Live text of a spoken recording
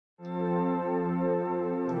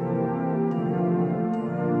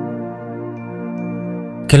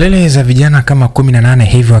Kelele za vijana kama 18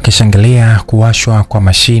 hivi wakishangilia kuwashwa kwa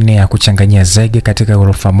mashine ya kuchanganyia zege katika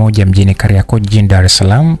ghorofa moja mjini Kariakoo jijini Dar es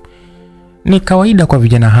Salaam. Ni kawaida kwa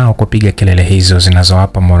vijana hao kupiga kelele hizo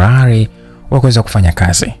zinazowapa morali wa kuweza kufanya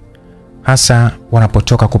kazi, hasa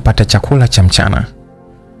wanapotoka kupata chakula cha mchana.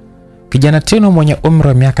 Kijana Tino mwenye umri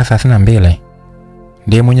wa miaka 32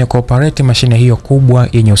 ndiye mwenye kuoperate mashine hiyo kubwa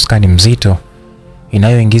yenye usukani mzito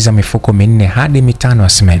inayoingiza mifuko 4 hadi 5 ya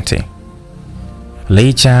simenti.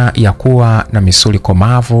 Licha ya kuwa na misuli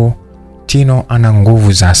komavu, Tino ana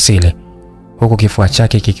nguvu za asili, huku kifua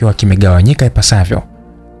chake kikiwa kimegawanyika ipasavyo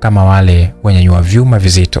kama wale wenye nyua vyuma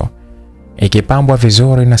vizito, ikipambwa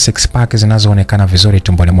vizuri na six pack zinazoonekana vizuri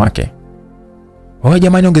tumboni mwake. "Oe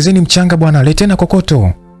jamani, ongezeni mchanga bwana, letena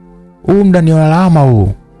kokoto. Huu muda ni alama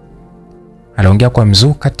huu." Aliongea kwa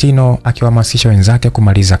mzuka Tino akiwahamasisha wenzake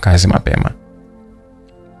kumaliza kazi mapema.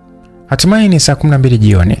 Hatimaye ni saa 12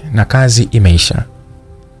 jioni na kazi imeisha.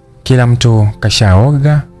 Kila mtu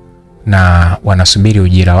kashaoga na wanasubiri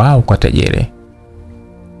ujira wao kwa tajiri.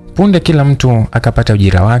 Punde kila mtu akapata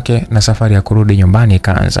ujira wake na safari ya kurudi nyumbani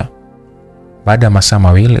ikaanza. Baada ya masaa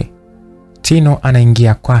mawili, Tino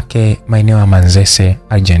anaingia kwake maeneo ya Manzese,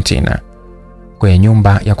 Argentina, kwenye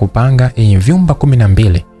nyumba ya kupanga yenye vyumba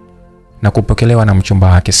 12 na kupokelewa na mchumba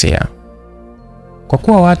wake Sia. Kwa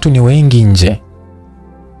kuwa watu ni wengi nje,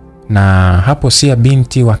 na hapo Sia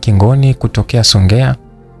binti wa Kingoni kutokea Songea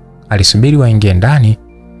alisubiri waingie ndani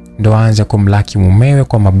ndo aanze kumlaki mumewe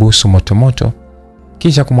kwa mabusu motomoto,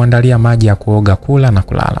 kisha kumwandalia maji ya kuoga, kula na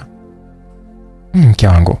kulala. "Mke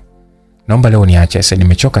wangu, naomba leo niache, sasa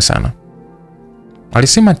nimechoka sana,"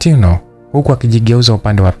 alisema Tino huku akijigeuza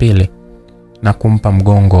upande wa pili na kumpa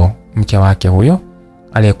mgongo mke wake huyo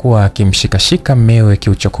aliyekuwa akimshikashika mmewe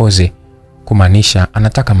kiuchokozi, kumaanisha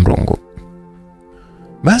anataka mrungu.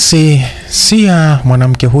 Basi Sia,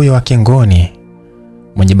 mwanamke huyo wa Kingoni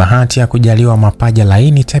mwenye bahati ya kujaliwa mapaja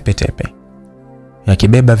laini tepe tepe,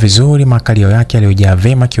 yakibeba vizuri makalio yake aliyojaa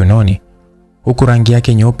vema kiunoni, huku rangi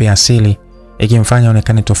yake nyeupe asili ikimfanya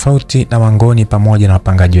onekane tofauti na Wangoni pamoja na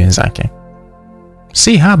wapangaji wenzake.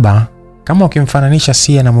 Si haba kama ukimfananisha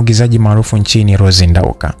Sia na mwigizaji maarufu nchini Rose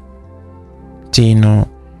Ndauka. "Tino,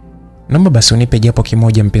 naomba basi unipe japo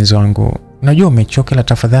kimoja mpenzi wangu. Najua umechoka, la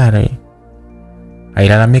tafadhali,"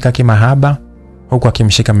 ailalamika kimahaba huku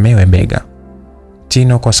akimshika mmewe bega.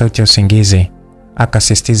 Tino kwa sauti ya usingizi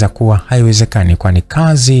akasisitiza kuwa haiwezekani, kwani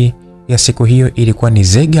kazi ya siku hiyo ilikuwa ni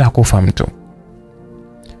zege la kufa mtu.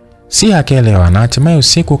 Sia akaelewa na hatimaye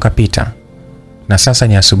usiku ukapita na sasa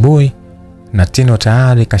ni asubuhi na Tino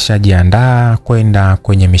tayari kashajiandaa kwenda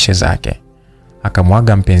kwenye mishe zake.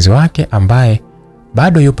 Akamwaga mpenzi wake ambaye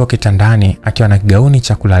bado yupo kitandani akiwa na gauni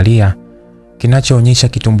cha kulalia kinachoonyesha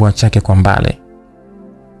kitumbua chake kwa mbali.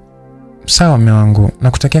 "Sawa mume wangu,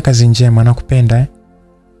 nakutakia kazi njema, nakupenda."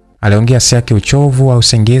 Aliongea Sia kiuchovu wa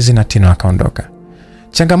usingizi na Tino akaondoka.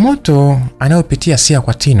 Changamoto anayopitia Sia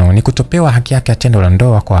kwa Tino ni kutopewa haki yake ya tendo la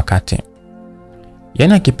ndoa kwa wakati.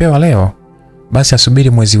 Yaani akipewa leo, basi asubiri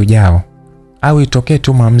mwezi ujao au itokee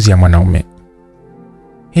tu maamuzi ya mwanaume.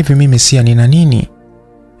 Hivi mimi Sia nina nini?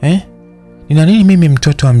 Nina nini mimi,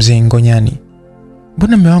 mtoto wa mzee Ngonyani?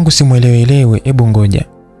 Mbona mume wangu simuelewe? Hebu ngoja.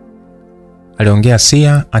 Aliongea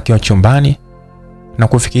Sia akiwa chumbani na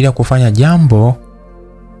kufikiria kufanya jambo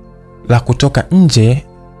la kutoka nje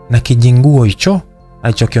na kijinguo hicho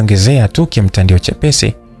alichokiongezea tu kimtandio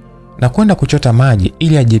chepesi na kwenda kuchota maji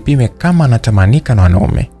ili ajipime kama anatamanika na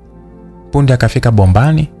wanaume. Punde akafika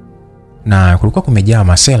bombani na kulikuwa kumejaa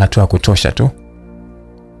masela tu ya kutosha tu.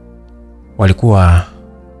 Walikuwa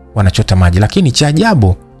wanachota maji, lakini cha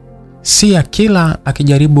ajabu, Sia kila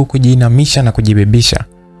akijaribu kujiinamisha na kujibebisha,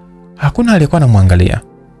 hakuna aliyekuwa anamwangalia,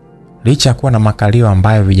 licha ya kuwa na makalio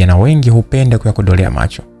ambayo vijana wengi hupenda kuyakudolea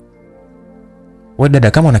macho. "Wewe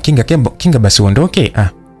dada, kama una kinga basi uondoke."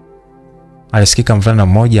 Alisikika mvulana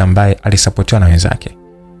mmoja ambaye alisapotiwa na wenzake.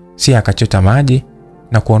 Sia akachota maji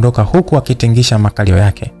na kuondoka huku akitingisha makalio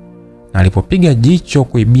yake, na alipopiga jicho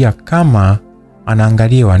kuibia kama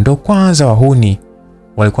anaangaliwa, ndo kwanza wahuni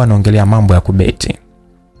walikuwa wanaongelea mambo ya kubeti.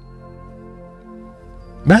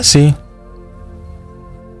 Basi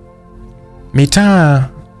mitaa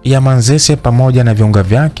ya Manzese pamoja na viunga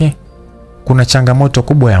vyake kuna changamoto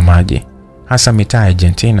kubwa ya maji, hasa mitaa ya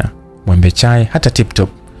Argentina, Mwembe Chai, hata Tip Top.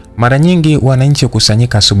 Mara nyingi wananchi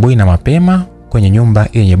kusanyika asubuhi na mapema kwenye nyumba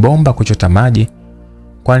yenye bomba kuchota maji,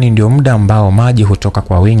 kwani ndio muda ambao maji hutoka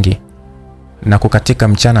kwa wingi na kukatika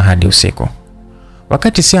mchana hadi usiku.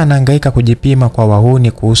 Wakati Sia anahangaika kujipima kwa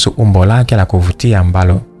wahuni kuhusu umbo lake la kuvutia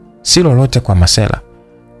ambalo si lolote kwa masela,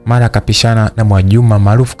 mara akapishana na Mwajuma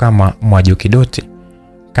maarufu kama Mwajukidoti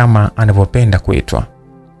kama anavyopenda kuitwa.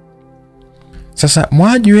 Sasa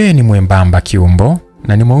Mwaju yeye ni mwembamba kiumbo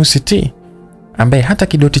na ni mweusi ti, ambaye hata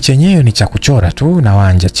kidoti chenyewe ni cha kuchora tu na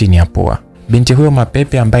wanja chini ya pua. Binti huyo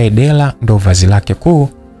mapepe ambaye dela ndo vazi lake kuu,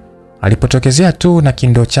 alipotokezea tu na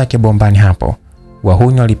kindoo chake bombani hapo,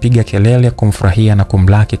 wahuni walipiga kelele kumfurahia na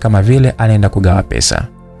kumlaki kama vile anaenda kugawa pesa.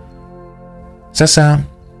 Sasa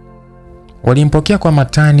walimpokea kwa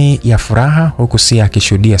matani ya furaha, huku Sia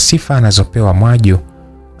akishuhudia sifa anazopewa Mwaju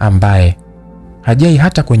ambaye hajai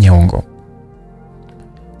hata kwenye ungo.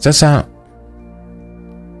 Sasa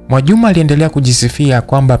Mwajuma aliendelea kujisifia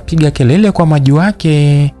kwamba piga kelele kwa Mwaju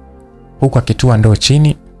wake, huku akitua ndoo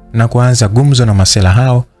chini na kuanza gumzo na masela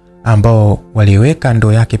hao ambao waliweka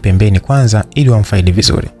ndoo yake pembeni kwanza ili wamfaidi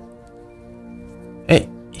vizuri.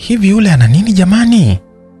 Hivi yule ana nini jamani?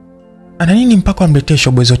 Ana nini mpaka amletee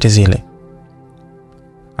shobo zote zile?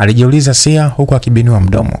 Alijiuliza Sia huku akibinua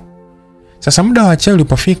mdomo. Sasa muda wa chai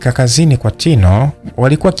ulipofika kazini kwa Tino,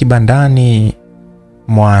 walikuwa kibandani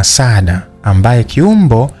mwa Sada ambaye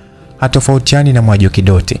kiumbo hatofautiani na Mwaju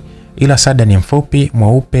kidoti, ila Sada ni mfupi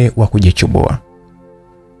mweupe wa kujichubua.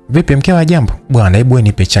 Vipi mke wa jambo? Bwana hebu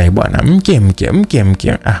nipe chai bwana.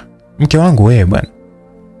 Mke wangu wewe bwana.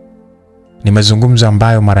 Ni mazungumzo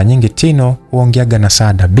ambayo mara nyingi Tino huongeaga na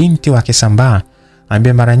Sada binti wa Kisambaa,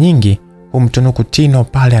 ambaye mara nyingi humtunuku Tino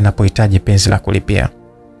pale anapohitaji penzi la kulipia.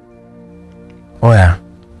 Oya,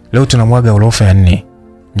 leo tunamwaga orofa ya 4.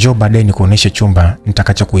 Njoo baadaye nikuoneshe chumba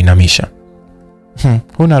nitakacho kuinamisha.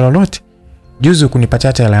 Huna lolote? Juzi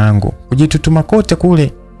kunipatia hela yangu, kujitutuma kote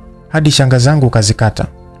kule hadi shanga zangu ukazikata,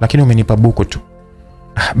 lakini umenipa buku tu.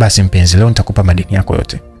 Basi mpenzi, leo nitakupa madeni yako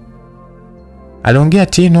yote. Aliongea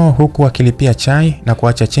Tino huku akilipia chai na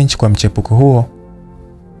kuacha chenchi kwa mchepuko huo,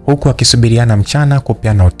 huku akisubiriana mchana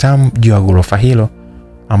kupeana utamu juu ya ghorofa hilo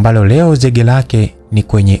ambalo leo zege lake ni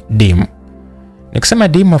kwenye dim. Nikisema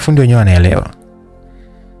dim mafundi wenyewe wanaelewa.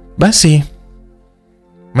 Basi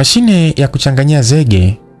mashine ya kuchanganyia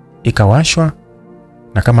zege ikawashwa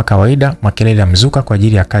na kama kawaida makelele ya mzuka kwa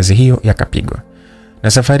ajili ya kazi hiyo yakapigwa.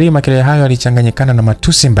 Na safari hii makelele hayo yalichanganyikana na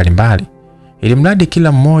matusi mbalimbali, ili mradi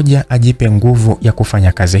kila mmoja ajipe nguvu ya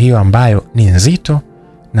kufanya kazi hiyo ambayo ni nzito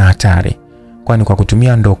na hatari, kwani kwa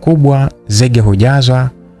kutumia ndoo kubwa zege hujazwa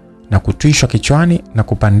na kutwishwa kichwani na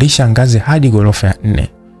kupandisha ngazi hadi ghorofa ya 4.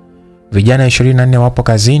 Vijana 24 wapo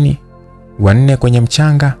kazini, 4 kwenye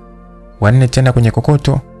mchanga, 4 tena kwenye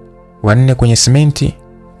kokoto, 4 kwenye simenti,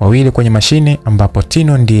 2 kwenye mashine ambapo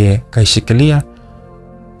Tino ndiye kaishikilia,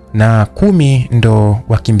 na 10 ndo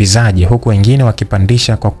wakimbizaji, huku wengine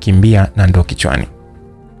wakipandisha kwa kukimbia na ndoo kichwani.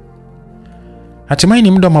 Hatimaye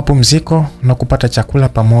ni muda wa mapumziko na kupata chakula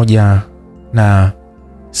pamoja na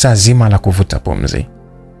saa zima la kuvuta pumzi.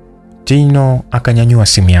 Tino akanyanyua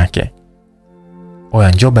simu yake.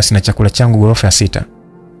 Oya njoo basi na chakula changu ghorofa ya 6.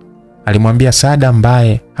 Alimwambia Sada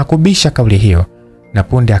ambaye hakubisha kauli hiyo, na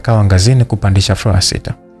punde akawa ngazini kupandisha floor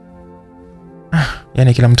 6.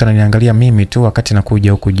 Yani kila mtu ananiangalia mimi tu wakati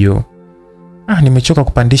nakuja huku juu. Nimechoka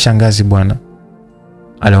kupandisha ngazi bwana.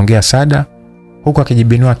 Aliongea Sada huku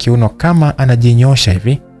akijibinua kiuno kama anajinyosha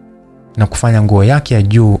hivi na kufanya nguo yake ya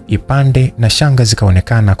juu ipande na shanga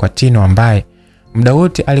zikaonekana kwa Tino ambaye muda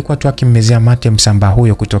wote alikuwa tu akimmezea mate msambaa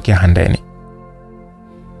huyo kutokea handeni.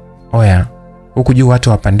 Oya, huku juu watu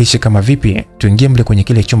wapandishi kama vipi? Tuingie mle kwenye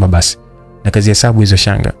kile chumba basi na kazi hesabu hizo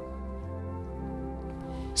shanga.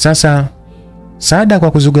 Sasa Sada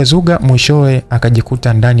kwa kuzugazuga mwishowe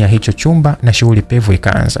akajikuta ndani ya hicho chumba na shughuli pevu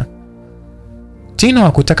ikaanza. Tino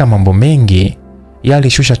hakutaka mambo mengi, yeye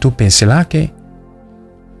alishusha tu pensi lake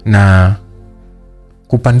na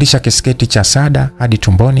kupandisha kisketi cha Sada hadi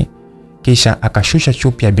tumboni, kisha akashusha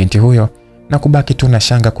chupi ya binti huyo na kubaki tu na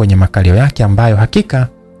shanga kwenye makalio yake ambayo hakika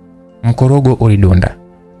mkorogo ulidunda.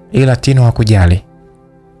 Ila Tino hakujali.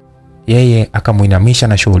 Yeye akamuinamisha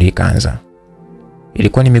na shughuli ikaanza.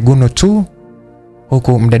 Ilikuwa ni miguno tu,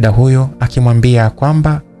 huku mdada huyo akimwambia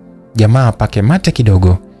kwamba jamaa apake mate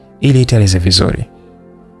kidogo ili iteleze vizuri.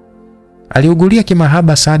 Aliugulia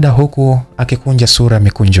kimahaba Sada huku akikunja sura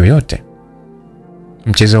mikunjo yote.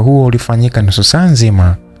 Mchezo huo ulifanyika nusu saa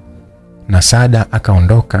nzima na Sada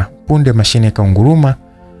akaondoka. Punde mashine ikaunguruma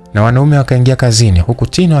na wanaume wakaingia kazini, huku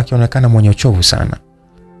Tino akionekana mwenye uchovu sana.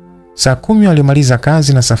 Saa 10 walimaliza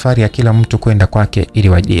kazi na safari ya kila mtu kwenda kwake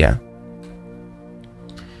iliwajia.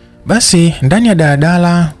 Basi ndani ya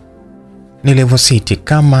daladala ni level siti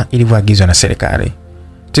kama ilivyoagizwa na serikali.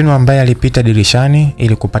 Tino ambaye alipita dirishani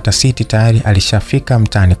ili kupata siti tayari alishafika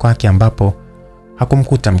mtaani kwake ambapo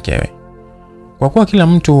hakumkuta mkewe. Kwa kuwa kila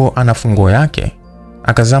mtu ana funguo yake,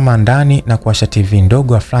 akazama ndani na kuwasha TV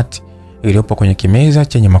ndogo ya flat iliyopo kwenye kimeza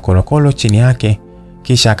chenye makorokolo chini yake,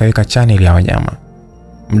 kisha akaweka channel ya wanyama.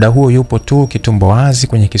 Muda huo yupo tu kitumbo wazi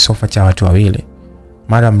kwenye kisofa cha watu wawili,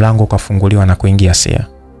 mara mlango ukafunguliwa na kuingia Sia.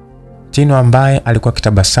 Tino ambaye alikuwa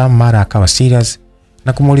kitabasamu mara akawa serious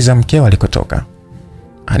na kumuuliza mkeo alikotoka.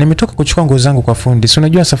 Nimetoka kuchukua nguo zangu kwa fundi, si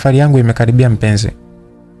unajua safari yangu imekaribia mpenzi,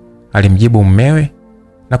 alimjibu mumewe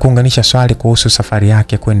na kuunganisha swali kuhusu safari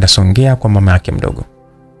yake kwenda Songea kwa mama yake mdogo.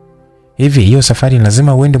 Hivi hiyo safari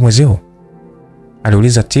lazima uende mwezi huu?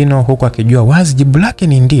 Aliuliza Tino huku akijua wazi jibu lake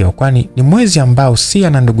ni ndio, kwani ni mwezi ambao Sia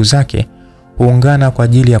na ndugu zake huungana kwa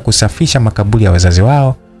ajili ya kusafisha makaburi ya wazazi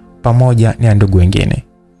wao pamoja na ndugu wengine.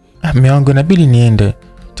 Mume wangu inabidi niende.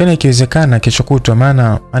 Tena ikiwezekana kesho kutwa,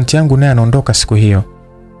 maana anti yangu naye anaondoka siku hiyo.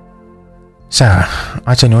 Sawa,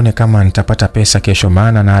 acha nione kama nitapata pesa kesho,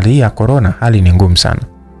 maana na hali ya corona hali ni ngumu sana.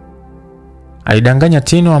 Alidanganya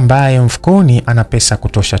Tino ambaye mfukoni ana pesa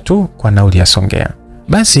kutosha tu kwa nauli ya Songea.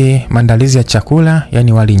 Basi maandalizi ya chakula,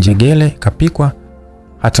 yani wali njegele, kapikwa.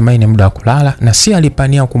 Hatimaye ni muda wa kulala na Sia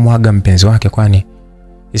alipania kumwaga mpenzi wake, kwani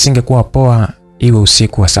isingekuwa poa iwe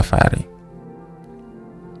usiku wa safari.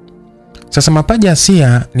 Sasa mapaja ya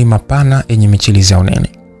Sia ni mapana yenye michilizi ya unene.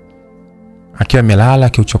 Akiwa amelala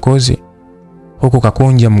kiuchokozi huku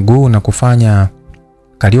kakunja mguu na kufanya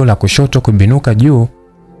kalio la kushoto kubinuka juu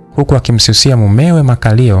huku akimsusia mumewe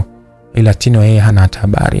makalio, ila Tino yeye hana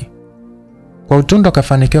habari. Kwa utundo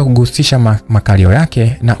akafanikiwa kugusisha makalio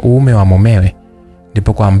yake na uume wa mumewe,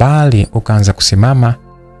 ndipo kwa mbali ukaanza kusimama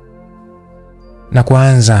na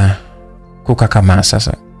kuanza kukakamaa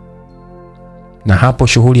sasa. Na hapo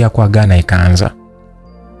shughuli ya kuagana ikaanza.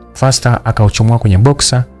 Fasta akauchumua kwenye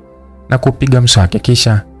boxer na kupiga mswaki,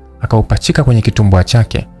 kisha akaupachika kwenye kitumbua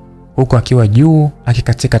chake huku akiwa juu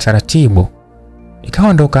akikatika taratibu.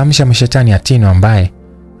 Ikawa ndo kaamsha mashetani ya Tino ambaye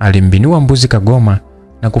alimbinua mbuzi kagoma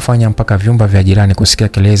na kufanya mpaka vyumba vya jirani kusikia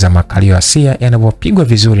kelele za makalio ya Sia yanapopigwa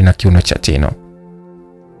vizuri na kiuno cha Tino.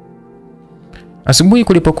 Asubuhi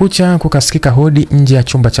kulipokucha kukasikika hodi nje ya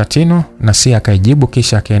chumba cha Tino na Sia akaijibu,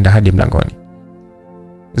 kisha akaenda hadi mlangoni.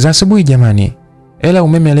 Za asubuhi jamani, ela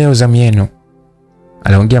umeme leo zamu yenu,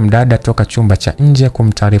 aliongea mdada toka chumba cha nje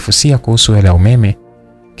kumtaarifu Sia kuhusu ela umeme.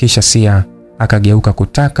 Kisha Sia akageuka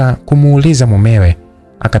kutaka kumuuliza mumewe,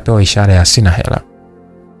 akapewa ishara ya sina hela.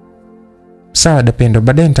 Sawa dapendo,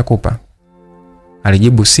 baadaye nitakupa,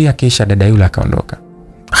 alijibu Sia, kisha dada yule akaondoka.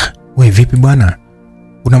 We vipi bwana?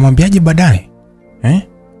 Unamwambiaje baadaye?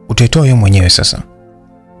 Utaitoa wewe mwenyewe sasa.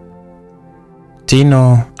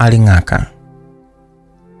 Tino aling'aka.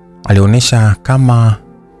 Alionyesha kama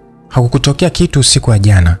hakukutokea kitu usiku wa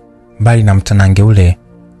jana, bali na mtanange ule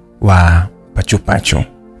wa pachu.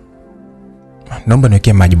 Naomba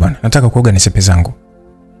niwekee maji bwana, nataka kuoga nisepe zangu.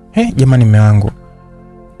 Jamani mume wangu,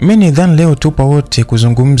 mimi nidhani leo tupo wote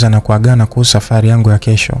kuzungumza na kuagana kuhusu safari yangu ya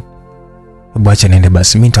kesho. Hebu acha niende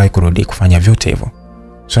basi, mimi nitawahi kurudi kufanya vyote hivyo.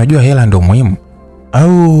 So unajua hela ndio muhimu,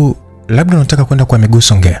 au labda unataka kwenda kwa miguu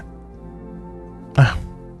Songea?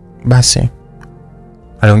 Basi,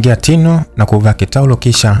 aliongea Tino na kuvaa kitaulo,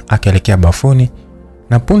 kisha akaelekea bafuni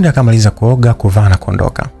na punde akamaliza kuoga, kuvaa na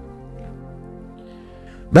kuondoka.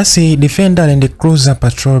 Basi Defender Land Cruiser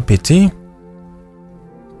Patrol PT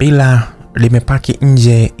bila limepaki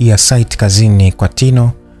nje ya site kazini kwa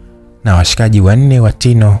Tino, na washikaji wanne wa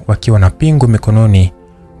Tino wakiwa na pingu mikononi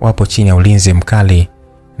wapo chini ya ulinzi mkali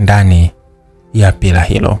ndani ya pila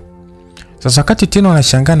hilo. Sasa wakati Tino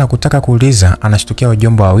anashangaa na kutaka kuuliza, anashtukia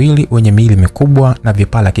wajomba wawili wenye miili mikubwa na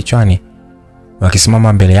vipala kichwani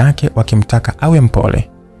wakisimama mbele yake wakimtaka awe mpole,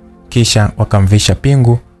 kisha wakamvisha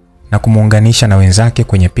pingu na kumuunganisha na wenzake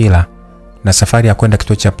kwenye pila, na safari ya kwenda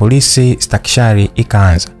kituo cha polisi Stakishari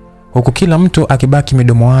ikaanza, huku kila mtu akibaki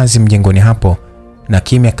midomo wazi mjengoni hapo na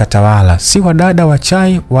kimya katawala, si wadada wa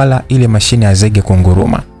chai wala ile mashine ya zege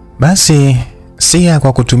kunguruma. Basi Sia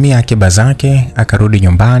kwa kutumia akiba zake akarudi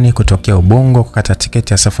nyumbani kutokea Ubungo kukata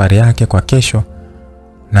tiketi ya safari yake kwa kesho,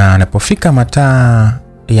 na anapofika mataa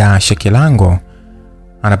ya Shekilango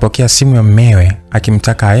anapokea simu ya mmewe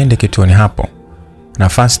akimtaka aende kituoni hapo, na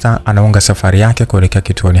Fasta anaunga safari yake kuelekea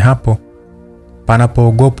kituoni hapo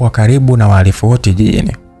panapoogopwa karibu na wahalifu wote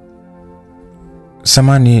jijini.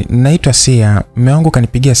 Samani, naitwa Sia, mume wangu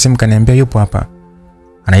kanipigia simu kaniambia yupo hapa.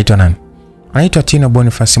 Anaitwa nani? Anaitwa Tino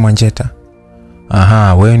Boniface Mwanjeta.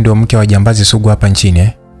 Aha, wewe ndio mke wa jambazi sugu hapa nchini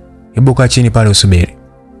Hebu kaa chini pale usubiri.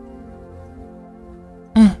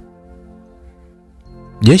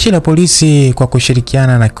 Jeshi la polisi kwa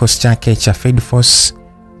kushirikiana na kikosi chake cha Field Force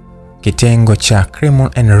kitengo cha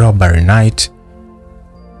Criminal and Robbery Night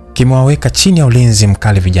kimewaweka chini ya ulinzi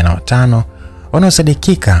mkali vijana watano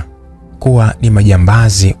wanaosadikika kuwa ni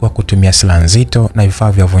majambazi wa kutumia silaha nzito na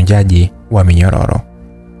vifaa vya uvunjaji wa minyororo,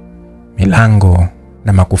 milango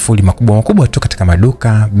na makufuli makubwa tu katika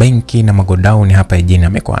maduka, benki na magodauni hapa jijini na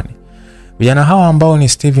mikoani. Vijana hawa ambao ni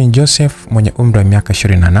Steven Joseph mwenye umri wa miaka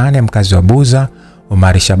 28 mkazi wa Buza,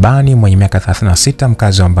 Omari Shabani mwenye miaka 36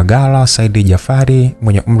 mkazi wa Mbagala, Saidi Jafari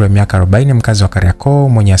mwenye umri wa miaka 40 mkazi wa Kariakoo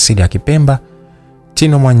mwenye asili ya Kipemba,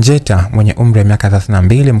 Tino Mwanjeta mwenye umri wa miaka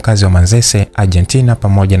 32 mkazi wa Manzese, Argentina,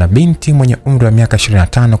 pamoja na binti mwenye umri wa miaka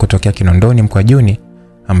 25 kutokea Kinondoni Mkwajuni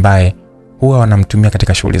ambaye huwa wanamtumia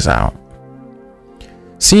katika shughuli zao.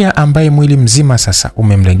 Sia ambaye mwili mzima sasa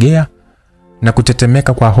umemlegea na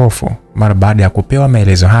kutetemeka kwa hofu mara baada ya kupewa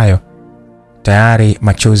maelezo hayo, tayari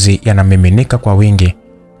machozi yanamiminika kwa wingi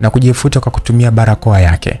na kujifuta kwa kutumia barakoa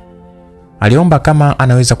yake. Aliomba kama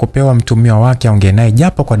anaweza kupewa mtumiwa wake aongee naye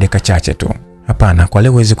japo kwa dakika chache tu. Hapana, kwa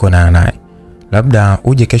leo huwezi kuonana naye. Labda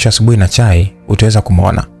uje kesho asubuhi na chai utaweza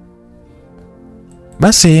kumuona.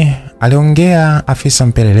 Basi aliongea afisa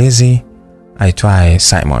mpelelezi aitwaye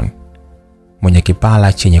Simon, mwenye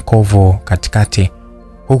kipala chenye kovu katikati,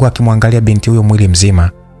 huku akimwangalia binti huyo mwili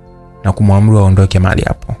mzima na kumwamuru aondoke mahali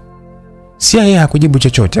hapo. Sia yeye hakujibu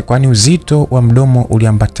chochote, kwani uzito wa mdomo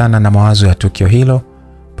uliambatana na mawazo ya tukio hilo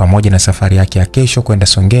pamoja na safari yake ya kesho kwenda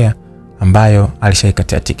Songea ambayo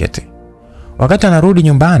alishaikatia tiketi. Wakati anarudi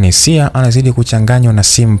nyumbani, Sia anazidi kuchanganywa na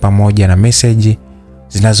simu pamoja na message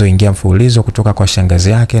zinazoingia mfululizo kutoka kwa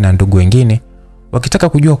shangazi yake na ndugu wengine wakitaka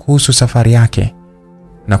kujua kuhusu safari yake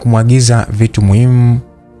na kumwagiza vitu muhimu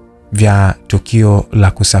vya tukio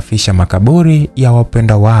la kusafisha makaburi ya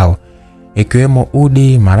wapenda wao, ikiwemo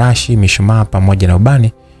udi, marashi, mishumaa pamoja na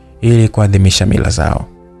ubani ili kuadhimisha mila zao.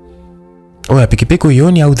 Oya, pikipiki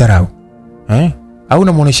uioni au dharau? Au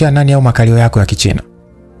unamuoneshia nani au makalio yako ya Kichina?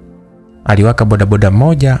 Aliwaka bodaboda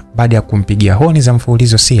mmoja baada ya kumpigia honi za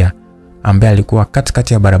mfululizo Sia ambaye alikuwa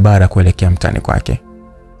katikati ya barabara kuelekea mtani kwake.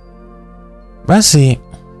 Basi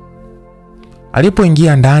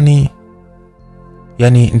alipoingia ndani,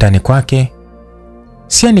 yani ndani kwake,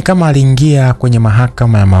 Sia ni kama aliingia kwenye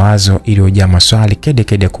mahakama ya mawazo iliyojaa maswali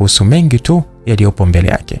kede kuhusu mengi tu yaliyopo mbele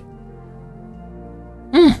yake.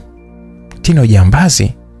 Tino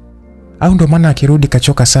jambazi? Au ndo maana akirudi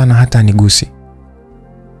kachoka sana hata anigusi?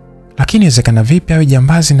 Lakini inawezekana vipi awe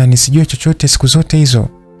jambazi na nisijue chochote siku zote hizo?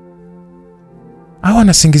 Au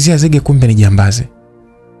anasingizia zege kumbe ni jambazi?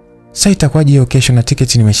 Sasa itakuwaje hiyo kesho na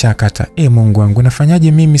tiketi nimeshakata? Mungu wangu,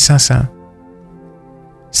 nafanyaje mimi sasa?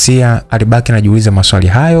 Sia alibaki anajiuliza maswali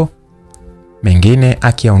hayo, mengine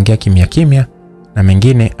akiyaongea kimya na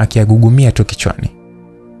mengine akiyagugumia tu kichwani.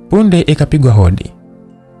 Punde ikapigwa hodi.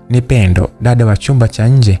 Ni Pendo, dada wa chumba cha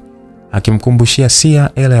nje, akimkumbushia Sia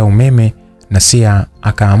hela ya umeme, na Sia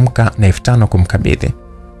akaamka na 5,000 kumkabidhi.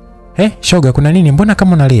 Shoga, kuna nini? Mbona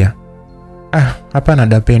kama unalia? Hapana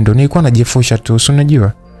da Pendo, nilikuwa najifusha tu,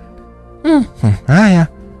 unajua. Haya,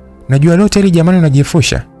 najua lote hili jamani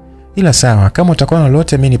unajifusha. Ila sawa, kama utakuwa na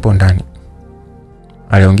lolote mimi nipo ndani.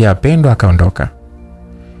 Aliongea Pendo akaondoka.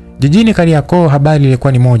 Jijini Kariakoo habari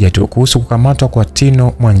ilikuwa ni moja tu, kuhusu kukamatwa kwa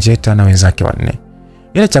Tino Mwanjeta na wenzake wanne.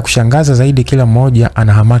 Ila cha kushangaza zaidi, kila mmoja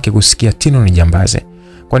anahamaki kusikia Tino ni jambazi,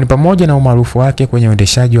 kwani pamoja na umaarufu wake kwenye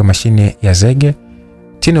uendeshaji wa mashine ya zege,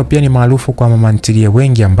 Tino pia ni maarufu kwa mamantilie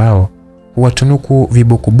wengi ambao huwatunuku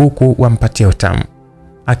vibukubuku wampatie utamu,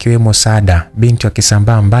 akiwemo Saada, binti wa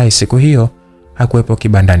Kisambaa ambaye siku hiyo hakuwepo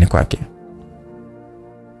kibandani kwake.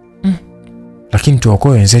 Lakini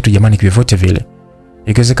tuokoe wenzetu jamani kivyovyote vile.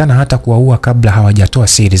 Ikiwezekana hata kuwaua kabla hawajatoa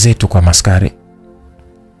siri zetu kwa maskari.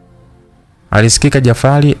 Alisikika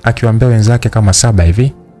Jafari akiwaambia wenzake kama 7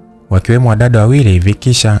 hivi, wakiwemo wadada wawili hivi,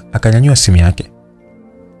 kisha akanyanyua simu yake.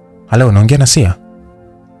 Halo, unaongea na Sia?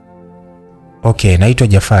 Okay, naitwa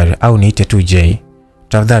Jafari au niite tu J.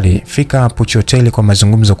 Tafadhali fika Puchi Hotel kwa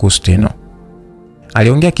mazungumzo kuhusu Tino.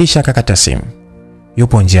 Aliongea kisha akakata simu.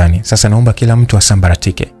 Yupo njiani, sasa naomba kila mtu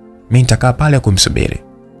asambaratike. Mimi nitakaa pale kumsubiri.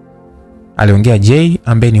 Aliongea J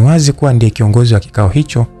ambaye ni wazi kuwa ndiye kiongozi wa kikao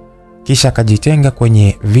hicho, kisha akajitenga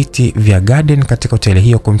kwenye viti vya garden katika hoteli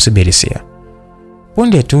hiyo kumsubiri Sia.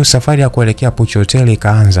 Punde tu safari ya kuelekea Puchi Hotel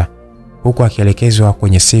ikaanza, huku akielekezwa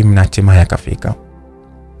kwenye simu na hatimaye akafika.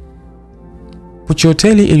 Puchi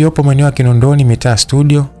Hotel iliyopo maeneo ya Kinondoni mitaa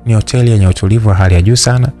studio ni hoteli yenye utulivu wa hali ya juu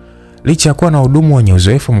sana. Licha ya kuwa na hudumu wenye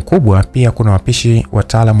uzoefu mkubwa, pia kuna wapishi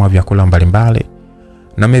wataalamu wa vyakula mbalimbali.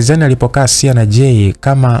 Na mezani alipokaa Sia na J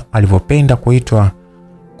kama alivyopenda kuitwa,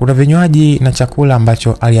 kuna vinywaji na chakula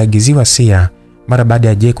ambacho aliagiziwa Sia mara baada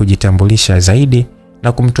ya J kujitambulisha zaidi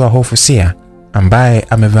na kumtoa hofu Sia ambaye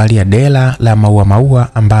amevalia dela la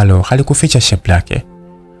maua ambalo halikuficha shape lake.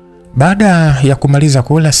 Baada ya kumaliza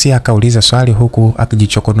kula, Sia akauliza swali huku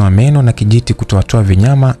akijichokonoa meno na kijiti kutoatoa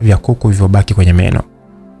vinyama vya kuku vilivyobaki kwenye meno.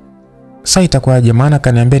 Sasa itakuwaje? Maana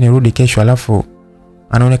kaniambia nirudi kesho, alafu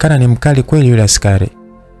anaonekana ni mkali kweli yule askari.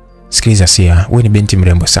 Sikiliza Sia, wewe ni binti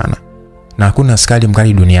mrembo sana na hakuna askari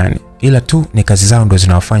mkali duniani. ila tu ni kazi zao ndo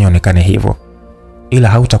zinawafanya onekane hivyo, ila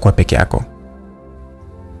hautakuwa peke yako.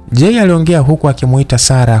 Jay aliongea huku akimuita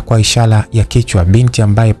Sara kwa ishara ya kichwa, binti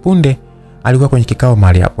ambaye punde alikuwa kwenye kikao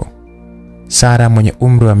mahali hapo. Sara mwenye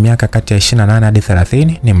umri wa miaka kati ya 28 hadi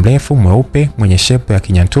 30, ni mrefu, mweupe, mwenye shepu ya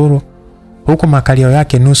kinyanturu, huku makalio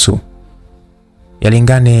yake nusu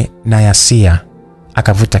yalingane na ya Sia.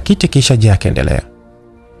 Akavuta kiti kisha Jay akaendelea.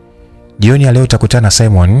 Jioni ya leo utakutana na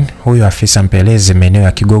Simon, huyo afisa mpelelezi maeneo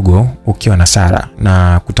ya Kigogo, ukiwa na Sara,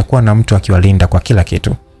 na kutakuwa na mtu akiwalinda kwa kila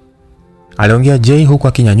kitu. Aliongea Jay huku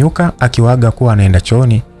akinyanyuka akiwaga kuwa anaenda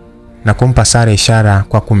chooni na kumpa Sara ishara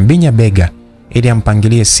kwa kumbinya bega ili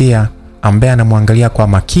ampangilie Sia ambaye anamwangalia kwa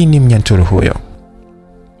makini mnyanturu huyo.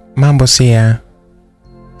 Mambo Sia.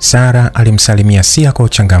 Sara alimsalimia Sia kwa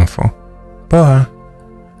uchangamfu. Poa,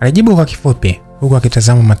 alijibu kwa kifupi huku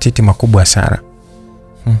akitazama matiti makubwa ya Sara.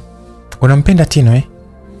 Unampenda Tino eh?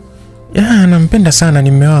 Ya, nampenda sana,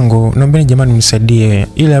 ni mume wangu. Naomba jamani mnisaidie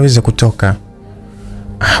ili aweze kutoka.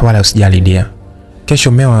 Wala usijali dia.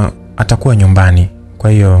 Kesho mmewa atakuwa nyumbani.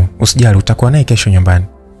 Kwa hiyo usijali, utakuwa naye kesho nyumbani.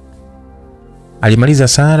 Alimaliza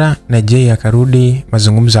Sara na Jay akarudi,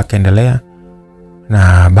 mazungumzo yakaendelea,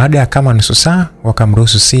 na baada ya kama nusu saa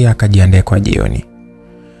wakamruhusu Sia akajiandae kwa jioni.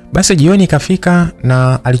 Basi jioni ikafika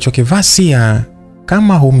na alichokivaa Sia,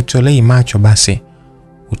 kama humtolei macho basi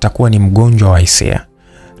utakuwa ni mgonjwa wa hisia.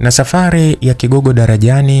 Na safari ya Kigogo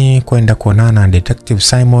darajani kwenda kuonana na Detective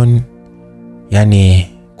Simon, yani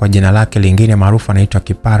kwa jina lake lingine maarufu anaitwa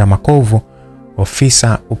Kipara Makovu,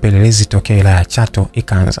 ofisa upelelezi tokea wilaya ya Chato,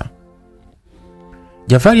 ikaanza.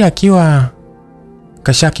 Jafari akiwa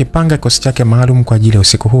kashakipanga kikosi chake maalum kwa ajili ya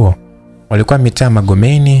usiku huo, walikuwa mitaa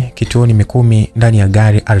Magomeni, kituoni Mikumi, ndani ya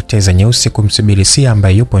gari Alteza nyeusi kumsubiri Sia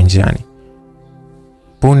ambaye yupo njiani.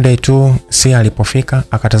 Punde tu Sia alipofika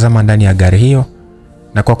akatazama ndani ya gari hiyo,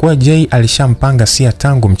 na kwa kuwa Jay alishampanga Sia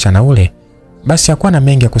tangu mchana ule, basi hakuwa na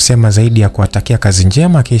mengi ya kusema zaidi ya kuwatakia kazi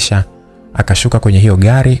njema, kisha akashuka kwenye hiyo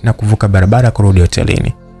gari na kuvuka barabara kurudi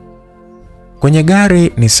hotelini. Kwenye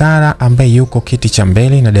gari ni Sara ambaye yuko kiti cha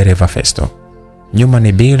mbele na dereva Festo. Nyuma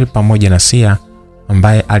ni Bill pamoja na Sia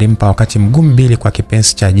ambaye alimpa wakati mgumu Bill kwa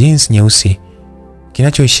kipensi cha jeans nyeusi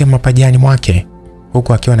kinachoishia mapajani mwake,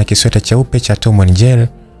 huku akiwa na kisweta cheupe cha Tom and Jerry,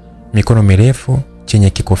 mikono mirefu chenye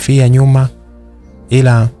kikofia nyuma,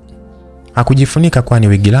 ila hakujifunika kwani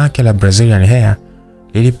wigi lake la Brazilian hair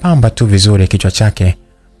lilipamba tu vizuri kichwa chake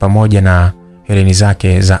pamoja na hereni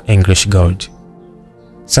zake za English gold.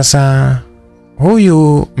 Sasa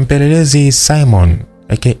huyu mpelelezi Simon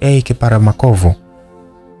aka Kipara Makovu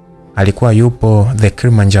alikuwa yupo the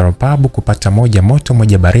Kilimanjaro pub kupata moja moto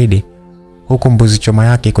moja baridi, huku mbuzi choma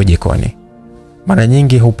yake iko jikoni. Mara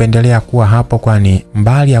nyingi hupendelea kuwa hapo kwani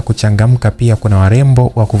mbali ya kuchangamka pia kuna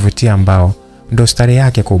warembo wa kuvutia ambao ndo stare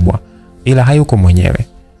yake kubwa, ila hayuko mwenyewe.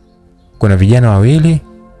 Kuna vijana wawili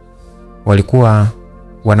walikuwa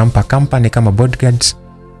wanampa company kama bodyguards,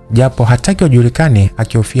 japo hataki wajulikane,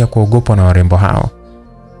 akihofia kuogopwa na warembo hao.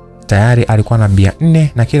 Tayari alikuwa na bia 4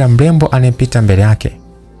 na kila mrembo anayepita mbele yake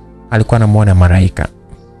alikuwa anamuona malaika.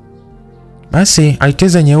 Basi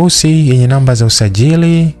Alteza nyeusi yenye namba za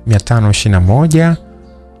usajili 521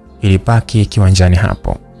 ilipaki kiwanjani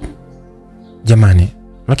hapo. Jamani,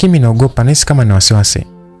 lakini mimi naogopa, nahisi kama na wasiwasi,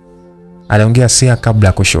 aliongea Sia kabla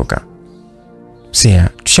ya kushuka. Sia,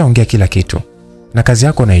 tushaongea kila kitu na kazi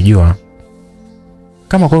yako unaijua.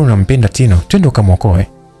 Kama kweli unampenda Tino, twende ukamwokoe.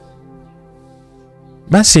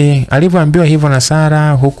 Basi alivyoambiwa hivyo na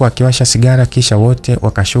Sara huku akiwasha sigara, kisha wote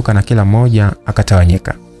wakashuka na kila mmoja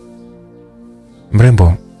akatawanyika.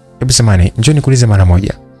 Mrembo, hebu samani, njoo nikuulize mara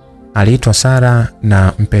moja. Aliitwa Sara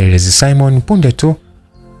na mpelelezi Simon punde tu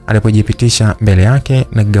alipojipitisha mbele yake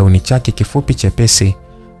na gauni chake kifupi chepesi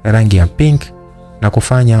rangi ya pink na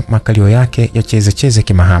kufanya makalio yake ya cheze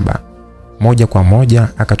kimahaba. Moja kwa moja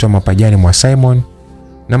akatoa mapajani mwa Simon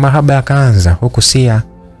na mahaba yakaanza, huku Sia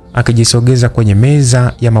akijisogeza kwenye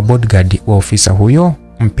meza ya mabodyguard wa ofisa huyo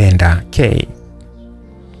mpenda K.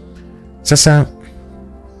 Sasa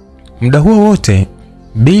muda huo wote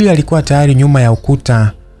Bill alikuwa tayari nyuma ya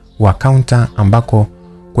ukuta wa counter ambako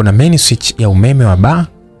kuna main switch ya umeme wa bar.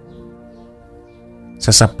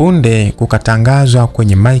 Sasa punde kukatangazwa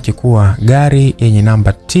kwenye maiki kuwa gari yenye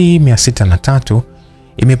namba T603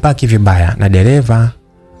 imepaki vibaya na dereva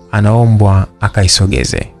anaombwa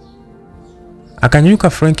akaisogeze. Akanyuka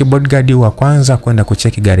Frank bodyguard wa kwanza kwenda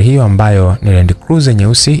kucheki gari hiyo ambayo ni Land Cruiser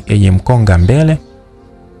nyeusi yenye mkonga mbele,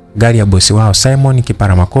 gari ya bosi wao Simon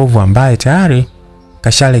Kipara Makovu ambaye tayari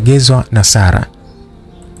kashalegezwa na Sara.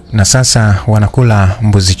 Na sasa wanakula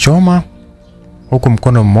mbuzi choma, huku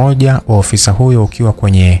mkono mmoja wa ofisa huyo ukiwa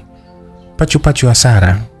kwenye pachu ya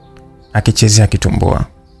Sara akichezea kitumbua.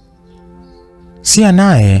 Sia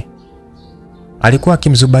naye alikuwa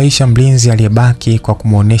akimzubaisha mlinzi aliyebaki kwa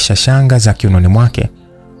kumuonesha shanga za kiunoni mwake,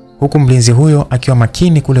 huku mlinzi huyo akiwa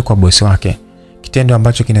makini kule kwa bosi wake, kitendo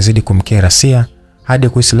ambacho kinazidi kumkera Sia hadi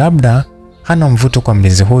kuhisi labda hana mvuto kwa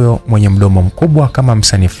mlinzi huyo mwenye mdomo mkubwa kama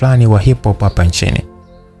msanii fulani wa hip hop hapa nchini.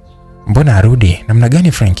 Mbona arudi? Namna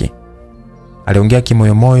gani Frankie? Aliongea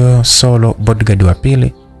kimoyomoyo Solo, bodyguard wa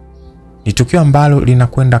pili. Ni tukio ambalo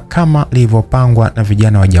linakwenda kama lilivyopangwa na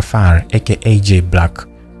vijana wa Jafar aka J Black.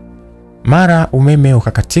 Mara umeme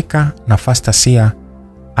ukakatika na Fasta Sia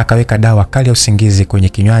akaweka dawa kali ya usingizi kwenye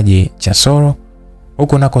kinywaji cha Solo,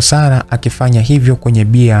 huku nako Sara akifanya hivyo kwenye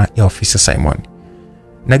bia ya ofisa Simon.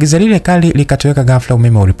 Na giza lile kali likatoweka ghafla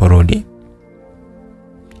umeme uliporudi.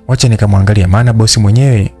 Wacha nikamwangalia, maana bosi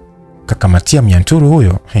mwenyewe kakamatia mnyanturu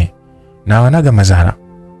huyo. Na wanaga mazara.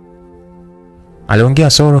 Aliongea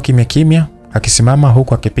Solo kimya kimya, akisimama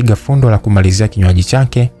huku akipiga fundo la kumalizia kinywaji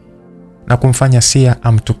chake na kumfanya Sia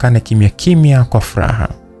amtukane kimya kimya kwa furaha.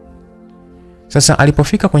 Sasa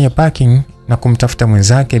alipofika kwenye parking na kumtafuta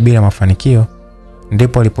mwenzake bila mafanikio,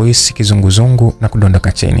 ndipo alipohisi kizunguzungu na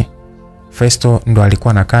kudondoka chini. Festo ndo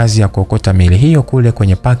alikuwa na kazi ya kuokota miili hiyo kule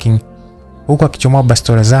kwenye parking, huku akichomoa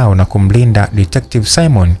bastola zao na kumlinda Detective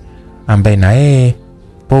Simon ambaye na yeye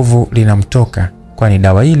povu linamtoka kwani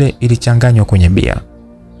dawa ile ilichanganywa kwenye bia.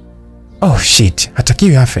 Oh shit,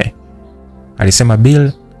 hatakiwi afe, alisema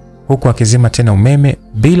Bill huku akizima tena umeme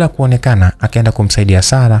bila kuonekana, akaenda kumsaidia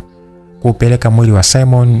Sara kuupeleka mwili wa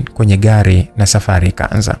Simon kwenye gari na safari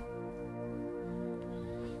ikaanza.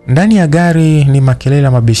 Ndani ya gari ni makelele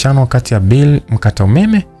ya mabishano kati ya Bill mkata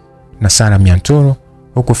umeme na Sara mnyanturu,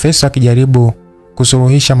 huku Festo akijaribu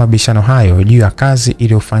kusuluhisha mabishano hayo juu ya kazi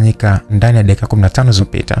iliyofanyika ndani ya dakika 15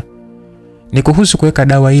 zilizopita. Ni kuhusu kuweka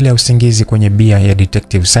dawa ile ya usingizi kwenye bia ya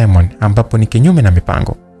Detective Simon, ambapo ni kinyume na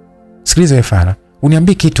mipango. Sikiliza wewe Fara,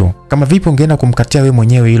 uniambie kitu, kama vipi ungeenda kumkatia wewe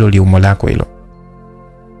mwenyewe hilo liumo lako hilo?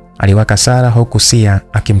 Aliwaka Sara huku Sia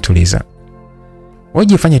akimtuliza. Wewe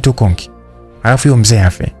jifanye tu konki, alafu huyo mzee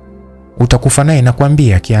afe. Utakufa naye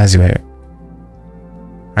nakwambia kiazi wewe,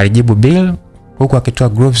 alijibu Bill huku akitoa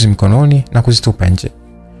gloves mkononi na kuzitupa nje.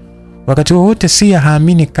 Wakati wote Sia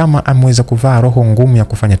haamini kama ameweza kuvaa roho ngumu ya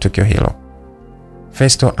kufanya tukio hilo.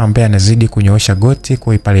 Festo ambaye anazidi kunyoosha goti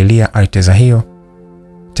kuipalilia alteza hiyo,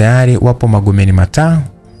 tayari wapo magomeni mataa,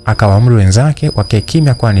 akawaamuru wenzake wakae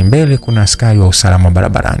kimya kwani mbele kuna askari wa usalama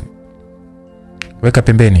barabarani. Weka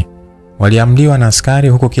pembeni, waliamliwa na askari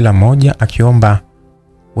huko, kila mmoja akiomba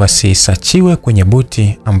wasisachiwe kwenye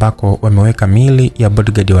buti ambako wameweka mili ya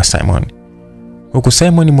bodyguard wa Simon, huku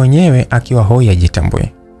Simon mwenyewe akiwa hoi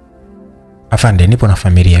ajitambue. Afande, nipo na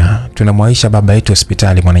familia, tunamwaisha baba yetu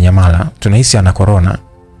hospitali Mwananyamala, tunahisi ana corona,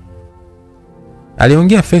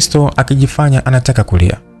 aliongea Festo akijifanya anataka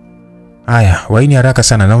kulia. Haya, waini haraka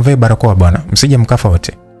sana na mvae barakoa bwana, msije mkafa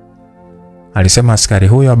wote, alisema askari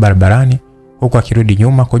huyo wa barabarani huku akirudi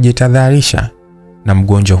nyuma kujitadharisha na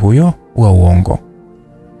mgonjwa huyo wa uongo.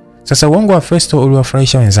 Sasa uongo wa Festo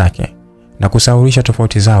uliwafurahisha wenzake na kusahaulisha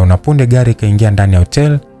tofauti zao, na punde gari kaingia ndani ya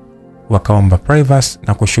hotel, wakaomba privacy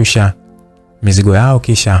na kushusha mizigo yao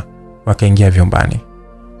kisha wakaingia vyumbani.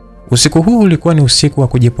 Usiku huu ulikuwa ni usiku wa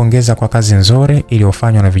kujipongeza kwa kazi nzuri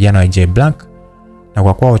iliyofanywa na vijana wa J Black, na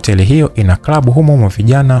kwa kuwa hoteli hiyo ina club humo,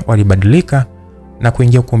 vijana walibadilika na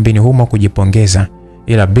kuingia ukumbini humo kujipongeza,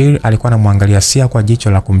 ila Bill alikuwa anamwangalia Sia kwa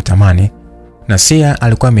jicho la kumtamani, na Sia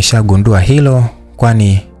alikuwa ameshagundua hilo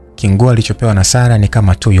kwani kinguo alichopewa na Sara ni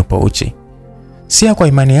kama tu yupo uchi. Sia kwa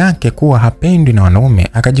imani yake kuwa hapendwi na wanaume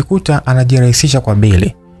akajikuta anajirahisisha kwa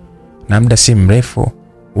Bill, na muda si mrefu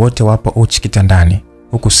wote wapo uchi kitandani,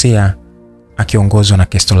 huku Sia akiongozwa na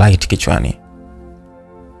Kestolite kichwani.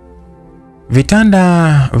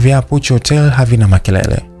 Vitanda vya Puch Hotel havina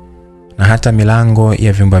makelele, na hata milango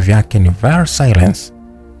ya vyumba vyake ni very silence.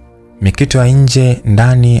 Mikito ya nje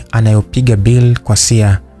ndani anayopiga Bill kwa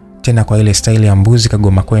Sia, tena kwa ile style ya mbuzi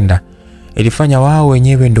kagoma kwenda, ilifanya wao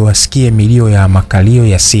wenyewe ndio wasikie milio ya makalio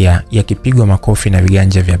ya Sia yakipigwa makofi na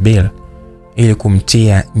viganja vya Bill ili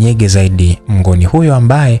kumtia nyege zaidi mngoni huyo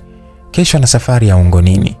ambaye kesho na safari ya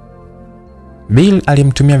ungonini. Bill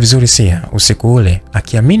alimtumia vizuri Sia usiku ule,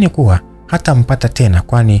 akiamini kuwa hata mpata tena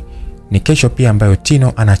kwani ni kesho pia ambayo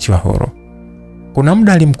Tino anaachiwa huru. Kuna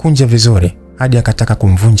muda alimkunja vizuri hadi akataka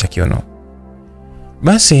kumvunja kiuno.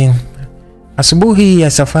 Basi asubuhi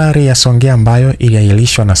ya safari ya Songea ambayo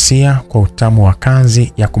iliahirishwa na Sia kwa utamu wa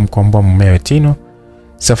kazi ya kumkomboa mumewe Tino,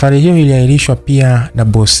 safari hiyo iliahirishwa pia na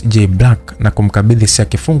boss J Black na kumkabidhi Sia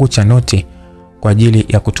kifungu cha noti kwa ajili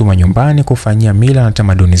ya kutuma nyumbani kufanyia mila na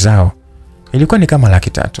tamaduni zao. Ilikuwa ni kama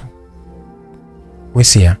 300,000. We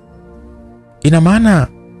Sia, ina maana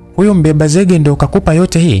huyo mbeba zege ndio kakupa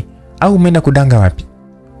yote hii? au umeenda kudanga wapi?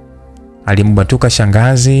 Alimbatuka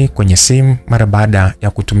shangazi kwenye simu mara baada ya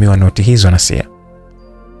kutumiwa noti hizo na Sia.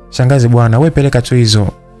 Shangazi bwana, wewe peleka tu hizo,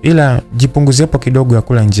 ila jipunguzie hapo kidogo ya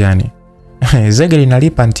kula njiani. Zege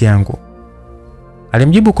linalipa anti yangu.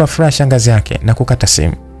 Alimjibu kwa furaha shangazi yake na kukata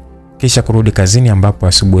simu. Kisha kurudi kazini ambapo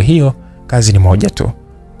asubuhi hiyo kazi ni moja tu,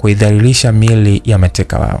 kuidhalilisha miili ya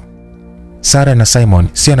mateka wao. Sarah na Simon,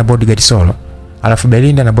 Sia na bodyguard Solo, alafu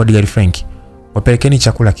Belinda na bodyguard Frank, wapelekeni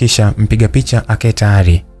chakula kisha mpiga picha akae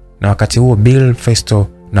tayari, na wakati huo Bill, Festo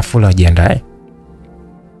na Fula wajiandae.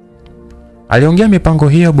 Aliongea mipango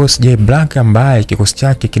hiyo boss J Black ambaye kikosi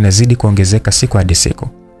chake kinazidi kuongezeka siku hadi siku.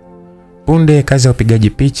 Punde kazi ya upigaji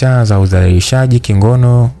picha za udhalilishaji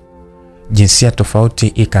kingono jinsia tofauti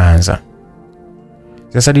ikaanza.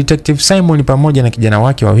 Sasa Detective Simon pamoja na kijana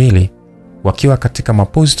wake wawili wakiwa katika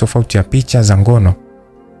mapozi tofauti ya picha za ngono,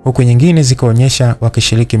 huku nyingine zikaonyesha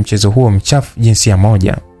wakishiriki mchezo huo mchafu jinsia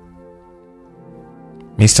moja.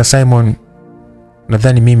 Mr. Simon,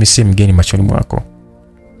 nadhani mimi si mgeni machoni mwako,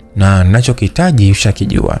 na ninachokihitaji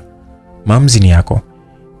ushakijua. Maamuzi ni yako.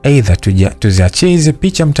 Either tuziachie hizi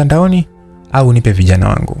picha mtandaoni au nipe vijana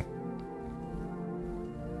wangu.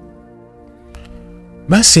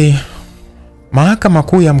 Basi Mahakama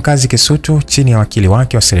Kuu ya Mkazi Kisutu chini ya wakili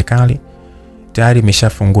wake wa serikali tayari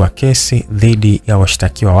imeshafungua kesi dhidi ya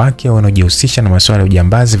washtakiwa wake wanaojihusisha na masuala ya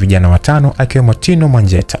ujambazi vijana watano akiwemo Tino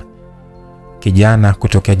Mwanjeta, kijana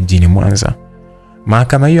kutoka jijini Mwanza.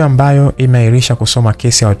 Mahakama hiyo ambayo imeahirisha kusoma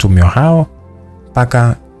kesi ya watuhumiwa hao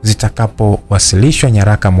mpaka zitakapowasilishwa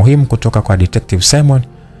nyaraka muhimu kutoka kwa Detective Simon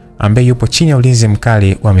ambaye yupo chini ya ulinzi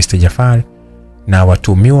mkali wa Mr. Jafari, na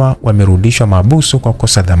watuhumiwa wamerudishwa mahabusu kwa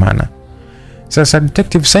kukosa dhamana. Sasa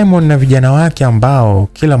Detective Simon na vijana wake ambao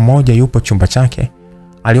kila mmoja yupo chumba chake,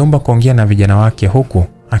 aliomba kuongea na vijana wake huku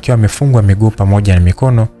akiwa amefungwa miguu pamoja na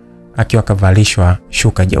mikono, akiwa kavalishwa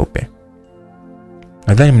shuka jeupe.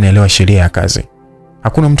 Nadhani mnaelewa sheria ya kazi.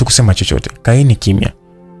 Hakuna mtu kusema chochote. Kaeni kimya.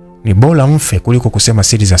 Ni bora mfe kuliko kusema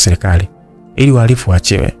siri za serikali ili wahalifu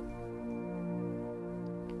waachiwe.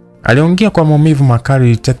 Aliongea kwa maumivu makali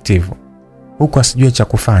Detective huku asijue cha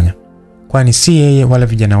kufanya, kwani si yeye wala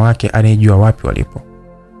vijana wake anayejua wapi walipo.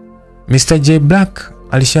 Mr. J Black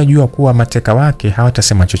alishajua kuwa mateka wake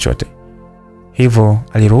hawatasema chochote. Hivyo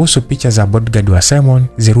aliruhusu picha za bodyguard wa Simon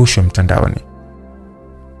zirushwe mtandaoni.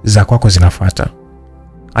 Za kwako zinafuata,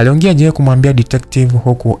 aliongea J kumwambia Detective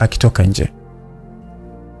huku akitoka nje.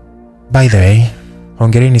 By the way,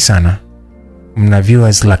 hongereni sana. Mna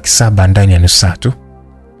viewers 700,000 ndani ya nusu saa tu.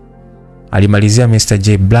 Alimalizia Mr.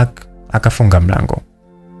 J Black akafunga mlango.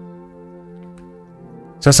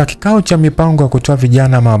 Sasa kikao cha mipango ya kutoa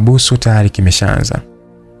vijana mahabusu tayari kimeshaanza.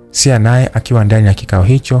 Sia naye akiwa ndani ya kikao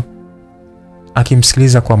hicho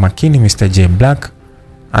akimsikiliza kwa makini. Mr. J Black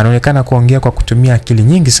anaonekana kuongea kwa kutumia akili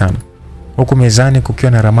nyingi sana, huku mezani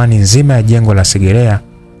kukiwa na ramani nzima ya jengo la Segerea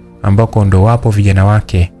ambako ndo wapo vijana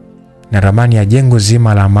wake, na ramani ya jengo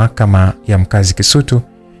zima la Mahakama ya Mkazi Kisutu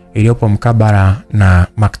iliyopo mkabala na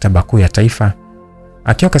Maktaba Kuu ya Taifa,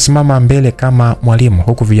 akiwa kasimama mbele kama mwalimu,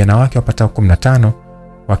 huku vijana wake wapatao 15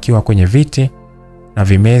 wakiwa kwenye viti na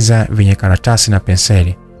vimeza vyenye karatasi na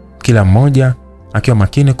penseli, kila mmoja akiwa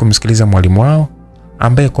makini kumsikiliza mwalimu wao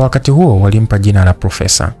ambaye kwa wakati huo walimpa jina la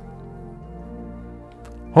Profesa.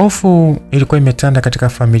 Hofu ilikuwa imetanda katika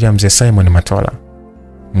familia ya Mzee Simon Matola,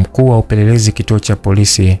 mkuu wa upelelezi kituo cha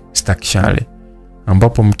polisi Stakishale,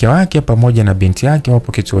 ambapo mke wake pamoja na binti yake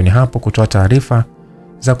wapo kituoni hapo kutoa taarifa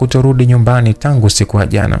za kutorudi nyumbani tangu siku ya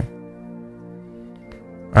jana.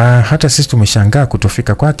 Hata sisi tumeshangaa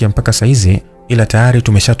kutofika kwake mpaka saa hizi, ila tayari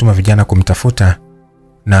tumeshatuma vijana kumtafuta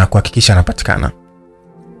na kuhakikisha anapatikana.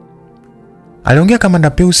 Aliongea Kamanda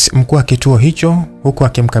Pius, mkuu wa kituo hicho, huku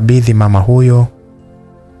akimkabidhi mama huyo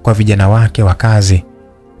kwa vijana wake wa kazi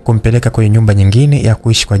kumpeleka kwenye nyumba nyingine ya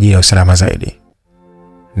kuishi kwa ajili ya usalama zaidi.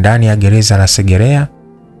 Ndani ya gereza la Segerea,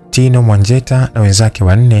 Tino Mwanjeta na wenzake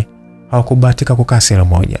 4 hawakubahatika kukaa sehemu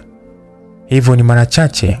moja. Hivyo ni mara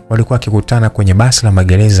chache walikuwa wakikutana kwenye basi la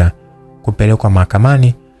magereza kupelekwa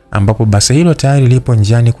mahakamani, ambapo basi hilo tayari lipo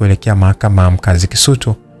njiani kuelekea Mahakama ya Mkazi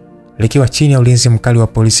Kisutu likiwa chini ya ulinzi mkali wa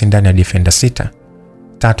polisi ndani ya Defender 6,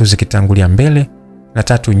 3 zikitangulia mbele na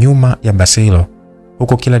 3 nyuma ya basi hilo,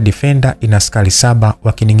 huko kila Defender ina askari 7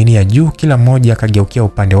 wakining'inia juu, kila mmoja akageukia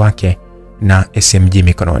upande wake na SMG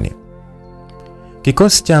mikononi.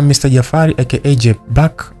 Kikosi cha Mr. Jafari aka J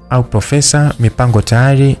Black au Profesa, mipango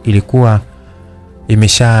tayari ilikuwa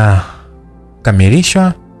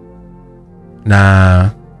imeshakamilishwa, na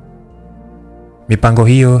mipango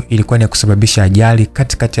hiyo ilikuwa ni kusababisha ajali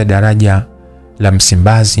katikati ya daraja la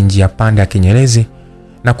Msimbazi, njia panda ya Kinyerezi,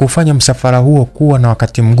 na kufanya msafara huo kuwa na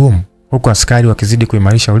wakati mgumu huku askari wakizidi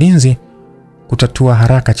kuimarisha ulinzi kutatua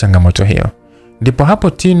haraka changamoto hiyo. Ndipo hapo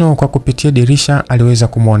Tino kwa kupitia dirisha aliweza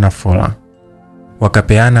kumuona Fuller.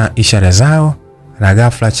 Wakapeana ishara zao na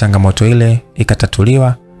ghafla changamoto ile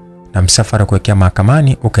ikatatuliwa na msafara kuelekea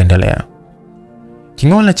mahakamani ukaendelea.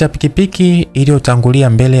 King'ola cha pikipiki iliyotangulia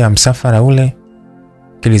mbele ya msafara ule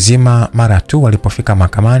kilizima mara tu walipofika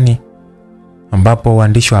mahakamani, ambapo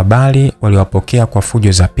waandishi wa habari waliwapokea kwa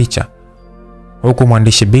fujo za picha, huku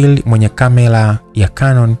mwandishi Bill mwenye kamera ya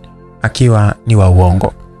Canon akiwa ni wa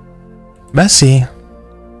uongo. Basi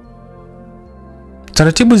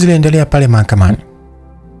taratibu ziliendelea pale mahakamani.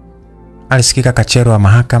 Alisikika kachero wa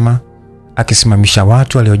mahakama akisimamisha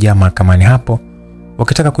watu waliojaa mahakamani hapo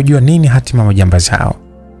wakitaka kujua nini hatima majambazi hao.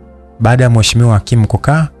 Baada ya mheshimiwa hakimu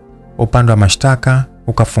kukaa, upande wa mashtaka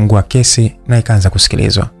ukafungua kesi na ikaanza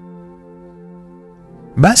kusikilizwa.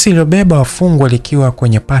 Basi lilobeba wafungwa likiwa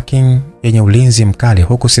kwenye parking yenye ulinzi mkali,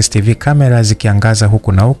 huku CCTV kamera zikiangaza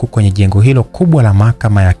huku na huku kwenye jengo hilo kubwa la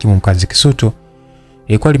mahakama ya hakimu mkazi Kisutu.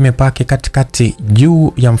 Ilikuwa limepaki katikati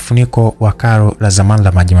juu ya mfuniko wa karo la zamani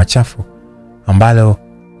la maji machafu ambalo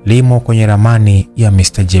limo kwenye ramani ya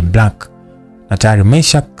Mr. J Black, na tayari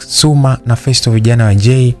Meshak, Suma na Festo vijana wa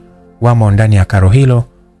J wamo ndani ya karo hilo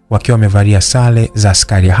wakiwa wamevalia sare za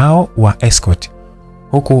askari hao wa escort,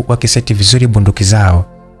 huku wakiseti vizuri bunduki zao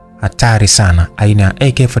hatari sana aina ya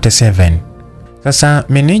AK-47. Sasa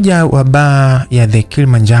meneja wa baa ya The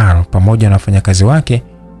Kilimanjaro pamoja na wafanyakazi wake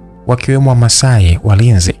wakiwemo wa Masai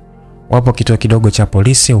walinzi wapo kituo kidogo cha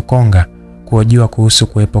polisi Ukonga kuhojiwa kuhusu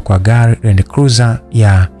kuwepo kwa gari Land Cruiser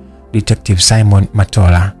ya Detective Simon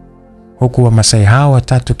Matola, huku wa Masai hao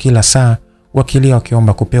watatu kila saa wakilia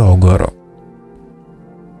wakiomba kupewa ugoro.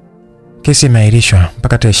 Kesi imeahirishwa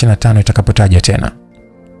mpaka tarehe 25 itakapotajwa tena,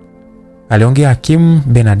 aliongea hakimu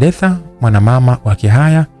Benedetha, mwanamama wa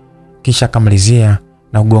Kihaya, kisha akamalizia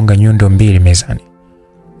na ugonga nyundo mbili mezani.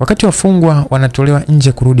 Wakati wafungwa wanatolewa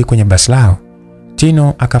nje kurudi kwenye basi lao,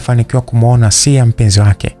 Tino akafanikiwa kumuona Sia mpenzi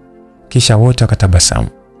wake, kisha wote wakatabasamu.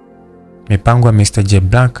 Mipango ya Mr. J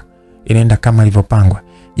Black inaenda kama ilivyopangwa,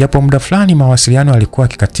 japo muda fulani mawasiliano yalikuwa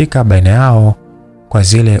kikatika baina yao kwa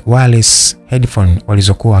zile wireless headphone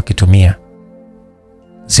walizokuwa wakitumia.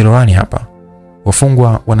 01 hapa.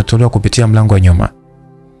 Wafungwa wanatolewa kupitia mlango wa nyuma.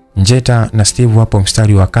 Njeta na Steve wapo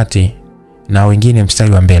mstari wa kati na wengine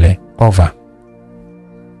mstari wa mbele. Over.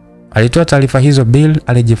 Alitoa taarifa hizo Bill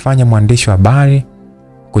alijifanya mwandishi wa habari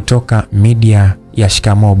kutoka media ya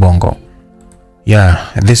Shikamoo Bongo. Yeah,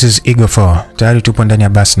 this is Eagle 4. Tayari tupo ndani ya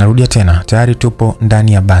basi. Narudia tena, tayari tupo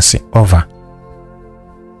ndani ya basi. Over.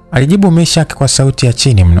 Alijibu Meshak kwa sauti ya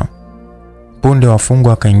chini mno. Punde wafungwa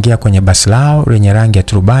wakaingia kwenye basi lao lenye rangi ya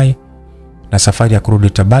turubai na safari ya kurudi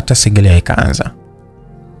Tabata Segerea ikaanza.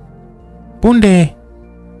 Punde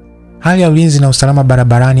hali ya ulinzi na usalama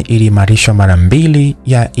barabarani iliimarishwa mara mbili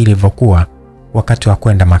ya ilivyokuwa wakati wa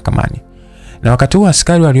kwenda mahakamani. Na wakati huo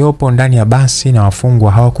askari waliopo ndani ya basi na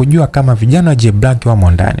wafungwa hawakujua kama vijana wa J Black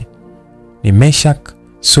wamo ndani. Ni Meshak,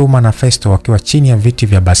 Suma na Festo wakiwa chini ya viti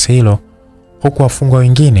vya basi hilo, huku wafungwa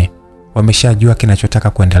wengine wameshajua kinachotaka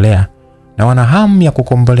kuendelea na wana hamu ya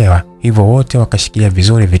kukombolewa, hivyo wote wakashikilia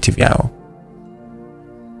vizuri viti vyao.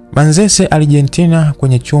 Manzese Argentina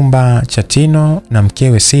kwenye chumba cha Tino na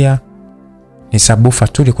mkewe Sia. Ni sabufa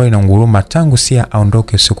tu ilikuwa inaunguruma tangu Sia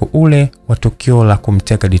aondoke usiku ule wa tukio la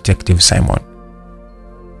kumteka Detective Simon.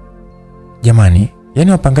 Jamani,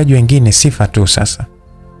 yani wapangaji wengine sifa tu sasa.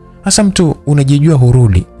 Hasa mtu unajijua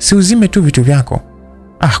hurudi, si uzime tu vitu vyako.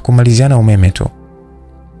 Kumaliziana umeme tu.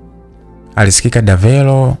 Alisikika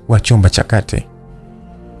Davelo wa chumba cha kati.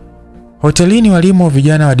 Hotelini walimo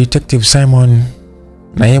vijana wa Detective Simon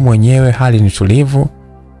na yeye mwenyewe, hali ni tulivu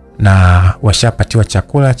na washapatiwa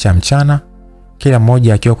chakula cha mchana, kila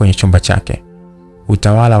mmoja akiwa kwenye chumba chake.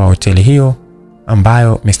 Utawala wa hoteli hiyo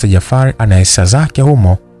ambayo Mr. Jafari ana hisa zake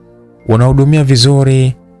humo unahudumia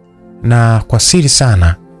vizuri na kwa siri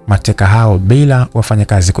sana mateka hao bila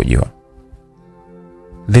wafanyakazi kujua.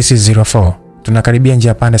 This is 04. Tunakaribia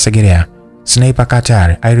njia panda Segerea. Sniper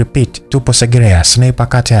Katari. I repeat, tupo Segerea. Sniper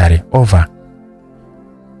Katari. Over.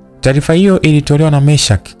 Taarifa hiyo ilitolewa na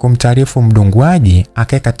Meshak kumtaarifu mdunguaji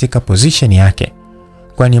akae katika position yake,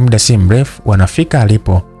 kwani muda si mrefu wanafika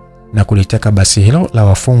alipo na kuliteka basi hilo la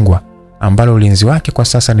wafungwa ambalo ulinzi wake kwa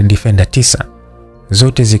sasa ni Defender 9,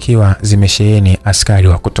 zote zikiwa zimesheheni askari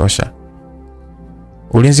wa kutosha.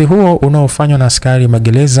 Ulinzi huo unaofanywa na askari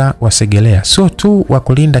magereza wa Segerea sio tu wa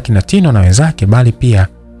kulinda kina Tino na wenzake, bali pia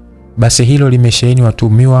basi hilo limesheheni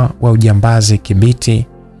watumiwa wa ujambazi Kibiti,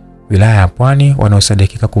 wilaya ya Pwani,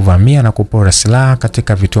 wanaosadikika kuvamia na kupora silaha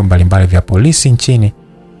katika vituo mbalimbali vya polisi nchini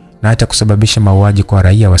na hata kusababisha mauaji kwa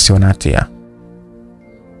raia wasio na hatia.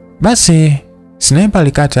 Basi sniper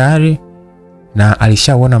alikaa tayari na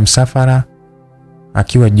alishaona msafara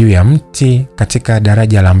akiwa juu ya mti katika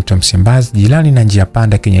daraja la mto Msimbazi jirani na njia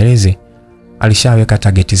panda Kinyerezi. Alishaweka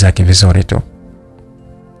targeti zake vizuri tu.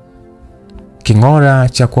 King'ora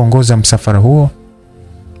cha kuongoza msafara huo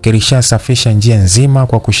kilishasafisha njia nzima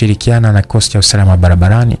kwa kushirikiana na kikosi cha usalama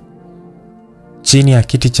barabarani. Chini ya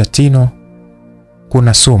kiti cha Tino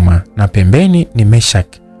kuna Suma na pembeni ni Meshak,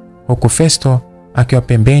 huku Festo akiwa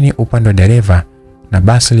pembeni upande wa dereva, na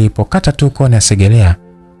basi lilipokata tu kona ya Segelea,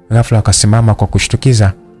 ghafla wakasimama kwa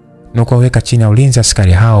kushtukiza na kuweka chini ya ulinzi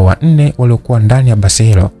askari hao wanne waliokuwa ndani ya basi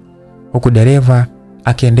hilo, huku dereva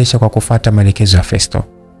akiendesha kwa kufuata maelekezo ya Festo.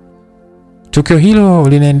 Tukio hilo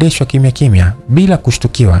linaendeshwa kimya kimya bila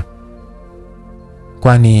kushtukiwa,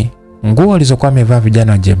 kwani nguo walizokuwa wamevaa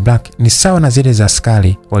vijana wa J Black ni sawa na zile za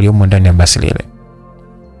askari waliomo ndani ya basi lile.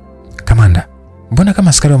 Kamanda, mbona kama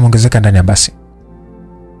askari wameongezeka ndani ya basi?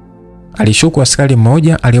 Alishuku askari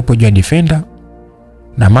mmoja aliyepo juu ya defender,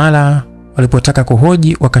 na mara walipotaka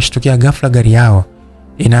kuhoji wakashtukia ghafla gari yao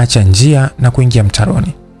inaacha njia na kuingia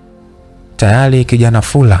mtaroni. Tayari kijana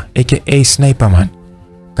Fula aka Sniperman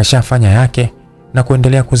kashafanya yake na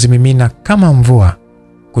kuendelea kuzimimina kama mvua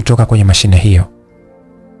kutoka kwenye mashine hiyo,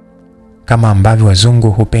 kama ambavyo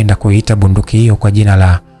wazungu hupenda kuita bunduki hiyo kwa jina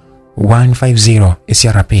la 150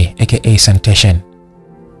 SRP aka Sanitation.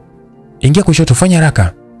 Ingia kushoto, fanya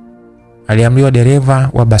haraka, aliamriwa dereva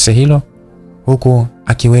wa basi hilo, huku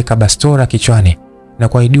akiweka bastora kichwani na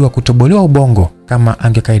kuahidiwa kutobolewa ubongo kama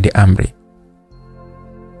angekaidi amri.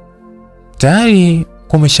 Tayari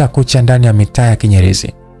kumeshakucha ndani ya mitaa ya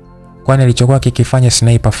Kinyerezi, kwani alichokuwa kikifanya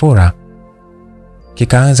Sniper Fura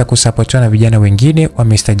kikaanza kusapotiwa na vijana wengine wa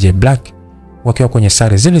Mr. J Black wakiwa kwenye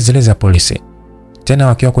sare zile zile za polisi, tena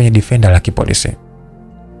wakiwa kwenye defender la kipolisi.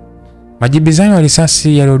 Majibizano ya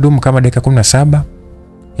risasi yaliyodumu kama dakika 17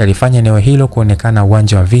 yalifanya eneo hilo kuonekana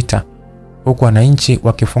uwanja wa vita, huku wananchi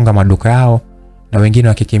wakifunga maduka yao na wengine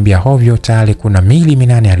wakikimbia hovyo. Tayari kuna miili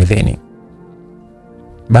 8 ardhini.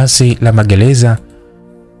 Basi la magereza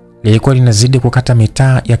lilikuwa linazidi kukata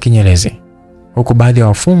mitaa ya Kinyerezi, huku baadhi ya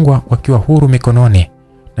wafungwa wakiwa huru mikononi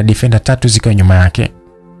na defender 3 zikiwa nyuma yake.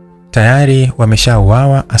 Tayari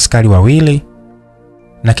wameshauawa askari 2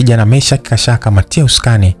 na kijana Mesha kashakamatia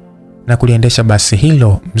usukani na kuliendesha basi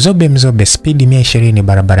hilo mzobe speed 120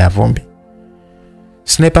 barabara ya vumbi.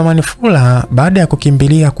 Sniperman Fula baada ya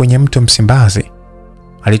kukimbilia kwenye mto Msimbazi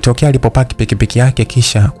alitokea alipopaki pikipiki yake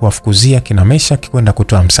kisha kuwafukuzia kina Mesha kwenda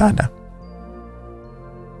kutoa msaada.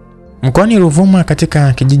 Mkoani Ruvuma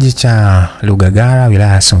katika kijiji cha Lugagara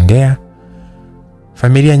wilaya ya Songea,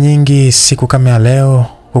 familia nyingi siku kama ya leo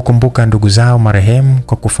hukumbuka ndugu zao marehemu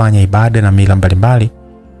kwa kufanya ibada na mila mbalimbali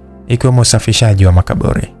ikiwemo usafishaji wa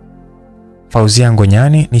makaburi. Fauzia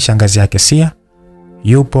Ngonyani ni shangazi yake Sia,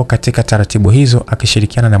 yupo katika taratibu hizo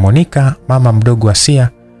akishirikiana na Monica, mama mdogo wa Sia,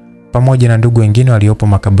 pamoja na ndugu wengine waliopo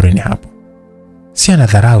makaburini hapo. Sia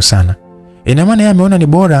anadharau sana. Ina maana yeye ameona ni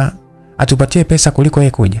bora atupatie pesa kuliko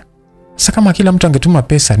yeye kuja. Sasa kama kila mtu angetuma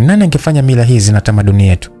pesa, ni nani angefanya mila hizi na tamaduni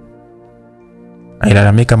yetu?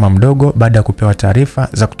 Ailalamika mama mdogo baada ya kupewa taarifa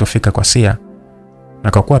za kutofika kwa Sia.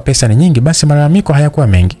 Na kwa kuwa pesa ni nyingi, basi malalamiko hayakuwa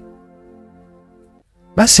mengi.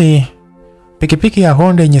 Basi pikipiki ya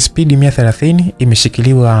Honda yenye spidi 130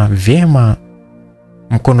 imeshikiliwa vyema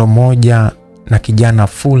mkono mmoja na kijana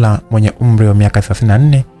Fula mwenye umri wa miaka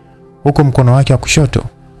 34, huku mkono wake wa kushoto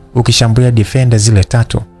ukishambulia defender zile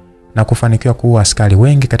 3 na kufanikiwa kuua askari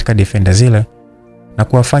wengi katika defender zile na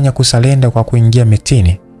kuwafanya kusalenda kwa kuingia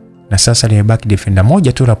mitini, na sasa limebaki defender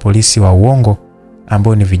moja tu la polisi wa uongo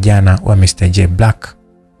ambao ni vijana wa Mr. J Black,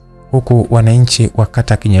 huku wananchi wa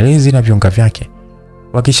kata Kinyerezi na viunga vyake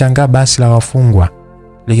wakishangaa basi la wafungwa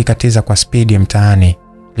likikatiza kwa spidi mtaani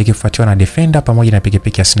likifuatiwa na defender pamoja na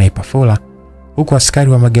pikipiki ya Sniper Fula, huku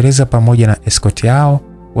askari wa magereza pamoja na escort yao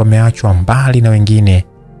wameachwa mbali na wengine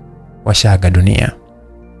washaaga dunia.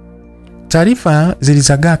 Taarifa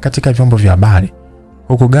zilizagaa katika vyombo vya habari,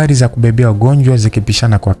 huku gari za kubebea wagonjwa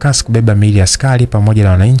zikipishana kwa kasi kubeba miili ya askari pamoja na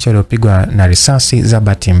wananchi waliopigwa na risasi za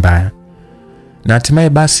bahati mbaya. Na hatimaye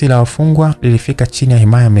basi la wafungwa lilifika chini ya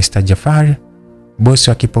himaya Mr. Jafari, bosi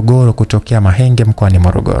wa Kipogoro kutokea Mahenge mkoani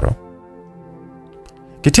Morogoro.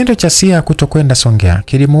 Kitendo cha Sia kutokwenda Songea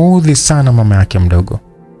kilimuudhi sana mama yake mdogo,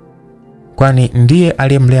 kwani ndiye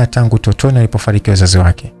aliyemlea tangu totoni alipofariki wazazi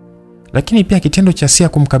wake. Lakini pia kitendo cha Sia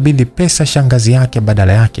kumkabidhi pesa shangazi yake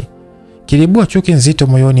badala yake kilibua chuki nzito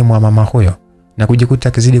moyoni mwa mama huyo na kujikuta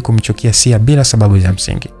akizidi kumchukia Sia bila sababu za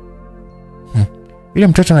msingi. Yule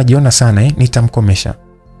mtoto anajiona sana, nitamkomesha,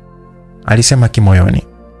 alisema kimoyoni.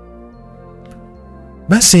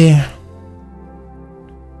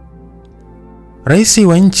 Rais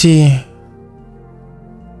wa nchi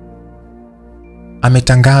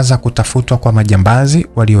ametangaza kutafutwa kwa majambazi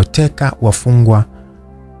walioteka wafungwa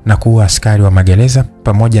na kuua askari wa magereza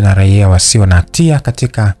pamoja na raia wasio na hatia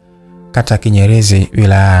katika kata Kinyerezi,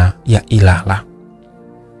 wilaya ya Ilala.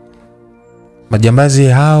 Majambazi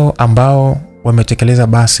hao ambao wametekeleza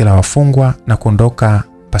basi la wafungwa na kuondoka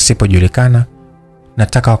pasipojulikana,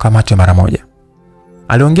 nataka wakamatwe mara moja,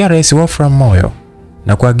 aliongea Rais Wolfram Moyo,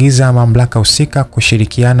 na kuagiza mamlaka husika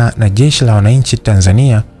kushirikiana na Jeshi la Wananchi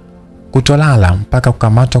Tanzania kutolala mpaka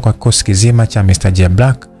kukamatwa kwa kikosi kizima cha Mr. J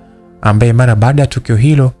Black, ambaye mara baada ya tukio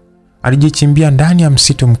hilo alijichimbia ndani ya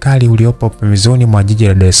msitu mkali uliopo pembezoni mwa jiji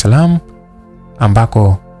la Dar es Salaam,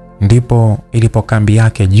 ambako ndipo ilipo kambi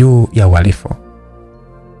yake juu ya uhalifu.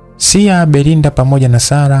 Sia, Belinda pamoja na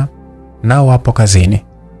Sara nao wapo kazini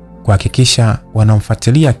kuhakikisha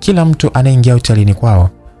wanamfuatilia kila mtu anayeingia hotelini kwao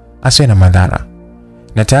asiwe na madhara.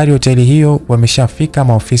 Na tayari hoteli hiyo wameshafika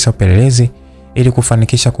maofisa upelelezi ili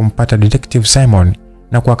kufanikisha kumpata Detective Simon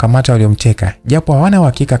na kuwakamata waliomteka, japo hawana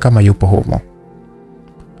uhakika kama yupo humo.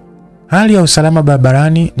 Hali ya usalama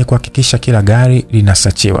barabarani ni kuhakikisha kila gari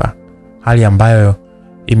linasachiwa, hali ambayo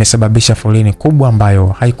imesababisha foleni kubwa ambayo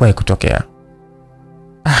haikuwahi kutokea.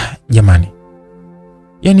 Jamani,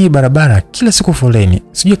 yani barabara kila siku foleni,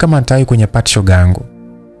 sijui kama nitawahi kwenye party show yangu,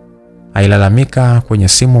 ailalamika kwenye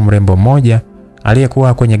simu mrembo mmoja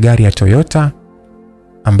aliyekuwa kwenye gari ya Toyota,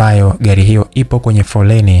 ambayo gari hiyo ipo kwenye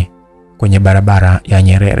foleni kwenye barabara ya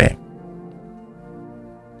Nyerere.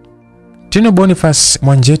 Tino Boniface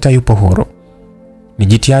Mwanjeta yupo huru. Ni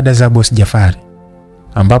jitihada za Boss Jafari,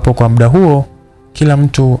 ambapo kwa muda huo kila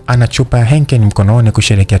mtu ana chupa ya Henken mkononi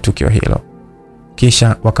kusherehekea tukio hilo.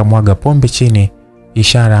 Kisha wakamwaga pombe chini,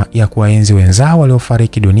 ishara ya kuwaenzi wenzao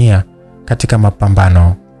waliofariki dunia katika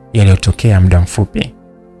mapambano yaliyotokea muda mfupi.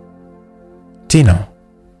 Tino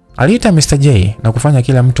aliita Mr. J na kufanya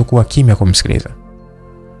kila mtu kuwa kimya kumsikiliza.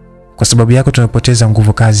 Kwa sababu yako tumepoteza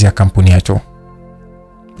nguvu kazi ya kampuni yetu.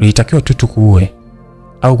 Ilitakiwa tu tukuue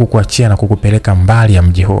au kukuachia na kukupeleka mbali ya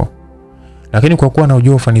mji huo. Lakini kwa kuwa na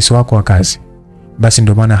ujua ufanisi wako wa kazi, basi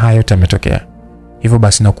ndio maana hayo yote yametokea. Hivyo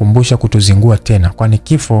basi nakukumbusha kutuzingua tena, kwani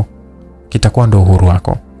kifo kitakuwa ndio uhuru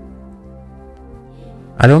wako.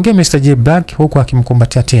 Aliongea Mr. J Black huku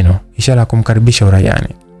akimkumbatia Tino, ishara ya kumkaribisha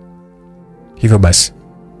uraiani. Hivyo basi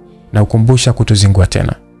nakukumbusha kutuzingua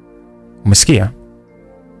tena. Umesikia?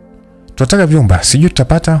 Tunataka vyumba, sijui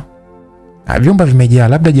tutapata. Vyumba vimejaa,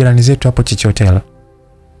 labda jirani zetu hapo Chichi Hotel.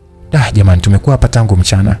 Jamani, tumekuwa hapa tangu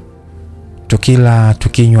mchana, tukila,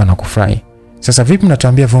 tukinywa na kufurahi. Sasa vipi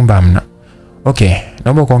mnatuambia vyumba hamna? Okay,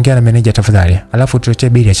 naomba kuongea na meneja tafadhali, alafu tuletee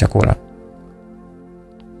bili ya chakula.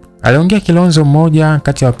 Aliongea Kilonzo, mmoja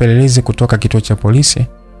kati ya wapelelezi kutoka kituo cha polisi,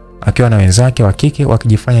 akiwa na wenzake wa kike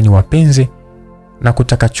wakijifanya ni wapenzi na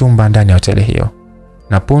kutaka chumba ndani ya hoteli hiyo.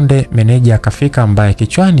 Na punde meneja akafika, ambaye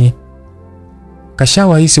kichwani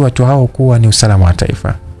kashawahisi watu hao kuwa ni usalama wa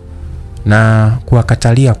taifa na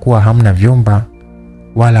kuwakatalia kuwa hamna vyumba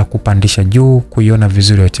wala kupandisha juu kuiona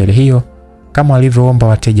vizuri hoteli hiyo kama walivyoomba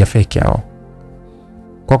wateja feki hao.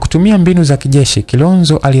 Kwa kutumia mbinu za kijeshi,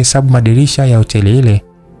 Kilonzo alihesabu madirisha ya hoteli ile,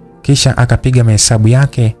 kisha akapiga mahesabu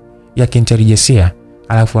yake ya kiintelijensia,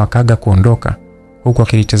 alafu akaga kuondoka huku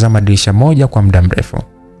akilitazama dirisha moja kwa muda mrefu.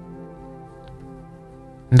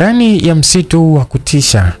 Ndani ya msitu wa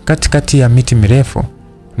kutisha katikati ya miti mirefu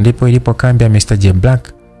ndipo ilipo kambi ya Mr. J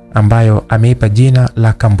Black, ambayo ameipa jina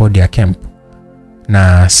la Cambodia Camp.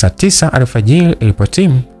 Na saa 9 alfajiri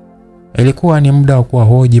ilipotimu, ilikuwa ni muda wa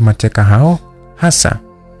kuwahoji mateka hao, hasa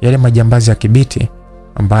yale majambazi ya Kibiti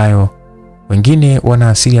ambayo wengine wana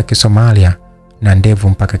asili ya Kisomalia na ndevu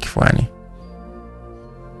mpaka kifuani.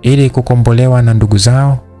 Ili kukombolewa na ndugu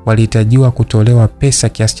zao, walihitajiwa kutolewa pesa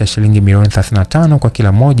kiasi cha shilingi milioni 35 kwa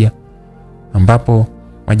kila moja, ambapo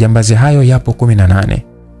majambazi hayo yapo 18.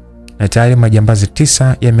 Na tayari majambazi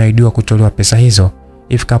 9 yameahidiwa kutolewa pesa hizo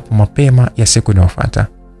ifikapo mapema ya siku inayofuata.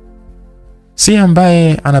 Si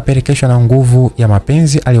ambaye anapelekeshwa na nguvu ya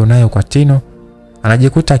mapenzi alionayo kwa Tino,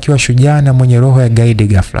 anajikuta akiwa shujaa na mwenye roho ya gaidi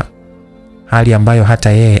ghafla, hali ambayo hata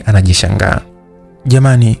yeye anajishangaa.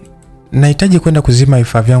 Jamani, nahitaji kwenda kuzima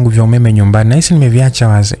vifaa vyangu vya umeme nyumbani, na hisi nimeviacha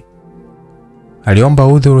wazi. Aliomba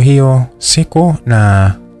udhuru hiyo siku,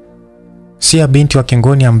 na Sia, binti wa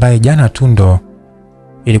Kingoni, ambaye jana tundo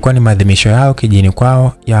ilikuwa ni maadhimisho yao kijini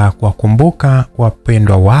kwao ya kuwakumbuka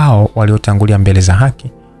wapendwa wao waliotangulia mbele za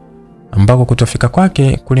haki, ambako kutofika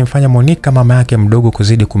kwake kulimfanya Monica, mama yake mdogo,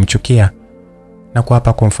 kuzidi kumchukia na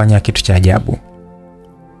kuapa kumfanyia kitu cha ajabu.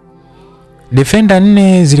 Defender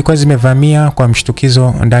 4 zilikuwa zimevamia kwa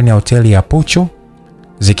mshtukizo ndani ya hoteli ya Puchu,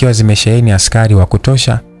 zikiwa zimesheheni askari wa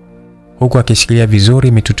kutosha, huku akishikilia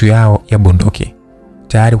vizuri mitutu yao ya bunduki,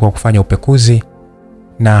 tayari kwa kufanya upekuzi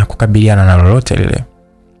na kukabiliana na lolote lile.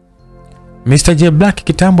 Mr. J Black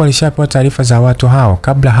kitambo alishapewa taarifa za watu hao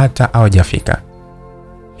kabla hata hawajafika,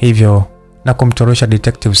 hivyo na kumtorosha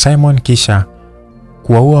Detective Simon kisha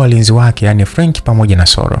kuwaua walinzi wake, yani Frank pamoja na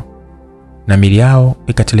Soro, na mili yao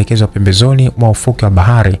ikatelekezwa pembezoni mwa ufukwe wa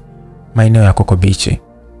bahari maeneo ya Coco Beach.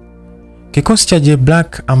 Kikosi cha J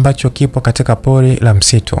Black ambacho kipo katika pori la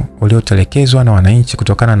msitu uliotelekezwa na wananchi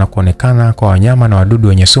kutokana na kuonekana kwa wanyama na wadudu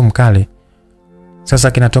wenye sumu kali,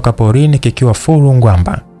 sasa kinatoka porini kikiwa furu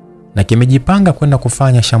ngwamba na kimejipanga kwenda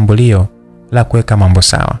kufanya shambulio la kuweka mambo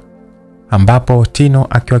sawa, ambapo Tino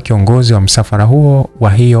akiwa kiongozi wa msafara huo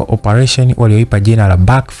wa hiyo operation walioipa jina la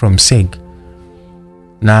Back from Sig.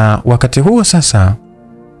 Na wakati huo sasa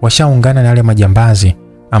washaungana na wale majambazi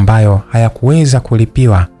ambayo hayakuweza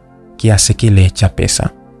kulipiwa kiasi kile cha pesa,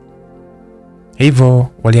 hivyo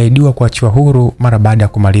waliahidiwa kuachiwa huru mara baada ya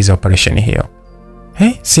kumaliza operation hiyo.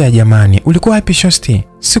 Si jamani, ulikuwa wapi Shosti?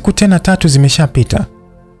 Siku tena 3 zimeshapita.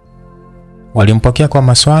 Walimpokea kwa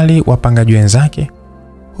maswali wapangaji wenzake,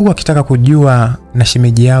 huku akitaka kujua na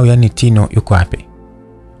shemeji yao yani Tino yuko wapi.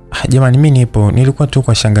 Jamani, mimi nipo, nilikuwa tu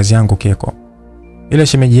kwa shangazi yangu Keko. Ile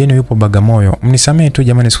shemeji yenu yupo Bagamoyo. Mnisamee tu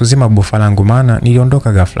jamani, sikuzima bufa langu maana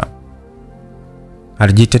niliondoka ghafla.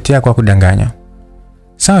 Alijitetea kwa kudanganya.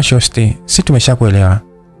 Sawa Shosti, si tumeshakuelewa.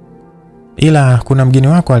 Ila kuna mgeni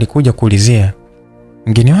wako alikuja kuulizia.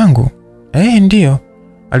 Mgeni wangu? Ndio.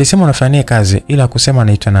 Alisema unafanyia kazi ila kusema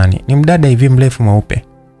anaitwa nani. Ni mdada hivi mrefu mweupe.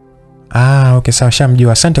 Okay sawa,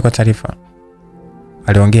 shamjua, asante kwa taarifa.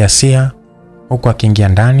 Aliongea Sia huku akiingia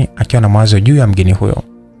ndani akiwa na mawazo juu ya mgeni huyo.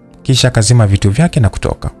 Kisha akazima vitu vyake na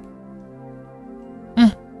kutoka.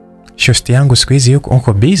 Shosti yangu siku hizi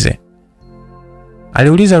uko busy?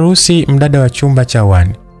 Aliuliza Rusi, mdada wa chumba cha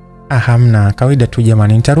wani. Hamna, kawaida tu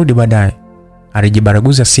jamani, nitarudi baadaye.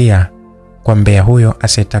 Alijibaraguza Sia kwa mbea huyo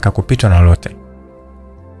asiyetaka kupitwa na lolote.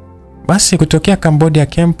 Basi kutokea Cambodia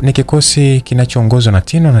Camp ni kikosi kinachoongozwa na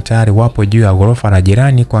Tino na tayari wapo juu ya ghorofa la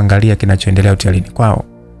jirani kuangalia kinachoendelea hotelini kwao.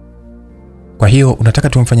 Kwa hiyo unataka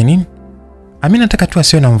tumfanye nini? Mimi nataka tu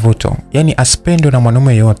asiwe na mvuto, yani asipendwe na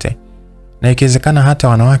mwanaume yote, na ikiwezekana hata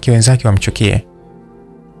wanawake wenzake wamchukie.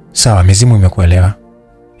 Sawa, mizimu imekuelewa.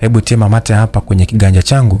 Hebu tema mate hapa kwenye kiganja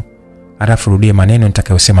changu, alafu rudie maneno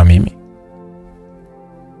nitakayosema mimi.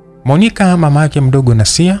 Monica, mama yake mdogo na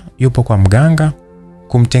Sia, yupo kwa mganga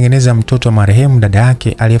kumtengeneza mtoto wa marehemu dada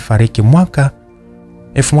yake aliyefariki mwaka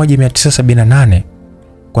 1978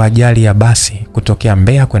 kwa ajali ya basi kutokea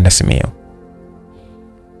Mbeya kwenda Simiyu.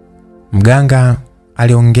 Mganga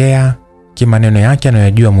aliongea kimaneno yake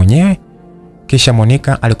anayojua mwenyewe, kisha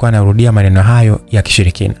Monica alikuwa anarudia maneno hayo ya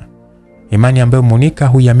kishirikina, imani ambayo Monica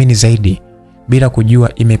huiamini zaidi bila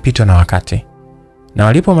kujua imepitwa na wakati. Na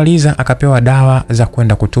walipomaliza akapewa dawa za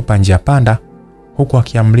kwenda kutupa njia panda, huku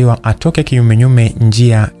akiamliwa atoke kinyumenyume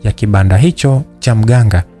njia ya kibanda hicho cha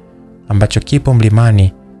mganga ambacho kipo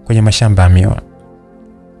mlimani kwenye mashamba ya miwa.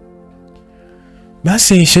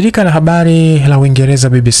 Basi shirika la habari la Uingereza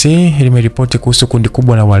BBC limeripoti kuhusu kundi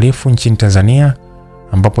kubwa la wahalifu nchini Tanzania,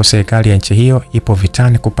 ambapo serikali ya nchi hiyo ipo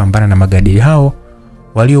vitani kupambana na magaidi hao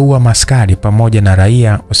walioua maskari pamoja na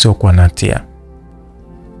raia wasiokuwa na hatia.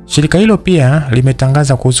 Shirika hilo pia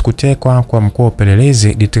limetangaza kuhusu kutekwa kwa mkuu wa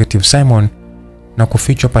upelelezi Detective Simon na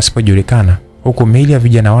kufichwa pasipojulikana, huku miili ya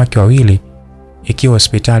vijana wake wawili ikiwa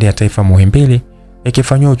hospitali ya taifa Muhimbili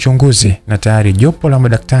ikifanywa uchunguzi, na tayari jopo la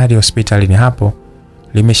madaktari hospitalini hapo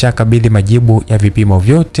limeshakabidhi majibu ya vipimo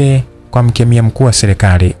vyote kwa mkemia mkuu wa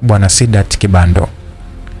serikali Bwana Sidat Kibando.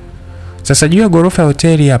 Sasa juu ya ghorofa ya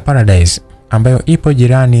hoteli ya Paradise ambayo ipo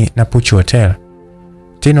jirani na Puchu Hotel,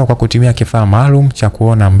 Tino kwa kutumia kifaa maalum cha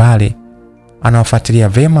kuona mbali anawafuatilia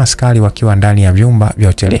vema askari wakiwa ndani ya vyumba vya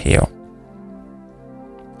hoteli hiyo.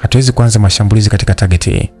 Hatuwezi kuanza mashambulizi katika target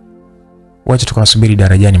hii. Wacha tukasubiri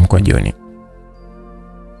darajani mkwajoni.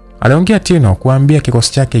 Aliongea Tino kuambia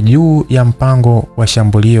kikosi chake juu ya mpango wa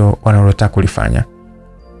shambulio wanalotaka kulifanya.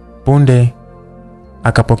 Punde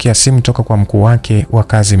akapokea simu toka kwa mkuu wake wa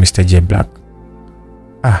kazi Mr. J Black.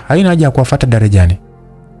 Haina haja ya kuwafuata darajani.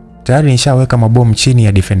 Tayari nishaweka mabomu chini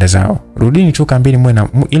ya defender zao. Rudini tu kambini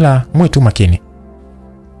ila mwe tu makini.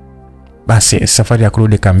 Basi safari ya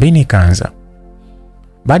kurudi kambini ikaanza.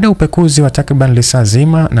 Baada ya upekuzi wa takriban saa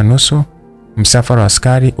zima na nusu, msafara wa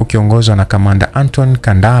askari ukiongozwa na Kamanda Anton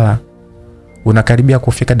Kandala unakaribia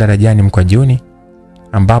kufika darajani mkwajuni,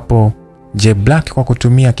 ambapo J Black kwa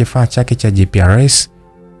kutumia kifaa chake cha GPRS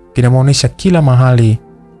kinamuonesha kila mahali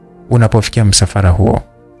unapofikia msafara huo.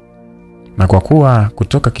 Na kwa kuwa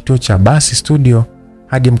kutoka kituo cha basi studio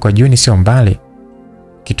hadi mkwajuni sio mbali,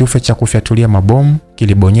 kitufe cha kufyatulia mabomu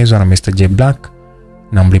kilibonyezwa na Mr. J Black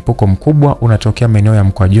na mlipuko mkubwa unatokea maeneo ya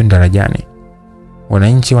Mkwajuni Darajani.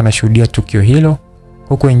 Wananchi wanashuhudia tukio hilo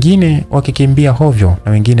huku wengine wakikimbia hovyo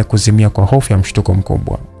na wengine kuzimia kwa hofu ya mshtuko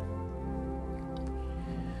mkubwa.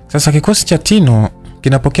 Sasa kikosi cha Tino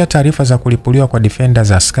kinapokea taarifa za kulipuliwa kwa defender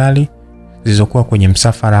za askari zilizokuwa kwenye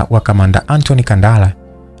msafara wa Kamanda Anthony Kandala,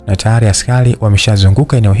 na tayari askari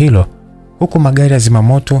wameshazunguka eneo hilo huku magari ya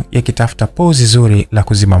zimamoto yakitafuta pozi zuri la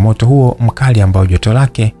kuzima moto huo mkali ambao joto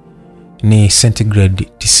lake ni centigrade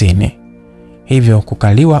 90. Hivyo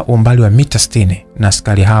kukaliwa umbali wa mita 60 na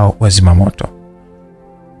askari hao wa zimamoto.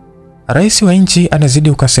 Rais wa nchi anazidi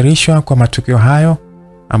kukasirishwa kwa matukio hayo,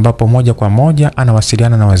 ambapo moja kwa moja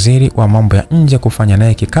anawasiliana na waziri wa mambo ya nje kufanya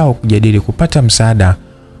naye kikao kujadili kupata msaada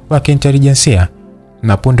wa kiintelijensia,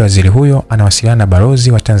 na punde waziri huyo anawasiliana na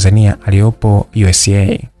balozi wa Tanzania aliyopo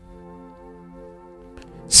USA.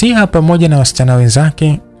 Sia pamoja na wasichana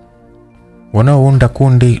wenzake wanaounda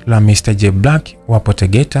kundi la Mr. J Black wapo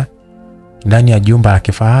Tegeta ndani ya jumba la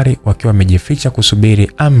kifahari wakiwa wamejificha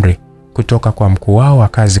kusubiri amri kutoka kwa mkuu wao wa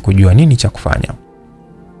kazi kujua nini cha kufanya.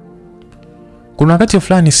 Kuna wakati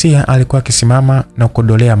fulani Sia alikuwa akisimama na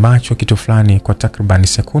kukodolea macho kitu fulani kwa takriban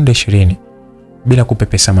sekunde 20 bila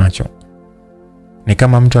kupepesa macho. Ni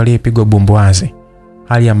kama mtu aliyepigwa bumbuazi,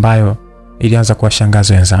 hali ambayo ilianza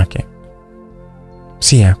kuwashangaza wenzake.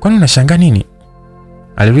 Sia, kwani unashangaa nini?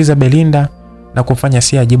 Aliuliza Belinda na kumfanya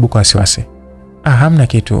Sia ajibu kwa wasiwasi. Hamna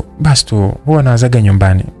kitu, basi tu huwa nawazaga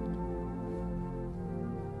nyumbani.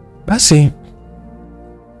 Basi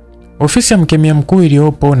ofisi ya mkemia mkuu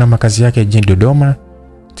iliyopo na makazi yake jijini Dodoma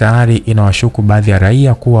tayari inawashuku baadhi ya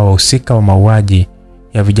raia kuwa wahusika wa mauaji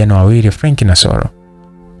ya vijana wawili Frank na Soro,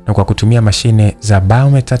 na kwa kutumia mashine za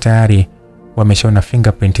biometric tayari wameshaona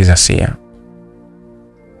fingerprint za Sia.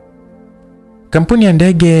 Kampuni ya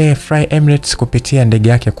ndege Fly Emirates kupitia ndege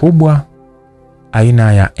yake kubwa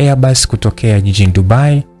aina ya Airbus kutokea jijini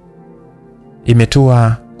Dubai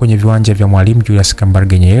imetua kwenye viwanja vya Mwalimu Julius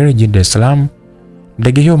Kambarage Nyerere jijini Dar es Salaam.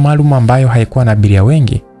 Ndege hiyo maalum ambayo haikuwa na abiria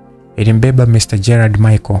wengi ilimbeba Mr. Gerard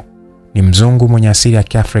Michael, ni mzungu mwenye asili ya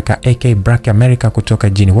Kiafrika aka Black America kutoka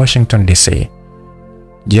jijini Washington DC.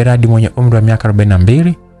 Gerard mwenye umri wa miaka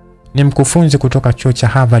 42 ni mkufunzi kutoka chuo cha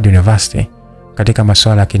Harvard University katika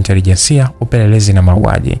masuala ya kiintelijensia, upelelezi na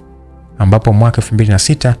mauaji, ambapo mwaka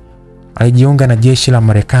 2006 alijiunga na jeshi la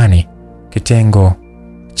Marekani kitengo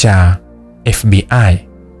cha FBI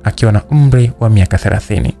akiwa na umri wa miaka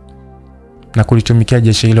 30 na kulitumikia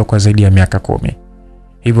jeshi hilo kwa zaidi ya miaka 10.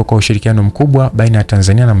 Hivyo kwa ushirikiano mkubwa baina ya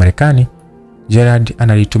Tanzania na Marekani, Gerard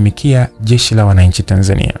analitumikia jeshi la wananchi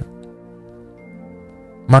Tanzania.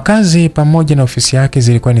 Makazi pamoja na ofisi yake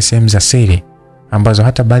zilikuwa ni sehemu za siri ambazo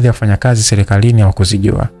hata baadhi ya wafanyakazi serikalini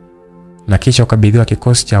hawakuzijua, na kisha ukabidhiwa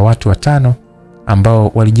kikosi cha watu 5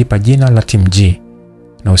 ambao walijipa jina la Team G,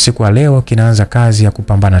 na usiku wa leo kinaanza kazi ya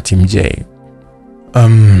kupambana Team J.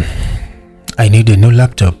 I need a new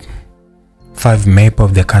laptop, 5 map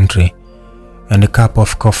of the country and a cup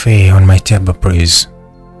of coffee on my table please.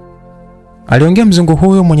 Aliongea mzungu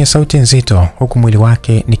huyo mwenye sauti nzito huku mwili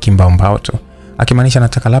wake ni kimbaombao tu, akimaanisha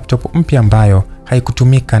anataka laptop mpya ambayo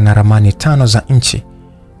haikutumika na ramani 5 za nchi.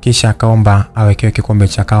 Kisha akaomba awekewe kikombe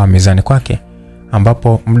cha kahawa mezani kwake,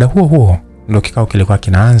 ambapo muda huo ndio kikao kilikuwa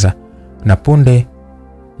kinaanza, na punde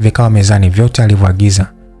vikao mezani vyote alivyoagiza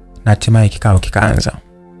na hatimaye kikao kikaanza.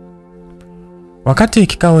 Wakati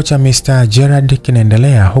kikao cha Mr. Gerard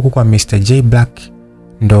kinaendelea, huku kwa Mr. J Black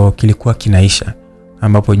ndo kilikuwa kinaisha,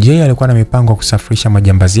 ambapo J alikuwa na mipango ya kusafirisha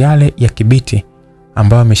majambazi yale ya Kibiti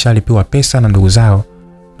ambao ameshalipiwa pesa na ndugu zao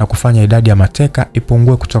na kufanya idadi ya mateka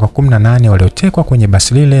ipungue kutoka 18 waliotekwa kwenye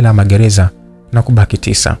basi lile la magereza na kubaki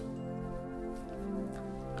 9.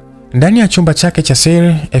 Ndani ya chumba chake cha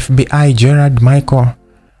siri, FBI Gerard Michael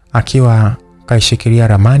akiwa kaishikilia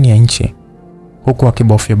ramani ya nchi huku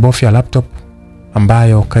akibofya laptop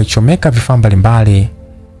ambayo kaichomeka vifaa mbalimbali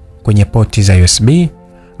kwenye poti za USB.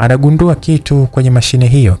 Anagundua kitu kwenye mashine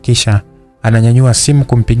hiyo, kisha ananyanyua simu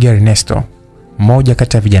kumpigia Ernesto, mmoja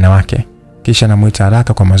kati ya vijana wake, kisha anamuita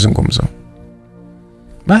haraka kwa mazungumzo.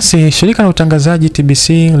 Basi shirika la utangazaji TBC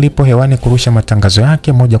lipo hewani kurusha matangazo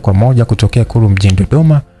yake moja kwa moja kutokea Ikulu mjini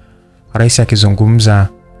Dodoma, rais akizungumza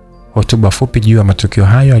hotuba fupi juu ya matukio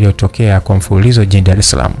hayo yaliyotokea kwa mfululizo jijini Dar es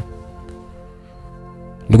Salaam.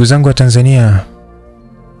 Ndugu zangu wa Tanzania,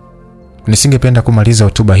 nisingependa kumaliza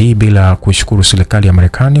hotuba hii bila kushukuru serikali ya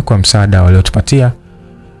Marekani kwa msaada waliotupatia.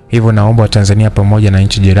 Hivyo naomba Watanzania pamoja na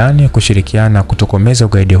nchi jirani kushirikiana kutokomeza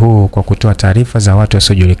ugaidi huu kwa kutoa taarifa za watu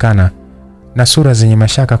wasiojulikana na sura zenye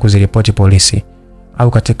mashaka kuziripoti polisi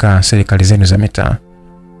au katika serikali zenu za mitaa.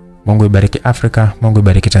 Mungu ibariki Afrika, Mungu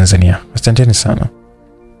ibariki Tanzania. Asanteni sana.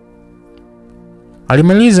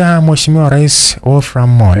 Alimaliza Mheshimiwa Rais Wolfram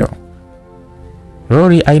Moyo.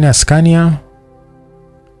 Lori aina ya Scania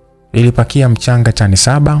lilipakia mchanga tani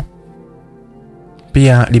 7.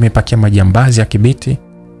 Pia limepakia majambazi ya kibiti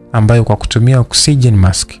ambayo kwa kutumia oxygen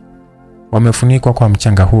mask wamefunikwa kwa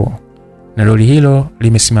mchanga huo, na lori hilo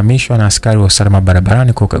limesimamishwa na askari wa usalama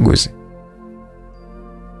barabarani kwa ukaguzi.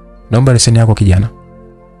 Naomba leseni yako kijana,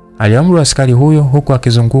 aliamuru askari huyo huku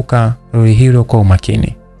akizunguka lori hilo kwa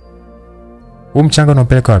umakini. Huu mchanga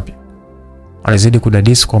unapeleka wapi? Alizidi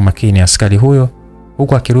kudadisi kwa umakini askari huyo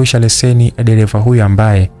huku akirusha leseni ya dereva huyo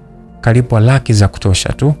ambaye kalipwa laki za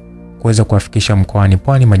kutosha tu kuweza kuwafikisha mkoani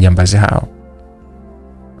Pwani majambazi hao.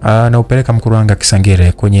 Na upeleka Mkuranga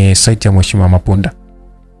Kisangere kwenye site ya Mheshimiwa Mapunda.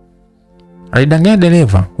 Alidanganya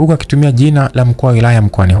dereva huku akitumia jina la mkuu wa wilaya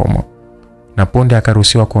mkoani humo, na punde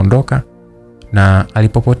akaruhusiwa kuondoka, na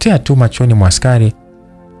alipopotea tu machoni mwa askari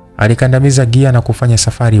alikandamiza gia na kufanya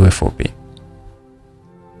safari iwe fupi.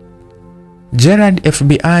 Gerard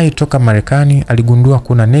FBI toka Marekani aligundua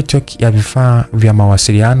kuna network ya vifaa vya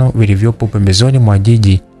mawasiliano vilivyopo pembezoni mwa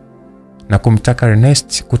jiji na kumtaka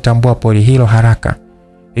Ernest kutambua pori hilo haraka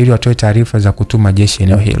ili watoe taarifa za kutuma jeshi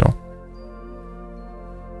eneo hilo.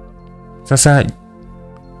 Sasa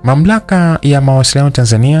mamlaka ya mawasiliano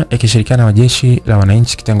Tanzania ikishirikiana na jeshi la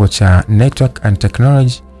wananchi kitengo cha Network and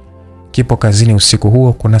Technology kipo kazini usiku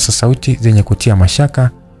huo kunasa sauti zenye kutia mashaka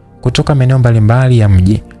kutoka maeneo mbalimbali ya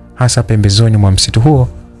mji, hasa pembezoni mwa msitu huo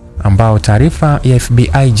ambao taarifa ya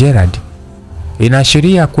FBI Gerard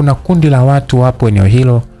inaashiria kuna kundi la watu wapo eneo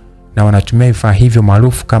hilo na wanatumia vifaa hivyo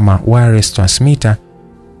maarufu kama wireless transmitter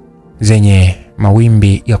zenye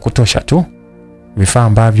mawimbi ya kutosha tu, vifaa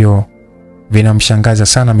ambavyo vinamshangaza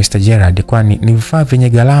sana Mr. Gerard kwani ni vifaa vyenye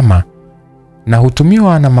gharama na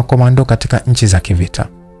hutumiwa na makomando katika nchi za kivita.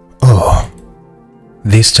 Oh,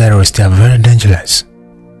 these terrorists are very dangerous,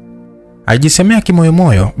 alijisemea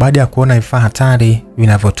kimoyomoyo baada ya kuona vifaa hatari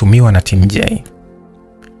vinavyotumiwa na Team J.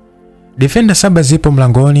 Defender 7 zipo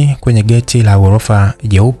mlangoni kwenye geti la ghorofa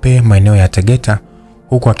jeupe maeneo ya Tegeta,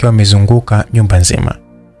 huku akiwa amezunguka nyumba nzima.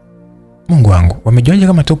 Mungu wangu, wamejuaje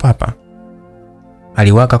kama tupo hapa?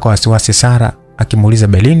 Aliwaka kwa wasiwasi Sara akimuuliza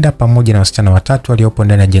Belinda pamoja na wasichana watatu waliopo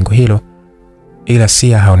ndani ya jengo hilo, ila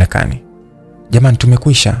Sia haonekani. Jamani,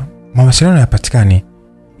 tumekwisha, mawasiliano hayapatikani.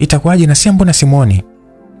 Itakuwaje na Sia, mbona simuoni?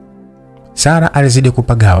 Sara alizidi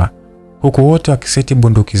kupagawa huku wote wakiseti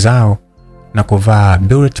bunduki zao na kuvaa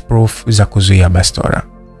bulletproof za kuzuia bastora.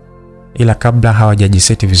 Ila kabla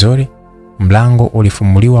hawajajiseti vizuri, mlango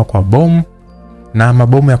ulifumuliwa kwa bomu na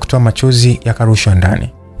mabomu ya kutoa machozi yakarushwa ndani.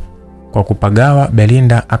 Kwa kupagawa,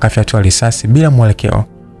 Belinda akafyatua risasi bila mwelekeo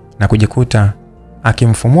na kujikuta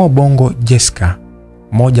akimfumua ubongo Jessica,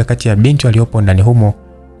 moja kati ya binti waliopo ndani humo,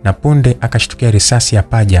 na punde akashtukia risasi ya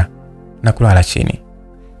paja na kulala chini.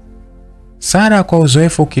 Sara kwa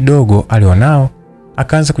uzoefu kidogo alionao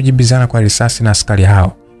akaanza kujibizana kwa risasi na askari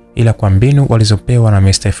hao, ila kwa mbinu walizopewa na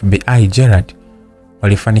Mr. FBI Gerard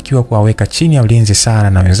walifanikiwa kuwaweka chini ya ulinzi Sara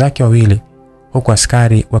na wenzake wawili, huku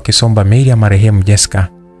askari wakisomba miili ya marehemu Jessica,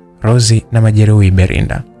 Rosie na majeruhi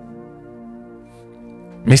Belinda.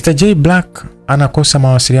 Mr. J Black anakosa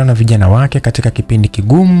mawasiliano na vijana wake katika kipindi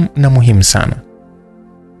kigumu na muhimu sana.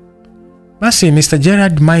 Basi Mr.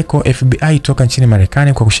 Gerard Michael FBI toka nchini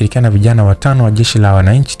Marekani kwa kushirikiana na vijana watano wa jeshi la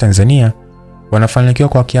wananchi Tanzania wanafanikiwa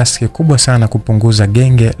kwa kiasi kikubwa sana kupunguza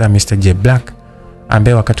genge la Mr. J Black,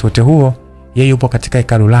 ambaye wakati wote huo yeye yupo katika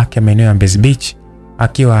hekalu lake maeneo ya Mbezi Beach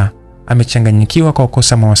akiwa amechanganyikiwa kwa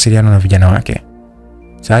kukosa mawasiliano na vijana wake.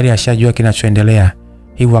 Tayari ashajua kinachoendelea,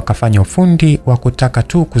 hivyo akafanya ufundi wa kutaka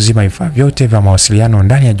tu kuzima vifaa vyote vya mawasiliano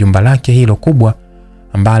ndani ya jumba lake hilo kubwa,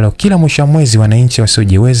 ambalo kila mwisho wa mwezi wananchi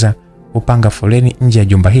wasiojiweza upanga foleni nje ya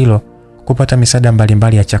jumba hilo kupata misaada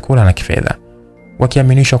mbalimbali ya chakula na kifedha,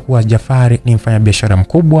 wakiaminishwa kuwa Jafari ni mfanyabiashara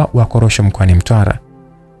mkubwa wa korosho mkoani Mtwara.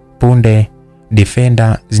 Punde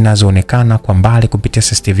defender zinazoonekana kwa mbali kupitia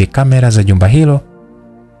CCTV kamera za jumba hilo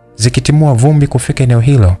zikitimua vumbi kufika eneo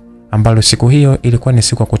hilo, ambalo siku hiyo ilikuwa ni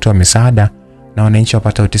siku ya kutoa misaada na wananchi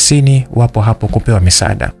wapata 90 wapo hapo kupewa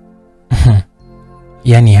misaada.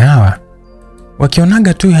 Yani hawa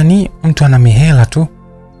wakionaga tu yani mtu ana mihela tu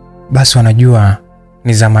basi wanajua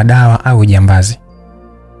ni za madawa au jambazi.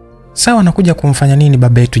 Sawa, wanakuja kumfanya nini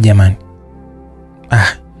baba yetu jamani?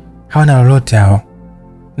 Hawana lolote hao.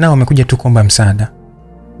 Nao wamekuja tu kuomba msaada.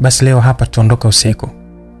 Basi leo hapa tuondoka usiku.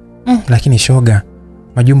 Lakini shoga,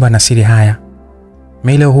 majumba na siri haya.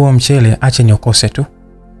 Mimi huo mchele ache niokose tu.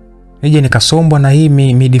 Nije nikasombwa na hii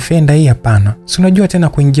mi defender hii hapana. Si unajua tena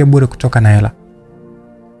kuingia bure kutoka na hela.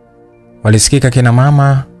 Walisikika kina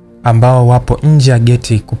mama ambao wapo nje ya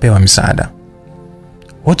geti kupewa msaada.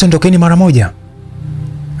 Wote ondokeni mara moja.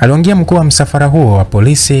 Aliongea mkuu wa msafara huo wa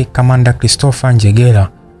polisi, Kamanda Christopher Njegela,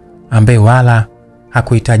 ambaye wala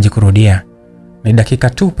hakuhitaji kurudia. Ni dakika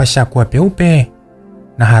tu pashakuwa peupe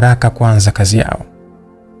na haraka kuanza kazi yao.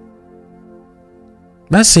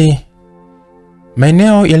 Basi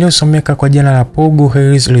maeneo yaliyosomeka kwa jina la Pugu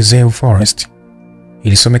Hills Reserve Forest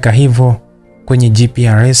ilisomeka hivyo kwenye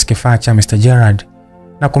GPRS kifaa cha Mr. Gerard,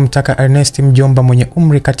 na kumtaka Ernest, mjomba mwenye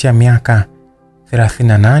umri kati ya miaka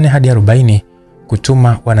 38 hadi 40,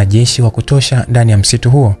 kutuma wanajeshi wa kutosha ndani ya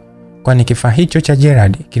msitu huo, kwani kifaa hicho cha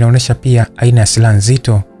Gerard kinaonyesha pia aina ya silaha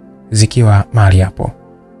nzito zikiwa mahali hapo.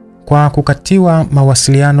 Kwa kukatiwa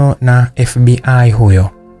mawasiliano na FBI huyo,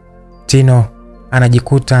 Tino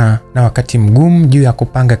anajikuta na wakati mgumu juu ya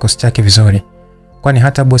kupanga kikosi chake vizuri, kwani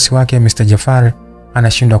hata bosi wake Mr. Jafar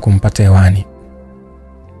anashindwa kumpata hewani.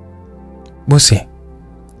 Bosi,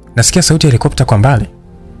 nasikia sauti ya helikopta kwa mbali.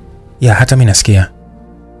 Ya, hata mimi nasikia.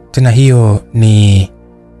 Tena hiyo ni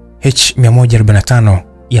H145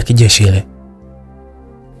 ya kijeshi ile.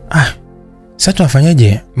 Sasa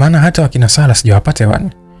tunafanyaje? Maana hata wakina Sala sijawapata hewani.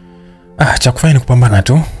 Cha kufanya ni kupambana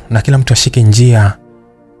tu na kila mtu ashike njia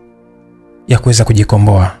ya kuweza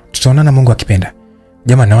kujikomboa. Tutaonana Mungu akipenda.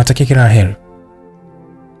 Jamani, nawatakia kila heri.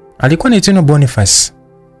 Alikuwa ni Tino Boniface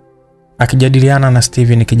akijadiliana na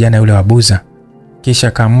Steven, kijana yule wa Buza,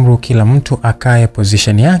 kisha kaamuru kila mtu akae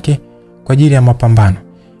position yake kwa ajili ya mapambano.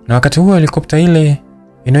 Na wakati huo helikopta ile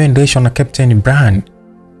inayoendeshwa na Captain Brand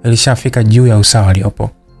ilishafika juu ya usawa aliopo,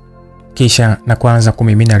 kisha na kuanza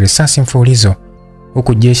kumimina risasi mfululizo,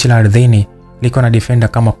 huku jeshi la ardhini liko na defender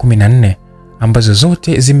kama 14 ambazo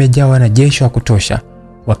zote zimejaa wanajeshi wa kutosha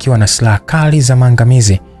wakiwa na silaha kali za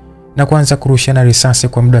maangamizi, na kuanza kurushana risasi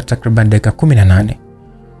kwa muda wa takriban dakika 18.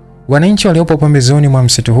 Wananchi waliopo pembezoni mwa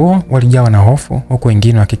msitu huo walijawa na hofu, huku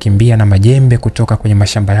wengine wakikimbia na majembe kutoka kwenye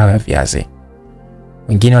mashamba yao ya viazi.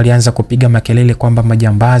 Wengine walianza kupiga makelele kwamba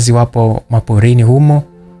majambazi wapo maporini humo.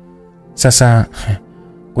 Sasa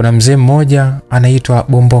kuna mzee mmoja anaitwa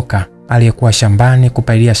Bomboka aliyekuwa shambani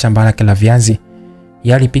kupalilia shamba lake la viazi.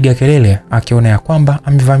 Yalipiga kelele akiona ya kwamba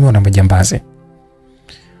amevamiwa na majambazi.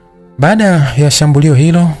 Baada ya shambulio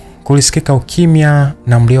hilo kulisikika ukimya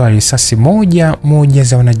na mlio wa risasi moja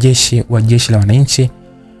za wanajeshi wa jeshi la wananchi,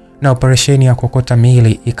 na operesheni ya kokota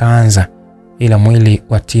miili ikaanza, ila mwili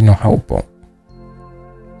wa Tino haupo.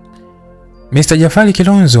 Mr. Jafari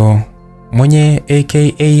Kilonzo mwenye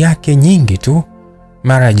AKA yake nyingi tu,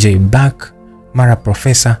 mara J Black, mara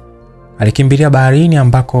Profesa, alikimbilia baharini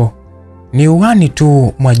ambako ni uwani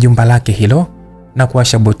tu mwa jumba lake hilo, na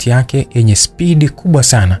kuwasha boti yake yenye spidi kubwa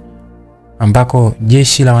sana, ambako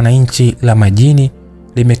jeshi la wananchi la majini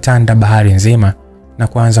limetanda bahari nzima, na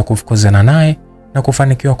kuanza kufukuzana naye na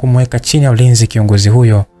kufanikiwa kumweka chini ya ulinzi kiongozi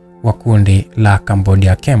huyo wa kundi la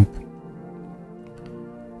Cambodia Camp.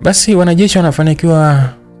 Basi wanajeshi wanafanikiwa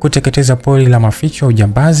kuteketeza pori la maficho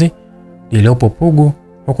ujambazi lililopo Pugu,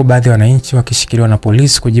 huku baadhi ya wananchi wakishikiliwa na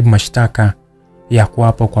polisi kujibu mashtaka ya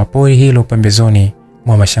kuwapo kwa pori hilo pembezoni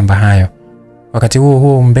mwa mashamba hayo. Wakati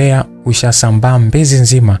huo umbea ushasambaa Mbezi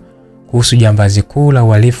nzima kuhusu jambazi kuu la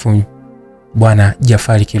uhalifu Bwana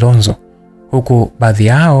Jafari Kilonzo, huku baadhi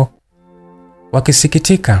yao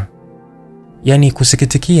wakisikitika, yani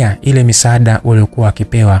kusikitikia ile misaada waliokuwa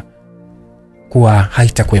wakipewa kuwa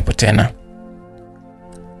haitakuwepo tena.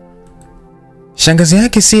 Shangazi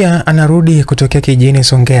yake Sia anarudi kutokea kijijini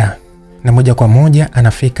Songea, na moja kwa moja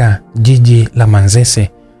anafika jiji la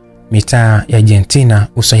Manzese, mitaa ya Argentina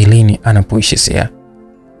usahilini anapoishi Sia.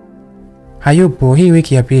 Hayupo hii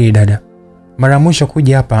wiki ya pili dada. Mara mwisho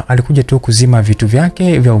kuja hapa alikuja tu kuzima vitu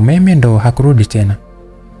vyake vya umeme, ndo hakurudi tena.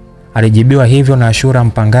 Alijibiwa hivyo na Ashura,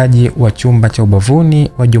 mpangaji wa chumba cha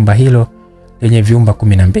ubavuni wa jumba hilo lenye vyumba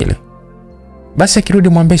 12. Basi akirudi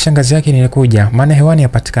mwambie shangazi yake nilikuja, maana hewani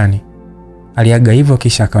hapatikani. Aliaga hivyo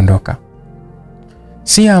kisha akaondoka.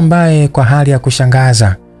 Sia ambaye kwa hali ya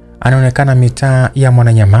kushangaza anaonekana mitaa ya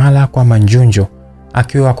Mwananyamala kwa Manjunjo,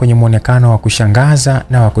 akiwa kwenye muonekano wa kushangaza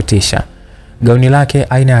na wa kutisha. Gauni lake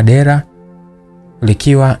aina ya dera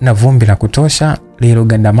likiwa na vumbi la kutosha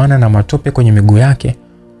lililogandamana na matope kwenye miguu yake,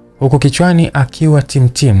 huku kichwani akiwa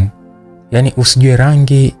timtimu, yani usijue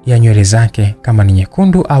rangi ya nywele zake kama ni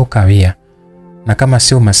nyekundu au kawia, na kama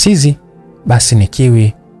sio masizi basi ni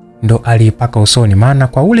kiwi ndo aliipaka usoni, maana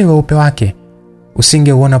kwa ule weupe wake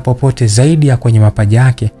usingeuona popote zaidi ya kwenye mapaja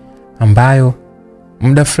yake, ambayo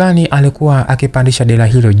muda fulani alikuwa akipandisha dela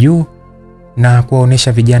hilo juu na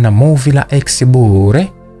kuwaonesha vijana movie la X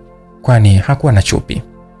bure, kwani hakuwa na chupi.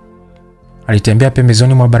 Alitembea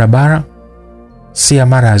pembezoni mwa barabara, Sia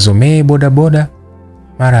mara azomee bodaboda,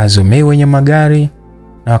 mara azomee wenye magari,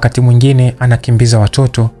 na wakati mwingine anakimbiza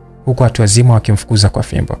watoto huku watu wazima wakimfukuza kwa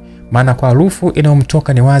fimbo. maana kwa harufu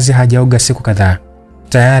inayomtoka ni wazi hajaoga siku kadhaa.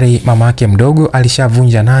 Tayari mama yake mdogo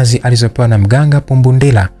alishavunja nazi alizopewa na mganga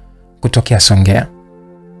Pumbundila kutokea Songea.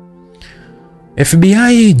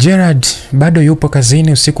 FBI Gerard bado yupo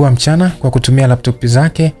kazini usiku wa mchana kwa kutumia laptop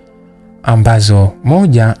zake ambazo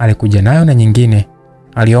moja alikuja nayo na nyingine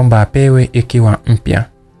aliomba apewe ikiwa mpya.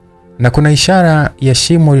 Na kuna ishara ya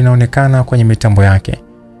shimo linaonekana kwenye mitambo yake.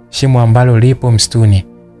 Shimo ambalo lipo msituni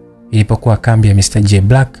ilipokuwa kambi ya Mr. J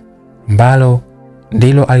Black, ambalo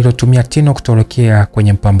ndilo alilotumia Tino kutorokea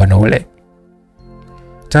kwenye mpambano ule.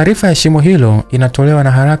 Taarifa ya shimo hilo inatolewa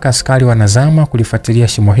na haraka askari wanazama kulifuatilia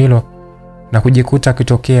shimo hilo na kujikuta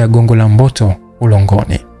kitokea Gongo la Mboto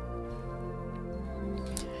Ulongoni.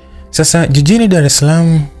 Sasa jijini Dar es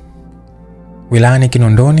Salaam, wilayani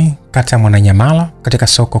Kinondoni, kata ya Mwananyamala, katika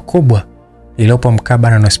soko kubwa lililopo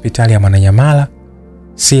mkabala na hospitali ya Mwananyamala,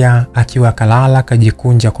 Sia akiwa kalala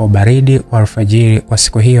kajikunja kwa ubaridi wa alfajiri wa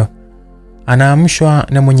siku hiyo, anaamshwa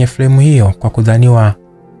na mwenye fremu hiyo kwa kudhaniwa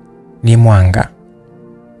ni mwanga.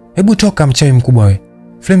 "Hebu toka mchawi mkubwa we.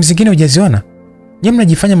 Fremu zingine hujaziona? Nyinyi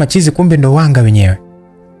mnajifanya machizi kumbe ndo wanga wenyewe."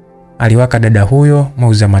 Aliwaka dada huyo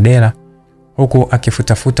muuza madela huku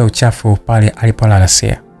akifutafuta uchafu pale alipolala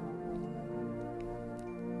Sia.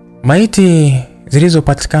 Maiti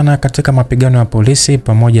zilizopatikana katika mapigano ya polisi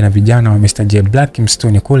pamoja na vijana wa Mr. J Black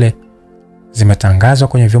msituni kule zimetangazwa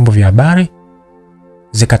kwenye vyombo vya habari,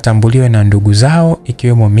 zikatambuliwa na ndugu zao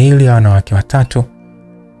ikiwemo miili ya wanawake watatu.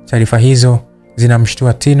 Taarifa hizo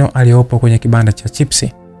zinamshtua Tino aliyopo kwenye kibanda cha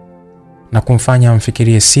chipsi na kumfanya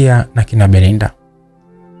amfikirie Sia na kina Belinda.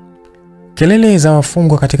 Kelele za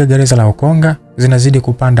wafungwa katika gereza la Ukonga zinazidi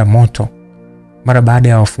kupanda moto mara baada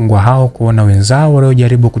ya wafungwa hao kuona wenzao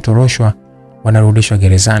waliojaribu kutoroshwa wanarudishwa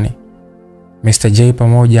gerezani. Mr. J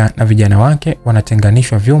pamoja na vijana wake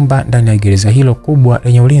wanatenganishwa vyumba ndani ya gereza hilo kubwa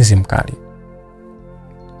lenye ulinzi mkali.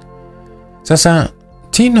 Sasa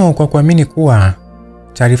Tino, kwa kuamini kuwa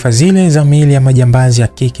taarifa zile za miili ya majambazi ya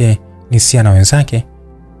kike ni Sia na wenzake,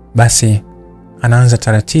 basi anaanza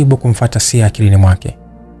taratibu kumfuata Sia akilini mwake.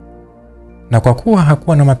 Na kwa kuwa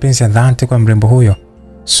hakuwa na mapenzi ya dhati kwa mrembo huyo,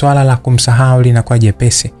 swala la kumsahau linakuwa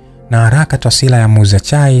jepesi na haraka taswira ya muuza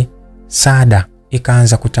chai Saada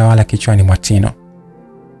ikaanza kutawala kichwani mwa Tino.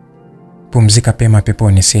 "Pumzika pema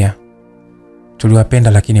peponi Sia.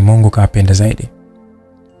 Tuliwapenda lakini Mungu kawapenda zaidi."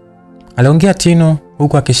 Aliongea Tino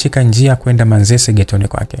huku akishika njia kwenda Manzese getoni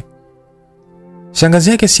kwake. Shangazi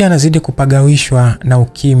yake Sia anazidi kupagawishwa na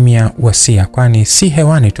ukimya wa Sia, kwani si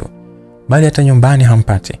hewani tu bali hata nyumbani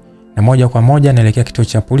hampati, na moja kwa moja anaelekea kituo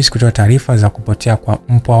cha polisi kutoa taarifa za kupotea kwa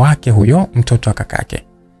mpwa wake huyo, mtoto wa kakake.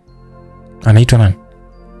 "Anaitwa nani?"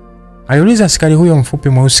 aliuliza askari huyo mfupi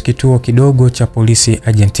mweusi kituo kidogo cha polisi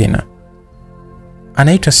Argentina.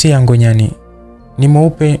 "Anaitwa Sia Ngonyani. Ni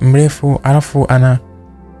mweupe mrefu alafu ana..."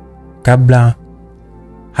 Kabla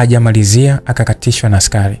hajamalizia akakatishwa na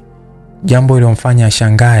askari, jambo lilomfanya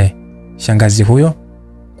ashangae shangazi huyo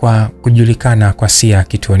kwa kujulikana kwa Sia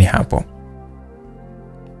kituoni hapo.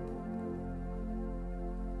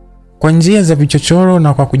 Kwa njia za vichochoro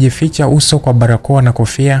na kwa kujificha uso kwa barakoa na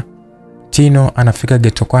kofia, Tino anafika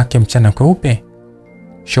geto kwake mchana kweupe.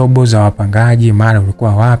 Shobo za wapangaji, mara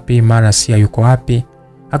ulikuwa wapi, mara Sia yuko wapi,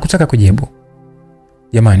 hakutaka kujibu.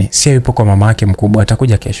 Jamani, Sia yupo kwa mama yake mkubwa,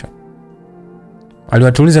 atakuja kesho.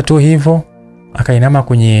 Aliwatuliza tu hivyo, akainama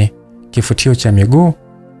kwenye kifutio cha miguu,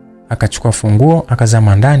 akachukua funguo,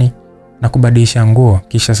 akazama ndani na kubadilisha nguo,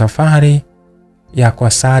 kisha safari ya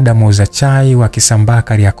kwa Saada muuza chai wa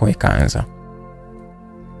Kisambaka yako ikaanza.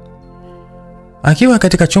 Akiwa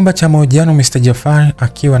katika chumba cha mahojiano, Mr. Jafar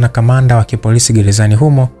akiwa na kamanda wa kipolisi gerezani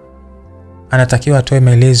humo anatakiwa atoe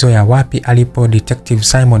maelezo ya wapi alipo Detective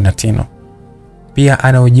Simon na Tino. Pia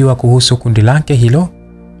anahojiwa kuhusu kundi lake hilo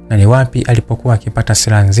na ni wapi alipokuwa akipata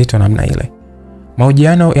silaha nzito namna ile.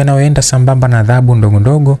 Mahojiano yanayoenda sambamba na adhabu ndogo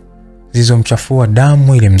ndogo zilizomchafua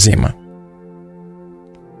damu ile mzima.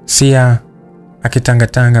 Sia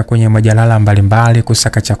akitangatanga kwenye majalala mbalimbali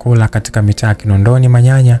kusaka chakula katika mitaa ya Kinondoni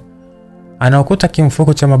Manyanya, anaokuta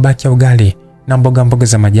kimfuko cha mabaki ya ugali na mboga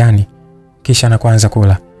za majani, kisha anaanza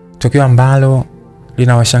kula, tukio ambalo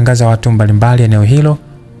linawashangaza watu mbalimbali eneo hilo,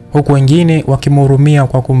 huku wengine wakimhurumia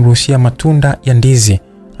kwa kumrushia matunda ya ndizi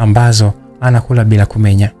ambazo anakula bila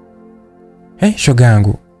kumenya. Shoga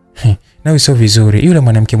yangu, na sio vizuri, yule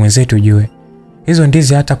mwanamke mwenzetu ujue. Hizo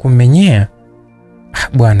ndizi hata kummenyea.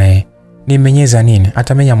 Bwana nimenyeza nini?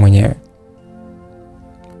 Atamenya mwenyewe.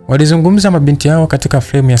 Walizungumza mabinti hao katika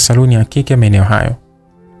frame ya saluni ya kike maeneo hayo.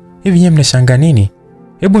 Hivi nyinyi mnashangaa nini?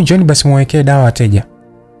 Hebu njoni basi muwekee dawa wateja.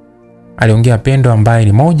 Aliongea Pendo ambaye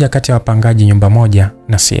ni moja kati ya wapangaji nyumba moja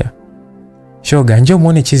na Sia. Shoga, njoo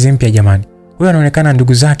muone chizi mpya jamani. huyo anaonekana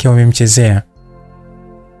ndugu zake wamemchezea,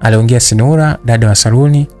 aliongea Sinura, dada wa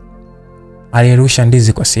saluni aliyerusha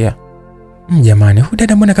ndizi kwa Sia. Jamani, huyu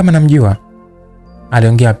dada mbona kama namjua?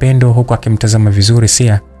 Aliongea Pendo huku akimtazama vizuri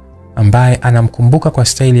Sia ambaye anamkumbuka kwa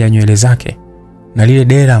staili ya nywele zake na lile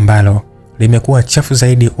dera ambalo limekuwa chafu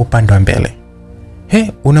zaidi upande wa mbele.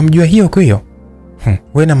 Unamjua hiyo kuyo?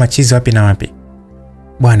 Wewe na machizi wapi na wapi?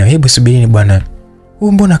 Bwana, hebu subirini bwana.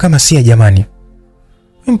 Huyu mbona kama Sia jamani?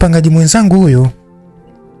 Huyu mpangaji mwenzangu huyu.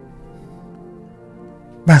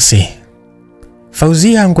 Basi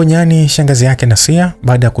Fauzia Ngonyani, shangazi yake na Sia,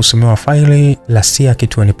 baada ya kusomewa faili la Sia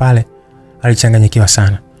kituoni pale, alichanganyikiwa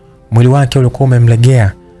sana. Mwili wake ulikuwa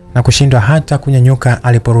umemlegea na kushindwa hata kunyanyuka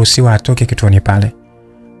aliporuhusiwa atoke kituoni pale.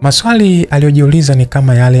 Maswali aliyojiuliza ni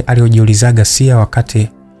kama yale aliyojiulizaga Sia wakati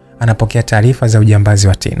anapokea taarifa za ujambazi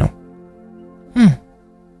wa Tino.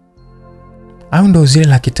 Au ndo zile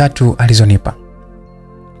 300,000 alizonipa?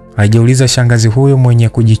 Alijiuliza shangazi huyo mwenye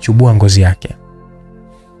kujichubua ngozi yake.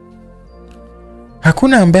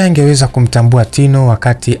 Hakuna ambaye angeweza kumtambua Tino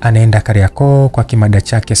wakati anaenda Kariakoo kwa kimada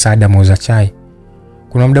chake Saada muuza chai.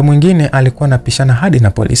 Kuna muda mwingine alikuwa anapishana hadi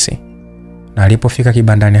na polisi. Na alipofika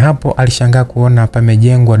kibandani hapo alishangaa kuona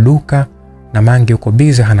pamejengwa duka na Mangi uko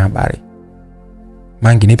bize hana habari.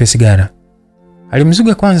 Mangi, nipe sigara.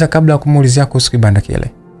 Alimzuga kwanza kabla ya kumuulizia kuhusu kibanda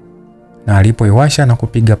kile. Na alipoiwasha na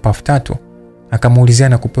kupiga puff 3, akamuulizia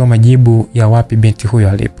na kupewa majibu ya wapi binti huyo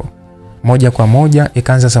alipo. Moja kwa moja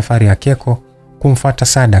ikaanza safari ya Keko kumfuata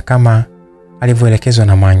Saada kama alivyoelekezwa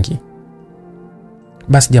na Mangi.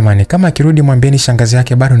 Basi jamani, kama akirudi mwambieni shangazi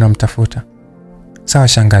yake bado namtafuta. Sawa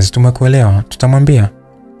shangazi, tumekuelewa, tutamwambia.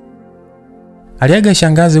 Aliaga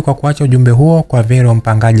shangazi kwa kuacha ujumbe huo kwa Vero,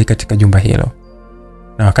 mpangaji katika jumba hilo.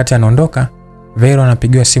 Na wakati anaondoka, Vero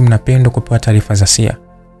anapigiwa simu na Pendo kupewa taarifa za Sia.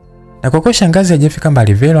 Na kwa kuwa shangazi hajafika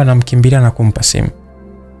mbali, Vero anamkimbilia na kumpa simu.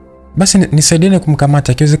 Basi nisaidieni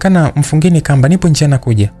kumkamata, ikiwezekana mfungeni kamba, nipo njiani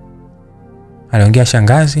kuja. Aliongea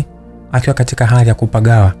shangazi akiwa katika hali ya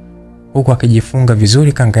kupagawa, huku akijifunga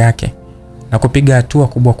vizuri kanga yake na kupiga hatua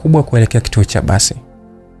kubwa kubwa kuelekea kituo cha basi.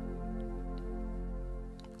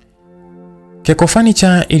 Keko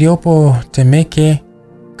Furniture iliyopo Temeke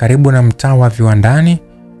karibu na mtaa wa Viwandani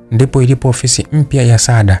ndipo ilipo ofisi mpya ya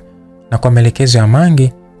Saada, na kwa maelekezo ya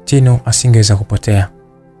Mangi, Tino asingeweza kupotea.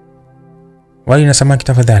 Wali na samaki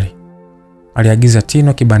tafadhali, aliagiza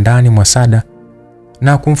Tino kibandani mwa Saada,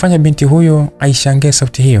 na kumfanya binti huyo aishangae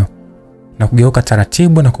sauti hiyo na kugeuka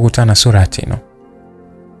taratibu na kukutana na sura ya Tino.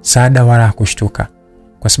 Saada wala hakushtuka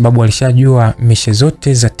kwa sababu alishajua mishe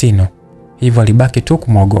zote za Tino, hivyo alibaki tu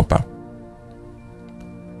kumwogopa.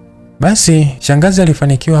 Basi shangazi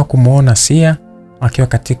alifanikiwa kumuona Sia akiwa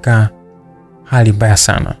katika hali mbaya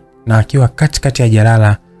sana na akiwa katikati ya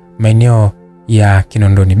jalala maeneo ya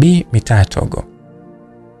Kinondoni B, mitaa ya Togo.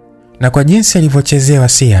 Na kwa jinsi alivyochezewa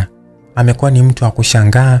Sia, amekuwa ni mtu wa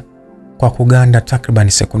kushangaa kwa kuganda takriban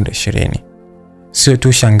sekunde 20. Sio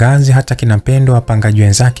tu shangazi, hata kina Pendo wapangaji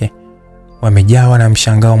wenzake wamejawa na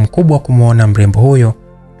mshangao mkubwa kumuona mrembo huyo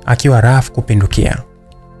akiwa rafu kupindukia.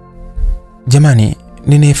 Jamani,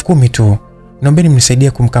 nina 10,000 tu, naombeni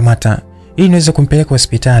mnisaidie kumkamata ili niweze kumpeleka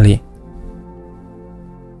hospitali,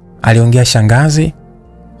 aliongea shangazi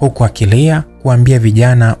huku akilia kuambia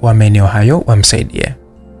vijana wa maeneo hayo wamsaidie.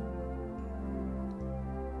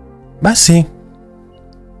 Basi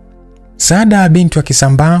Saada, binti wa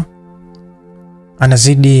Kisambaa,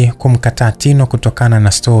 anazidi kumkataa Tino kutokana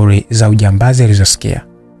na story za ujambazi alizosikia.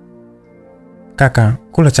 Kaka,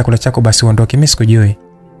 kula chakula chako basi uondoke, mimi sikujui,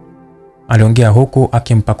 aliongea huku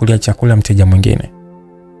akimpakulia chakula mteja mwingine.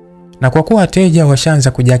 Na kwa kuwa wateja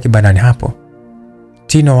washaanza kujaa kibandani hapo,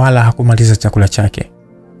 Tino wala hakumaliza chakula chake.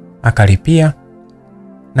 Akalipia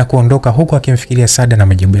na kuondoka huku akimfikiria Saada na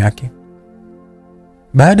majibu yake.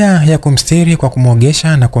 Baada ya kumstiri kwa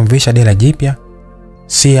kumwogesha na kumvisha dela jipya,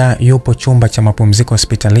 Sia yupo chumba cha mapumziko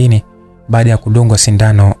hospitalini baada ya kudungwa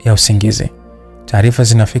sindano ya usingizi. Taarifa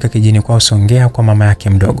zinafika kijini kwa Songea kwa mama yake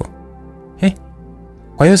mdogo.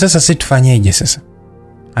 Kwa hiyo sasa sisi tufanyeje sasa?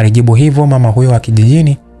 Alijibu hivyo mama huyo wa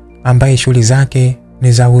kijijini ambaye shughuli zake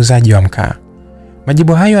ni za uuzaji wa mkaa.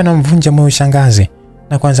 Majibu hayo yanamvunja moyo shangazi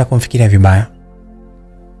na kuanza kumfikiria vibaya.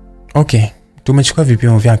 Okay, tumechukua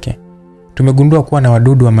vipimo vyake. Tumegundua kuwa na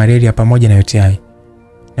wadudu wa malaria pamoja na UTI.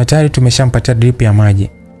 Na tayari tumeshampatia drip ya maji,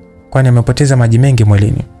 kwani amepoteza maji mengi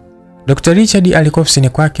mwilini. Dr. Richard alikuwa ofisini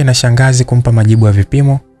kwake na shangazi kumpa majibu ya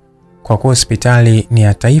vipimo. Kwa kuwa hospitali ni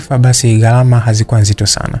ya taifa, basi gharama hazikuwa nzito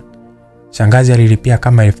sana. Shangazi alilipia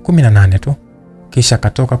kama 18,000 tu, kisha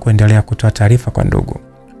katoka kuendelea kutoa taarifa kwa ndugu.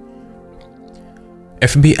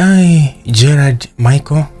 FBI Gerard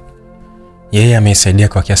Michael, Yeye amesaidia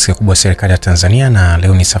kwa kiasi kikubwa serikali ya Tanzania na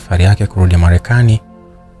leo ni safari yake kurudi Marekani,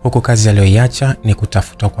 huku kazi aliyoiacha ni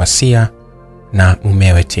kutafuta kwa Sia na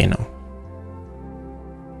mumewe Tino.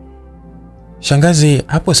 Shangazi,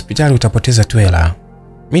 hapo hospitali utapoteza tu hela.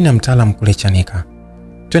 Mimi na mtaalamu kule Chanika.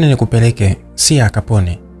 Twende nikupeleke Sia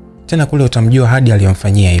akapone. Tena kule utamjua hadi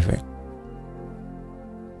aliyomfanyia hivyo.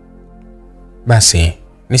 Basi,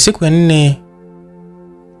 ni siku ya 4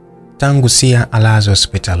 tangu Sia alazwe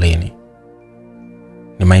hospitalini.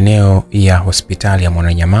 Ni maeneo ya hospitali ya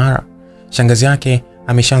Mwananyamala. Shangazi yake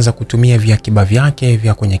ameshaanza kutumia viakiba vyake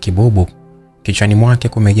vya kwenye kibubu. Kichwani mwake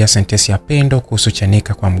kumejaa sentensi ya pendo kuhusu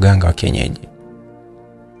Chanika kwa mganga wa kienyeji.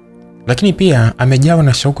 Lakini pia amejawa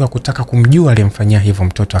na shauku ya kutaka kumjua aliyemfanyia hivyo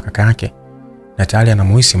mtoto wa kaka yake, na tayari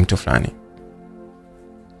anamuhisi mtu fulani.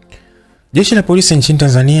 Jeshi la polisi nchini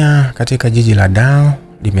Tanzania katika jiji la Dar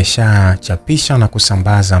limeshachapisha na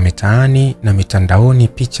kusambaza mitaani na mitandaoni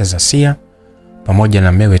picha za Sia pamoja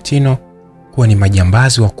na mewe Tino kuwa ni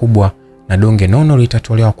majambazi wakubwa, na donge nono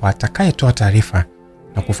litatolewa kwa atakayetoa taarifa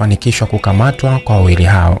na kufanikishwa kukamatwa kwa wawili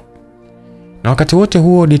hao. Na wakati wote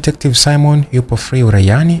huo Detective Simon yupo free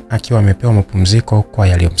uraiani akiwa amepewa mapumziko kwa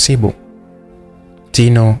yaliyomsibu.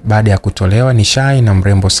 Tino baada ya kutolewa nishai na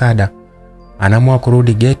mrembo Sada anaamua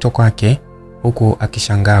kurudi ghetto kwake, huku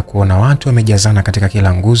akishangaa kuona watu wamejazana katika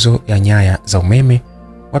kila nguzo ya nyaya za umeme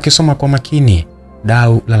wakisoma kwa makini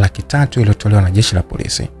dau la 300,000 iliyotolewa na jeshi la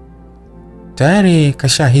polisi. Tayari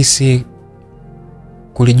kashahisi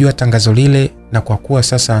kulijua tangazo lile, na kwa kuwa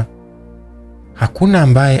sasa hakuna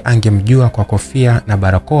ambaye angemjua kwa kofia na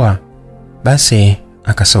barakoa, basi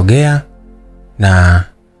akasogea na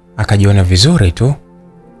akajiona vizuri tu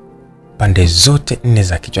pande zote 4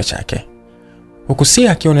 za kichwa chake, huku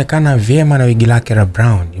Sia akionekana vyema na wigi lake la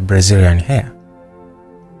brown Brazilian hair.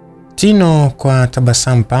 Tino kwa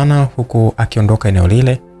tabasamu pana, huku akiondoka eneo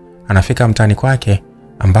lile, anafika mtaani kwake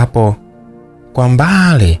ambapo kwa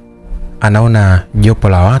mbali anaona jopo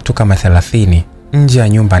la watu kama 30 nje ya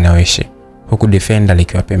nyumba anayoishi, huku defender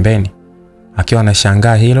likiwa pembeni. Akiwa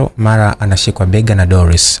anashangaa hilo, mara anashikwa bega na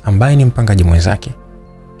Doris ambaye ni mpangaji mwenzake.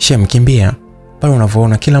 Shem, kimbia, pale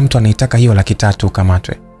unavyoona kila mtu anaitaka hiyo 300,000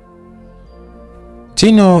 kamatwe.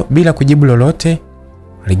 Tino bila kujibu lolote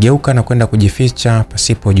aligeuka na kwenda kujificha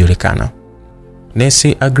pasipojulikana.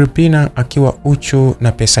 Nesi Agrippina akiwa uchu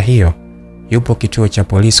na pesa hiyo yupo kituo cha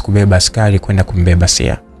polisi kubeba askari kwenda kumbeba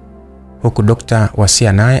Sia, huku dokta wa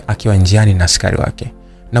Sia naye akiwa njiani na askari wake,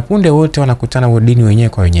 na punde wote wanakutana wodini wenyewe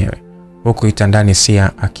kwa wenyewe, huku itandani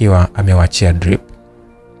Sia akiwa amewachia drip.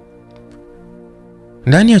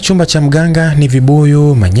 Ndani ya chumba cha mganga ni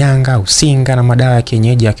vibuyu, manyanga, usinga na madawa ya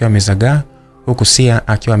kienyeji akiwa amezagaa, huku Sia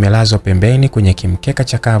akiwa amelazwa pembeni kwenye kimkeka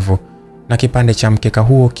chakavu, na kipande cha mkeka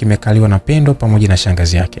huo kimekaliwa na Pendo pamoja na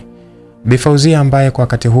shangazi yake Bi Fauzia, ambaye kwa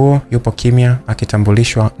wakati huo yupo kimya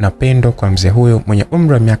akitambulishwa na Pendo kwa mzee huyo mwenye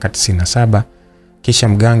umri wa miaka 97. Kisha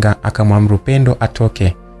mganga akamwamuru Pendo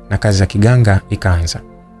atoke na kazi ya kiganga ikaanza.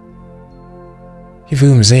 Hivi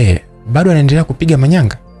huyu mzee bado anaendelea kupiga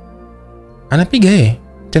manyanga? Anapiga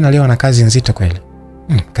tena leo ana kazi nzito kweli.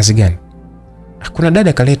 Kazi gani? Kuna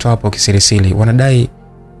dada kaletwa hapo kisirisili, wanadai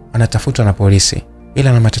anatafutwa na polisi, ila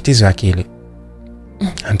ana matatizo ya akili.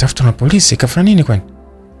 Anatafutwa na polisi kafanya nini kwani?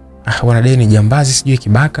 Wanadai ni jambazi sijui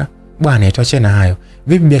kibaka. Bwana, tuache na hayo.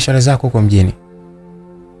 Vipi biashara zako huko mjini?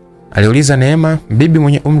 Aliuliza Neema, bibi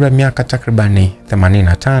mwenye umri wa miaka takribani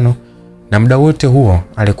 85, na muda wote huo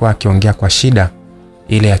alikuwa akiongea kwa shida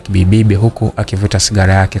ile ya kibibibi, huku akivuta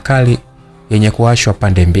sigara yake kali yenye kuwashwa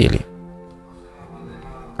pande mbili.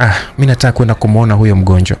 Mimi nataka kwenda kumuona huyo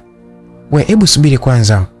mgonjwa. Hebu subiri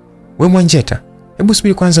kwanza. Mwanjeta, hebu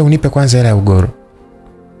subiri kwanza unipe kwanza hela ya ugoro.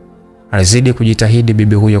 Alizidi kujitahidi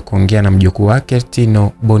bibi huyo kuongea na mjukuu wake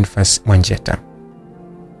Tino Boniface Mwanjeta,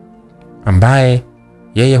 ambaye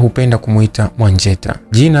yeye hupenda kumuita Mwanjeta,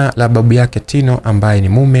 jina la babu yake Tino ambaye ni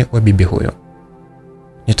mume wa bibi huyo.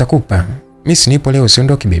 Nitakupa, mimi nipo leo,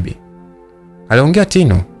 usiondoke bibi, aliongea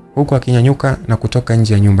Tino huku akinyanyuka na kutoka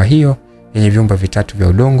nje ya nyumba hiyo yenye vyumba 3 vya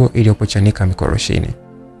udongo iliyopo Chanika Mikoroshini,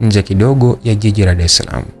 nje kidogo ya jiji la Dar es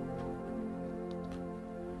Salaam.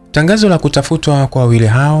 Tangazo la kutafutwa kwa wawili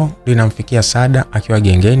hao linamfikia Sada akiwa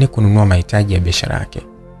gengeni kununua mahitaji ya biashara yake.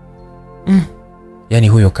 Yaani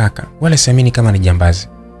huyo kaka wala siamini kama ni jambazi,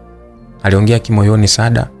 aliongea kimoyoni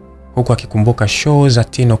Sada, huku akikumbuka show za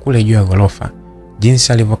Tino kule juu ya gorofa,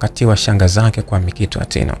 jinsi alivyokatiwa shanga zake kwa mikito ya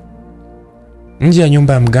Tino. Nje ya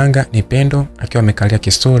nyumba ya mganga ni Pendo akiwa amekalia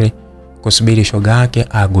kistori kusubiri shoga yake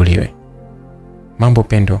aaguliwe. Mambo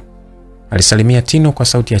Pendo, alisalimia Tino kwa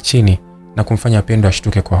sauti ya chini na kumfanya Pendo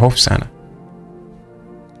ashtuke kwa hofu sana.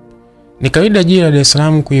 Ni kawaida jiji la Dar es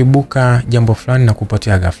Salaam kuibuka jambo fulani na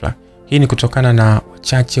kupotea ghafla. Hii ni kutokana na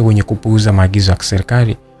wachache wenye kupuuza maagizo ya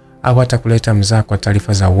serikali au hata kuleta mzaha kwa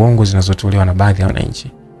taarifa za uongo zinazotolewa na baadhi ya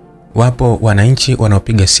wananchi. Wapo wananchi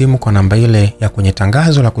wanaopiga simu kwa namba ile ya kwenye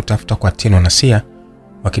tangazo la kutafuta kwa Tino na Sia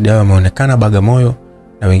wakidai wameonekana Bagamoyo,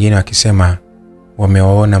 na wengine wakisema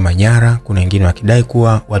wamewaona Manyara. Kuna wengine wakidai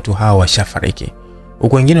kuwa watu hao washafariki,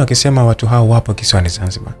 huku wengine wakisema watu hao wapo kisiwani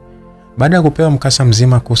Zanzibar. Baada ya kupewa mkasa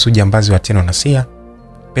mzima kuhusu jambazi wa Tino na Sia,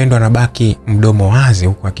 Pendo anabaki mdomo wazi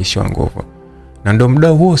huku akishiwa nguvu. Na ndio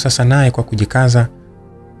mdau huo sasa naye kwa kujikaza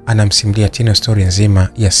anamsimulia Tino story nzima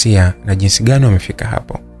ya Sia na jinsi gani wamefika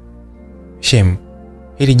hapo. Shem,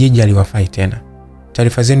 hili jiji aliwafai tena.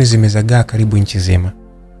 Taarifa zenu zimezagaa karibu nchi nzima.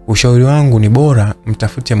 Ushauri wangu ni bora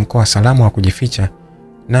mtafute mkoa salama wa kujificha,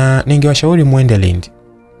 na ningewashauri muende Lindi,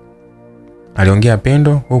 aliongea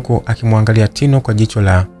Pendo huku akimwangalia Tino kwa jicho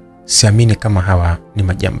la siamini kama hawa ni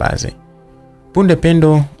majambazi. Punde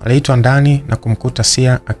Pendo aliitwa ndani na kumkuta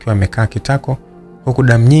Sia akiwa amekaa kitako huku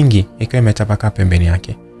damu nyingi ikiwa imetapakaa pembeni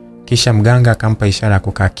yake. Kisha mganga akampa ishara ya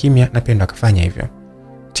kukaa kimya na Pendo akafanya hivyo.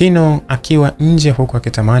 Tino akiwa nje huku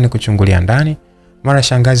akitamani kuchungulia ndani, mara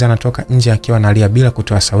shangazi anatoka nje akiwa analia bila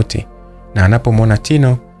kutoa sauti, na anapomwona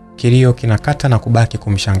Tino kilio kinakata na kubaki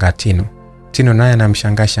kumshangaa Tino. Tino naye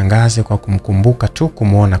anamshangaa shangazi kwa kumkumbuka tu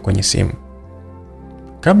kumuona kwenye simu.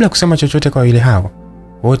 Kabla kusema chochote kwa wale hao,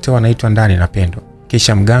 wote wanaitwa ndani na Pendo.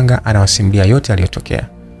 Kisha mganga anawasimulia yote aliyotokea.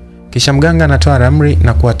 Kisha mganga anatoa ramri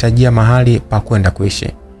na kuwatajia mahali pa kwenda kuishi.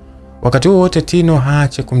 Wakati huo wote Tino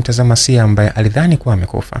haache kumtazama Sia ambaye alidhani kuwa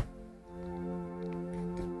amekufa.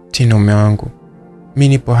 Tino, mume wangu, mimi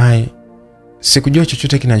nipo hai. Sikujua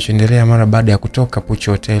chochote kinachoendelea mara baada ya kutoka Puchi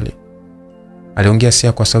hoteli, aliongea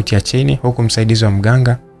Sia kwa sauti ya chini huku msaidizi wa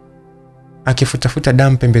mganga akifutafuta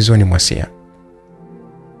damu pembezoni mwa Sia.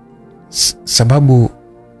 Sababu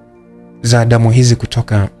za damu hizi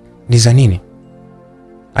kutoka ni za nini?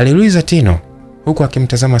 Aliuliza Tino huku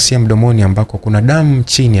akimtazama Sia mdomoni ambako kuna damu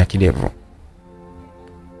chini ya kidevu.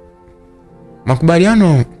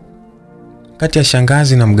 Makubaliano kati ya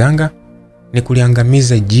shangazi na mganga ni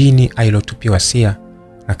kuliangamiza jini alilotupiwa Sia,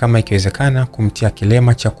 na kama ikiwezekana kumtia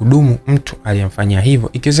kilema cha kudumu mtu aliyemfanyia hivyo,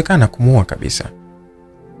 ikiwezekana kumuua kabisa.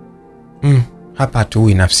 Hapa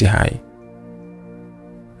hatuui nafsi hai,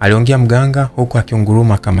 aliongea mganga huku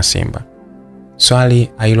akiunguruma kama simba.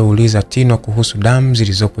 Swali alilouliza Tino kuhusu damu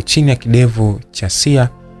zilizopo chini ya kidevu cha Sia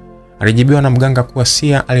alijibiwa na mganga kuwa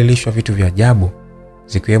Sia alilishwa vitu vya ajabu,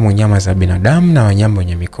 zikiwemo nyama za binadamu na wanyama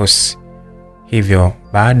wenye mikosi. Hivyo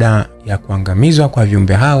baada ya kuangamizwa kwa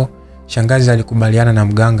viumbe hao, shangazi alikubaliana na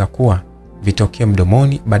mganga kuwa vitokee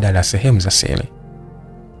mdomoni badala ya sehemu za siri.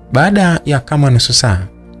 Baada ya kama nusu saa,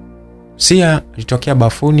 Sia alitokea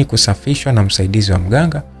bafuni kusafishwa na msaidizi wa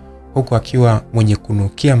mganga huku akiwa mwenye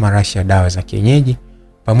kunukia marashi ya dawa za kienyeji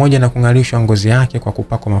pamoja na kung'arishwa ngozi yake kwa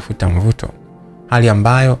kupakwa mafuta mvuto, hali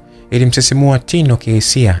ambayo ilimsisimua Tino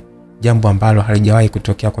kihisia, jambo ambalo halijawahi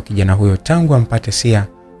kutokea kwa kijana huyo tangu ampate Sia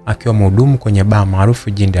akiwa mhudumu kwenye baa maarufu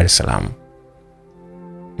jijini Dar es Salaam.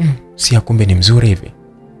 Sia kumbe ni mzuri hivi,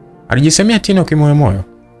 alijisemea Tino kimoyomoyo,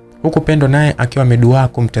 huku Pendo naye akiwa ameduaa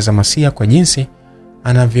kumtazama Sia kwa jinsi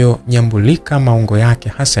anavyonyambulika maungo yake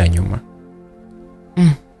hasa ya nyuma.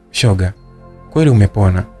 Shoga, kweli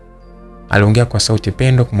umepona, aliongea kwa sauti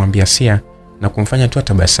Pendo kumwambia Sia na kumfanya tu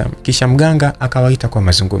tabasamu. Kisha mganga akawaita kwa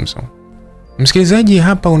mazungumzo. Msikilizaji,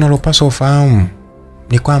 hapa unalopaswa ufahamu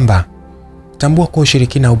ni kwamba tambua kwa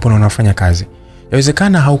ushirikina upo na unafanya kazi.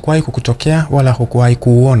 Yawezekana haukuwahi kukutokea wala hukuwahi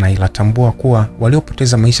kuuona, ila tambua kuwa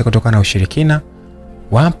waliopoteza maisha kutokana na ushirikina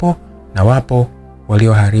wapo, na wapo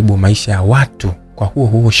walioharibu maisha ya watu kwa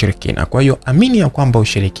huo ushirikina. Kwa hiyo amini ya kwamba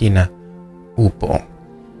ushirikina upo.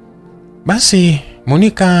 Basi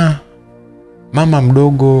Monica, mama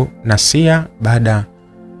mdogo na Sia, baada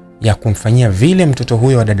ya kumfanyia vile mtoto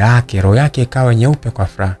huyo wa dada yake, roho yake ikawa nyeupe kwa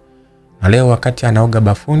furaha. Na leo wakati anaoga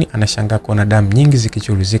bafuni anashangaa kuona damu nyingi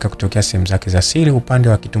zikichuruzika kutokea sehemu zake za siri upande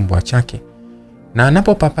wa kitumbua chake. Na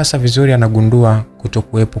anapopapasa vizuri anagundua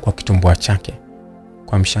kutokuwepo kwa kitumbua chake.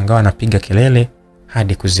 Kwa mshangao anapiga kelele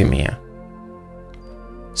hadi kuzimia.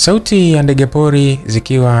 Sauti ya ndege pori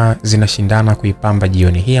zikiwa zinashindana kuipamba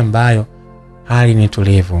jioni hii ambayo hali ni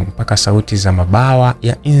tulivu, mpaka sauti za mabawa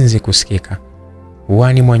ya inzi kusikika.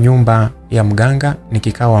 Uani mwa nyumba ya mganga ni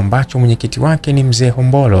kikao ambacho mwenyekiti wake ni mzee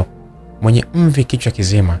Hombolo mwenye mvi kichwa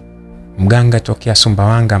kizima. Mganga tokea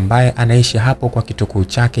Sumbawanga ambaye anaishi hapo kwa kitukuu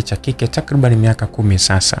chake cha kike takriban miaka 10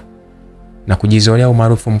 sasa, na kujizolea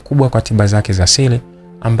umaarufu mkubwa kwa tiba zake za asili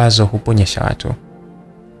ambazo huponyesha watu.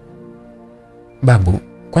 Babu,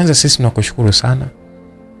 kwanza sisi tunakushukuru sana.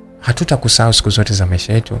 Hatutakusahau siku zote za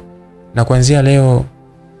maisha yetu, na kuanzia leo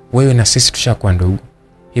wewe na sisi tushakuwa ndugu.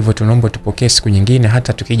 hivyo tunaomba tupokee siku nyingine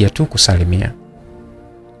hata tukija tu kusalimia.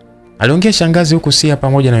 Aliongea shangazi huku Sia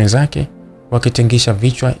pamoja na wenzake wakitengisha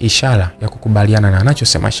vichwa, ishara ya kukubaliana na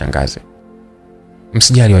anachosema shangazi.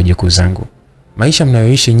 Msijali wajukuu zangu. Maisha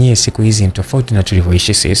mnayoishi nyie siku hizi ni tofauti na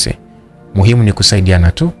tulivyoishi sisi. Muhimu ni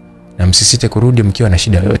kusaidiana tu na msisite kurudi mkiwa na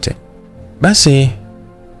shida yoyote. Basi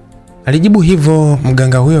alijibu hivyo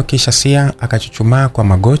mganga huyo, kisha Sia akachuchumaa kwa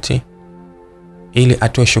magoti ili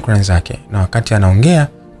atoe shukrani zake. Na wakati anaongea,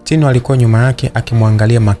 Tino alikuwa nyuma yake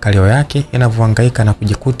akimwangalia makalio yake yanavyohangaika na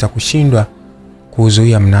kujikuta kushindwa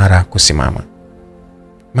kuzuia mnara kusimama.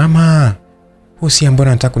 Mama, huyu Sia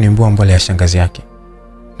mbona anataka kunimbua mbele ya shangazi yake?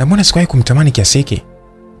 Na mbona sikuwahi kumtamani kiasi hiki?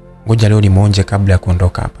 Ngoja leo nimuonje kabla ya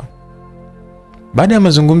kuondoka hapa. Baada ya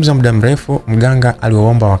mazungumzo muda mrefu, mganga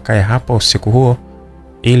aliwaomba wakae hapa usiku huo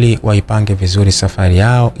ili waipange vizuri safari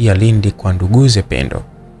yao ya Lindi kwa nduguze Pendo.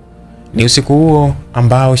 Ni usiku huo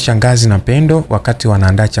ambao shangazi na Pendo wakati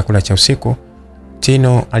wanaandaa chakula cha usiku,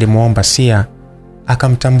 Tino alimuomba Sia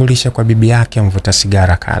akamtambulisha kwa bibi yake mvuta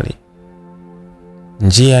sigara kali.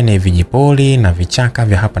 Njia ni vijipoli na vichaka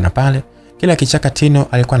vya hapa na pale. Kila kichaka Tino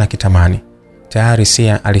alikuwa na kitamani. Tayari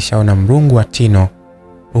Sia alishaona mrungu wa Tino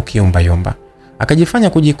ukiumbayumba. Akajifanya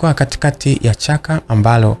kujikwaa katikati ya chaka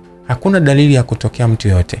ambalo hakuna dalili ya kutokea mtu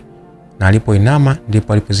yote. Na alipoinama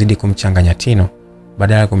ndipo alipozidi kumchanganya Tino.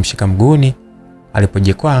 Badala ya kumshika mguuni,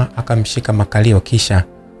 alipojikwaa akamshika makalio kisha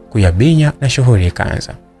kuyabinya na shughuli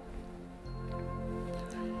ikaanza.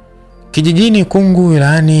 Kijijini Kungu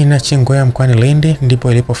wilayani na Chingoya mkoani Lindi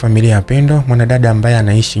ndipo ilipo familia ya Pendo, mwanadada ambaye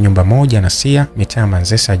anaishi nyumba moja na Sia mitaa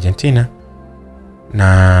Manzese, Argentina.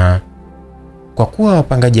 Na kwa kuwa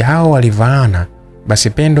wapangaji hao walivaana, basi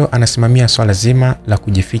Pendo anasimamia swala zima la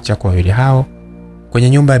kujificha kwa wawili hao kwenye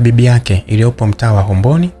nyumba ya bibi yake iliyopo mtaa wa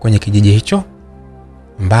Homboni kwenye kijiji hicho,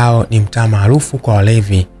 ambao ni mtaa maarufu kwa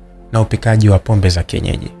walevi na upikaji wa pombe za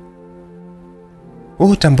kienyeji.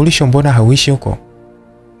 Utambulisho mbona hauishi huko?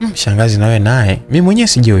 Shangazi naye, mimi mwenyewe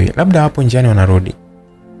sijui, labda hapo njiani wanarudi,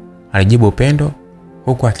 alijibu Pendo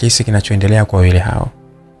huku akihisi kinachoendelea kwa wale hao.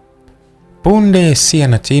 Punde Sia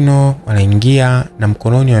na Tino wanaingia na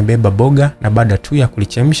mkononi wamebeba boga na baada tu ya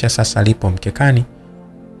kulichemsha sasa alipo mkekani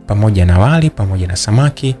pamoja na wali pamoja na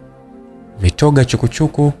samaki, vitoga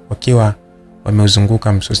chukuchuku, wakiwa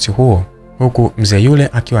wameuzunguka msosi huo, huku mzee yule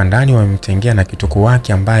akiwa ndani wamemtengea na kituku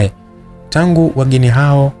wake ambaye tangu wageni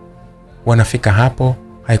hao wanafika hapo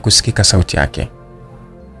haikusikika sauti yake.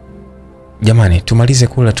 Jamani, tumalize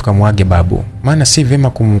kula tukamwage babu, maana si vema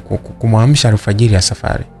kumwamsha alfajiri ya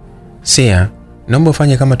safari. Sia, naomba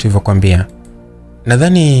ufanye kama tulivyokuambia.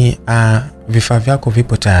 Nadhani vifaa vyako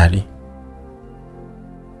vipo tayari.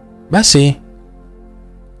 Basi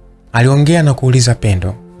aliongea na kuuliza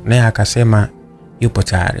Pendo, naye akasema yupo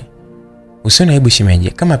tayari. Usione aibu shimeje,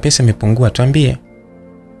 kama pesa imepungua tuambie.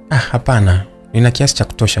 Hapana, nina kiasi cha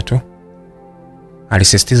kutosha tu,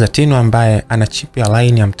 alisisitiza Tino ambaye ana chip ya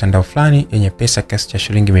line ya mtandao fulani yenye pesa kiasi cha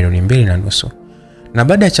shilingi 2.5 milioni. Na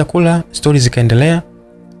baada ya chakula stori zikaendelea,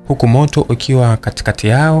 huku moto ukiwa katikati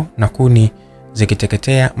yao na kuni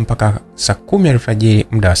zikiteketea mpaka saa 10 alfajiri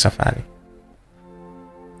muda wa safari.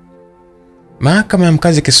 Mahakama ya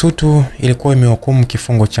mkazi Kisutu ilikuwa imehukumu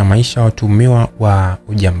kifungo cha maisha watuhumiwa wa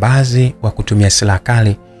ujambazi wa kutumia silaha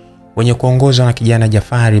kali wenye kuongozwa na kijana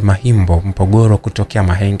Jafari Mahimbo Mpogoro kutokea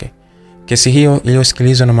Mahenge. Kesi hiyo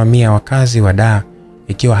iliyosikilizwa na mamia ya wakazi wa Dar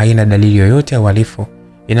ikiwa haina dalili yoyote ya uhalifu,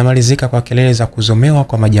 inamalizika kwa kelele za kuzomewa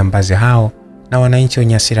kwa majambazi hao na wananchi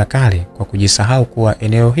wenye hasira kali kwa kujisahau kuwa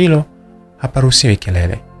eneo hilo haparuhusiwi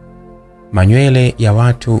kelele. Manywele ya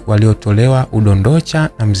watu waliotolewa udondocha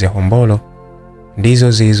na mzee Hombolo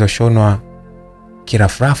ndizo zilizoshonwa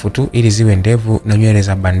kirafrafu tu ili ziwe ndevu na nywele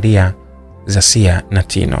za bandia za Sia na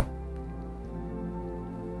Tino.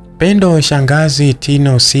 Pendo, shangazi,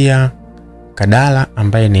 Tino, Sia, Kadala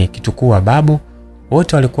ambaye ni kitukuu wa babu,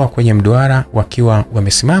 wote walikuwa kwenye mduara wakiwa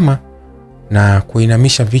wamesimama na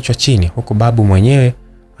kuinamisha vichwa chini, huku babu mwenyewe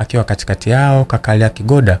akiwa katikati yao kakalia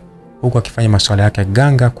kigoda, huku akifanya masuala yake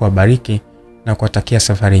ganga kuwabariki na kuwatakia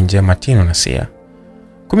safari njema Tino na Sia.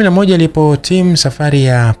 11 ilipo timu safari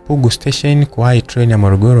ya Pugu Station kwa treni ya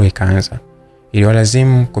Morogoro ikaanza.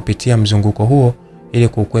 Iliwalazimu kupitia mzunguko huo ili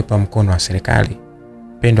kukwepa mkono wa serikali.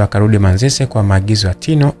 Pendo akarudi Manzese kwa maagizo ya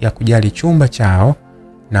Tino ya kujali chumba chao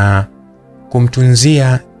na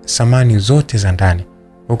kumtunzia samani zote za ndani,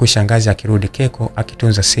 huku shangazi akirudi Keko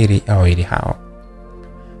akitunza siri ya wawili hao.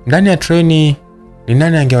 Ndani ya treni ni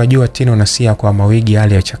nani angewajua Tino na Sia kwa mawigi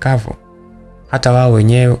yale ya chakavu? Hata wao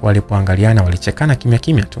wenyewe walipoangaliana walichekana kimya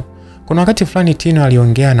kimya tu. Kuna wakati fulani Tino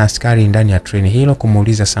aliongea na askari ndani ya treni hilo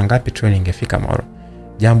kumuuliza saa ngapi treni ingefika Moro,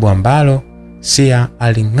 jambo ambalo Sia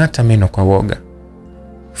aling'ata meno kwa woga.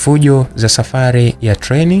 Fujo za safari ya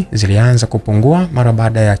treni zilianza kupungua mara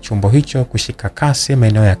baada ya chombo hicho kushika kasi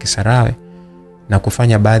maeneo ya Kisarawe na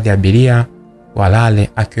kufanya baadhi ya abiria walale,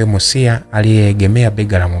 akiwemo Sia aliyeegemea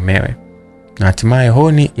bega la mumewe. Na hatimaye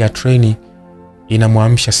honi ya treni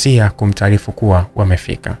inamwamsha Sia kumtaarifu kuwa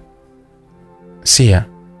wamefika. Sia,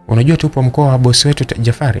 unajua tupo mkoa wa bosi wetu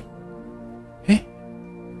Jafari?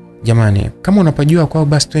 Jamani, kama unapojua kwao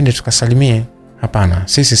basi twende tukasalimie. Hapana,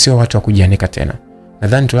 sisi sio watu wa kujianika tena.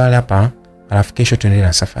 Nadhani tulale hapa alafu kesho tuendelee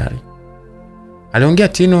na safari. Aliongea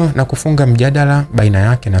Tino na kufunga mjadala baina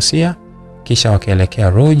yake na Sia, kisha wakaelekea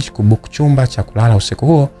lodge kubook chumba cha kulala usiku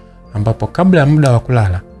huo, ambapo kabla ya muda wa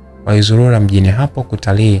kulala walizurura mjini hapo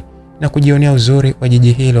kutalii na kujionea uzuri wa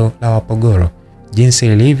jiji hilo la Wapogoro, jinsi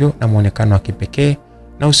lilivyo na muonekano wa kipekee.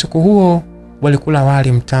 Na usiku huo walikula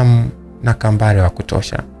wali mtamu na kambare wa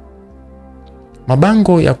kutosha.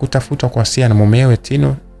 Mabango ya kutafutwa kwa Sia na mumewe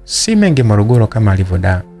Tino si mengi Morogoro kama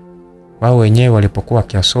alivyodaa. Wao wenyewe walipokuwa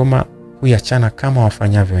kiasoma huyachana kama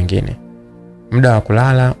wafanyavyo wengine. Muda wa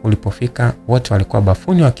kulala ulipofika, wote walikuwa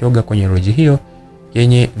bafuni wakioga kwenye lodge hiyo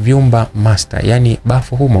yenye vyumba master, yani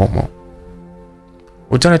bafu humo.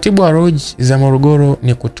 Utaratibu wa lodge za Morogoro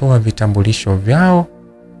ni kutoa vitambulisho vyao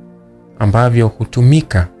ambavyo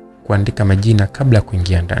hutumika kuandika majina kabla ya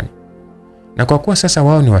kuingia ndani. Na kwa kuwa sasa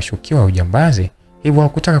wao ni washukiwa wa ujambazi, hivyo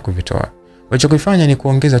hawakutaka kuvitoa. Walichokifanya ni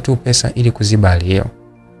kuongeza tu pesa ili kuziba hali hiyo.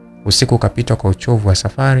 Usiku ukapita kwa uchovu wa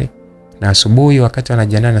safari, na asubuhi wakati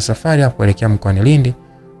wanajiandaa na safari ya kuelekea mkoani Lindi,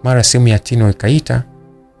 mara simu ya Tino ikaita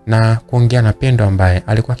na kuongea na Pendo ambaye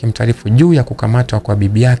alikuwa akimtaarifu juu ya kukamatwa kwa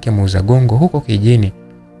bibi yake muuza gongo huko kijijini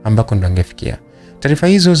ambako ndo angefikia. Taarifa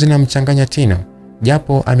hizo zinamchanganya Tino,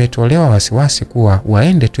 japo ametolewa wasiwasi kuwa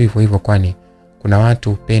waende tu hivyo kwani kuna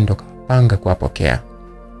watu Pendo kapanga kuwapokea.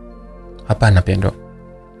 Hapana Pendo,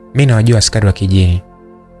 mimi nawajua askari wa kijijini.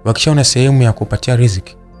 Wakishaona sehemu ya kupatia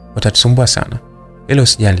riziki watatusumbua sana. Ile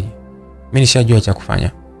usijali, mimi nishajua cha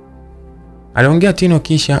kufanya. Aliongea Tino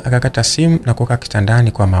kisha akakata simu na kukaa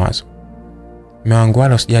kitandani kwa mawazo. Mume wangu,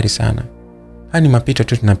 wala usijali sana. Hani mapito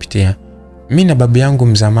tu tunapitia. Mimi na babu yangu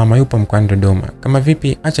mzaa mama yupo mkoani Dodoma. Kama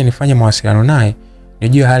vipi acha nifanye mawasiliano naye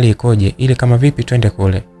nijue hali ikoje ili kama vipi twende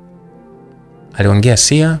kule. Aliongea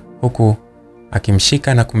Sia huku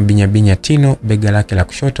akimshika na kumbinya Tino bega lake la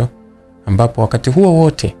kushoto, ambapo wakati huo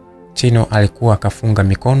wote Tino alikuwa akafunga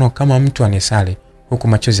mikono kama mtu anesali huku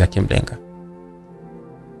machozi yakimlenga.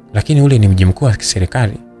 Lakini ule ni mji mkuu wa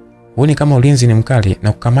kiserikali. Huoni kama ulinzi ni mkali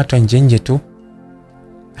na kukamatwa nje tu?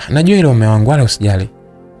 Najua ile mume wangu, wala usijali.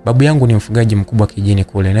 Babu yangu ni mfugaji mkubwa kijijini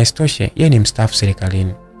kule na isitoshe yeye ni mstaafu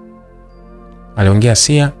serikalini. Aliongea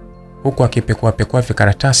Sia huku akipekua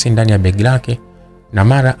vikaratasi ndani ya begi lake, na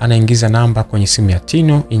mara anaingiza namba kwenye simu ya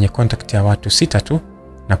Tino yenye contact ya watu 6 tu,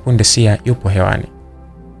 na punde Sia yupo hewani.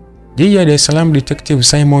 Jiji ya Dar es Salaam Detective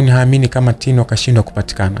Simon haamini kama Tino kashindwa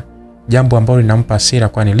kupatikana, jambo ambalo linampa hasira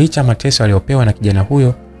kwani licha mateso aliyopewa na kijana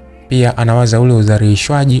huyo, pia anawaza ule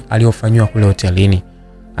udhalilishwaji aliofanywa kule hotelini.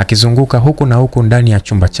 Akizunguka huku na huku ndani ya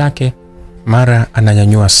chumba chake, mara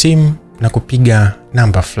ananyanyua simu na kupiga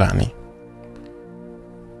namba fulani.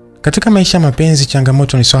 Katika maisha mapenzi,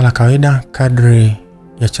 changamoto ni swala kawaida. Kadri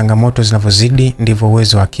ya changamoto zinavyozidi ndivyo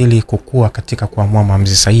uwezo wa akili kukua katika kuamua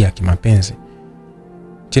maamuzi sahihi ya kimapenzi.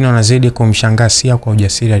 Tino anazidi kumshangaa Sia kwa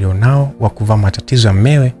ujasiri alionao wa kuvaa matatizo ya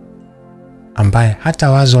mmewe, ambaye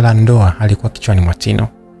hata wazo la ndoa halikuwa kichwani mwa Tino.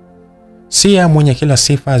 Sia mwenye kila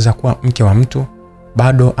sifa za kuwa mke wa mtu,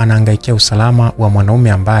 bado anahangaikia usalama wa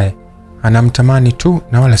mwanaume ambaye anamtamani tu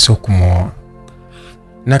na wala sio kumooa.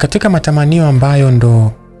 Na katika matamanio ambayo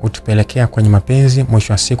ndo utupelekea kwenye mapenzi,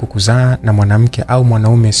 mwisho wa siku kuzaa na mwanamke au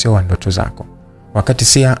mwanaume sio wa ndoto zako. Wakati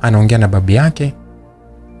Sia anaongea na babu yake,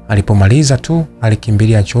 alipomaliza tu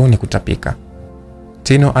alikimbilia chooni kutapika.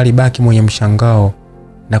 Tino alibaki mwenye mshangao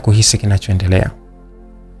na kuhisi kinachoendelea.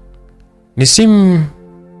 Ni simu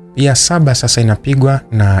ya 7 sasa inapigwa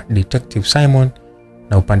na Detective Simon,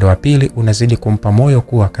 na upande wa pili unazidi kumpa moyo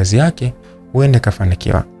kuwa kazi yake huenda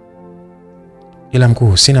kafanikiwa. Ila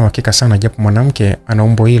mkuu, sina uhakika sana japo mwanamke ana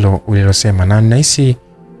umbo hilo ulilosema, na ninahisi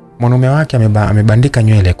mwanaume wake amebandika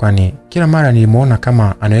nywele kwani kila mara nilimuona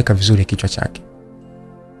kama anaweka vizuri kichwa chake.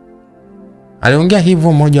 Aliongea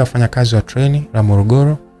hivyo mmoja wa wafanyakazi wa treni la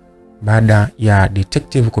Morogoro baada ya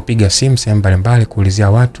detective kupiga simu sehemu mbalimbali kuulizia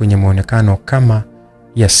watu wenye muonekano kama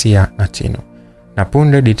ya Sia na Tino. Na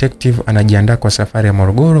punde detective anajiandaa kwa safari ya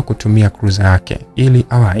Morogoro kutumia cruiser yake ili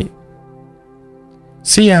awai.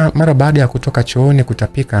 Sia mara baada ya kutoka chooni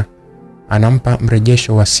kutapika anampa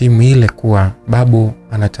mrejesho wa simu ile kuwa babu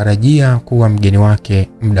anatarajia kuwa mgeni wake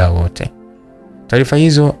muda wote. Taarifa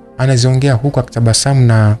hizo anaziongea huku akitabasamu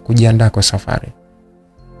na kujiandaa kwa safari.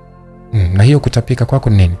 Na hiyo kutapika kwako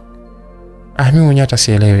ni nini? Mimi mwenyewe hata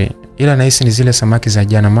sielewi, ila nahisi ni zile samaki za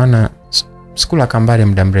jana, maana sikula kambale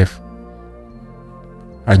muda mrefu.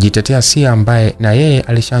 Alijitetea Sia ambaye na yeye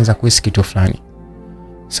alishaanza kuhisi kitu fulani.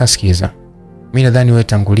 Sasa sikiza. Mimi nadhani wewe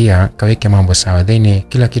tangulia kaweke mambo sawa, then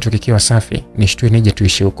kila kitu kikiwa safi nishtue nije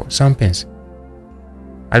tuishi huko. Sawa mpenzi?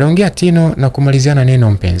 Aliongea Tino na kumaliziana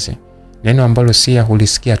neno mpenzi. Neno ambalo Sia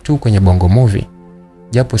hulisikia tu kwenye bongo movie.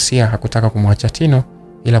 Japo Sia hakutaka kumwacha Tino,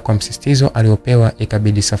 ila kwa msisitizo aliopewa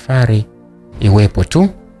ikabidi safari iwepo tu.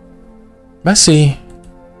 Basi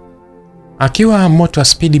akiwa moto wa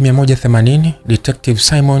spidi 180, Detective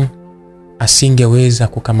Simon asingeweza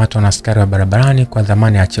kukamatwa na askari wa barabarani kwa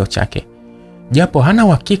dhamana ya cheo chake. Japo hana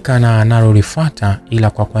uhakika na analolifuata, ila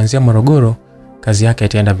kwa kuanzia Morogoro kazi yake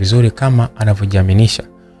itaenda vizuri kama anavyojiaminisha.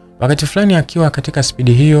 Wakati fulani akiwa katika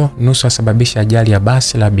spidi hiyo, nusu asababisha ajali ya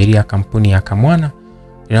basi la abiria kampuni ya Kamwana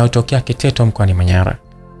linalotokea Kiteto mkoani Manyara.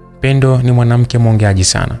 Pendo ni mwanamke mwongeaji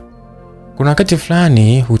sana. Kuna wakati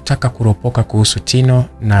fulani hutaka kuropoka kuhusu Tino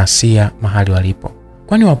na Sia mahali walipo.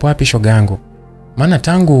 Kwani wapo wapi shoga yangu? Maana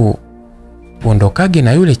tangu uondokage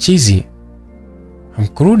na yule chizi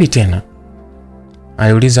hamkurudi tena.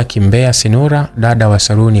 Aliuliza kimbea Sinura, dada wa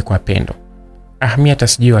saluni kwa Pendo. Mimi hata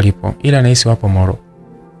sijui walipo, ila nahisi wapo Moro.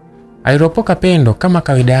 Aliropoka Pendo kama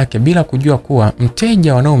kawaida yake bila kujua kuwa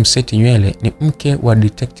mteja wanaomseti nywele ni mke wa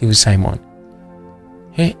Detective Simon.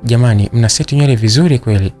 Jamani, mnaseti nywele vizuri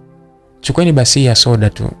kweli. Chukweni basi ya soda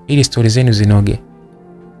tu ili stori zenu zinoge.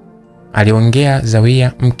 Aliongea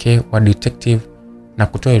Zawia, mke wa Detective, na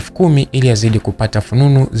kutoa 10,000 ili azidi kupata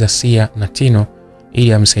fununu za Sia na Tino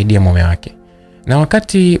ili amsaidie mume wake. Na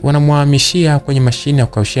wakati wanamhamishia kwenye mashine ya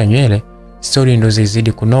kukaushia nywele, stori ndo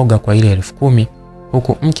zizidi kunoga kwa ile 10,000,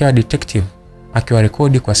 huku mke wa Detective akiwa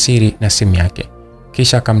rekodi kwa siri na simu yake.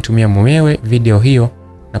 Kisha akamtumia mumewe video hiyo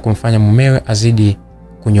na kumfanya mumewe azidi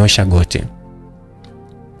kunyosha goti.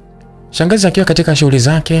 Shangazi akiwa katika shughuli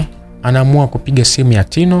zake anaamua kupiga simu ya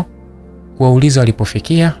Tino kuwauliza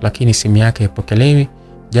walipofikia, lakini simu yake haipokelewi,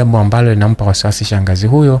 jambo ambalo linampa wasiwasi shangazi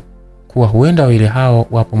huyo kuwa huenda wawili hao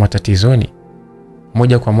wapo matatizoni.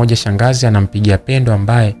 Moja kwa moja shangazi anampigia Pendo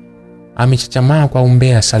ambaye amechachamaa kwa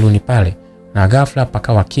umbea saluni pale, na ghafla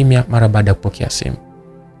pakawa kimya mara baada ya kupokea simu.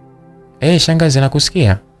 Shangazi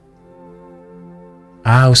nakusikia.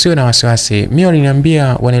 Usiwe na wasiwasi. Mimi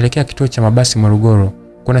waliniambia wanaelekea kituo cha mabasi Morogoro.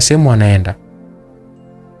 Kuna sehemu wanaenda.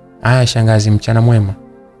 Shangazi, mchana mwema.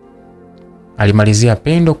 Alimalizia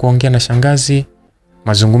Pendo kuongea na shangazi,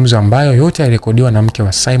 mazungumzo ambayo yote yalirekodiwa na mke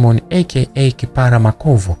wa Simon aka Kipara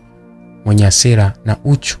Makovu, mwenye hasira na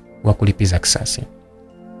uchu wa kulipiza kisasi.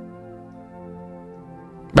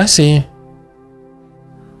 Basi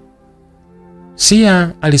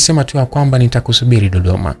Sia alisema tu kwamba nitakusubiri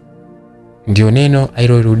Dodoma. Ndio neno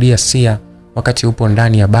alilorudia Sia wakati upo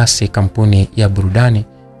ndani ya basi kampuni ya burudani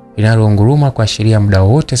linalounguruma kuashiria muda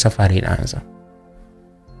wote safari inaanza.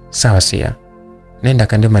 Sawa Sia, nenda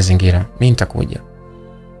kande mazingira, mimi nitakuja.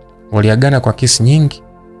 Waliagana kwa kisi nyingi,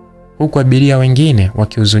 huku abiria wengine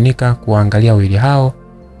wakihuzunika kuangalia wawili hao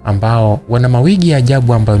ambao wana mawigi ya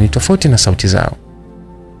ajabu ambayo ni tofauti na sauti zao.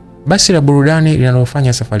 Basi la burudani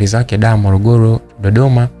linalofanya safari zake Dar, Morogoro,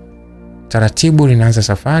 Dodoma taratibu linaanza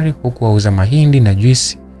safari, huku wauza mahindi na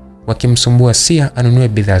juisi wakimsumbua Sia anunue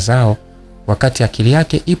bidhaa zao, wakati akili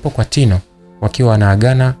yake ipo kwa Tino, wakiwa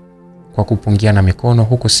wanaagana kwa kupungiana mikono,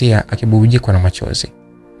 huku Sia akibubujikwa na machozi.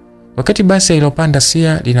 Wakati basi ilopanda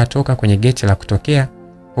Sia linatoka kwenye geti la kutokea,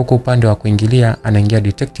 huku upande wa kuingilia anaingia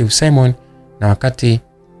Detective Simon, na wakati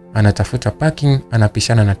anatafuta parking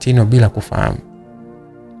anapishana na Tino bila kufahamu.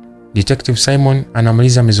 Detective Simon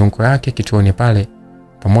anamaliza mizunguko yake kituoni pale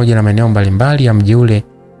pamoja na maeneo mbalimbali ya mji ule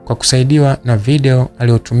kwa kusaidiwa na video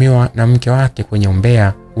aliyotumiwa na mke wake kwenye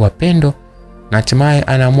umbea wa Pendo, na hatimaye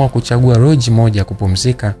anaamua kuchagua lodge moja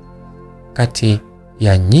kupumzika kati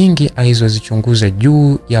ya nyingi alizozichunguza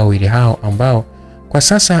juu ya wawili hao ambao kwa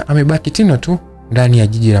sasa amebaki Tino tu ndani ya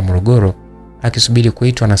jiji la Morogoro akisubiri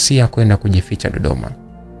kuitwa na Sia kwenda kujificha Dodoma.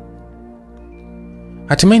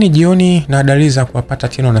 Hatimaye jioni na dalili za kuwapata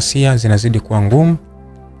Tino na Sia zinazidi kuwa ngumu.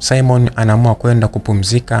 Simon anaamua kwenda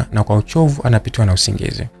kupumzika na kwa uchovu anapitwa na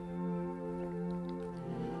usingizi.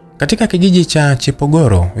 Katika kijiji cha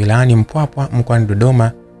Chipogoro wilayani Mpwapwa mkoani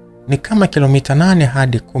Dodoma, ni kama kilomita 8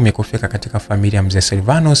 hadi 10 kufika katika familia ya mzee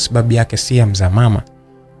Silvanus, babi yake Sia mzaa mama,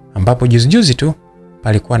 ambapo juzi tu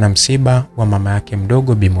palikuwa na msiba wa mama yake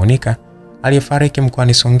mdogo Bi Monica aliyefariki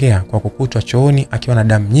mkoani Songea kwa kukutwa chooni akiwa na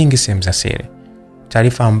damu nyingi sehemu za siri.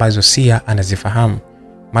 Taarifa ambazo Sia anazifahamu.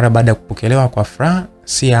 Mara baada ya kupokelewa kwa furaha,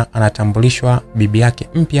 Sia anatambulishwa bibi yake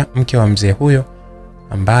mpya, mke wa mzee huyo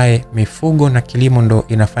ambaye mifugo na kilimo ndo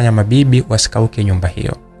inafanya mabibi wasikauke nyumba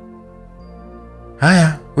hiyo.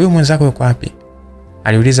 "Haya, huyo mwenzako yuko wapi?"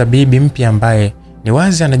 aliuliza bibi mpya ambaye ni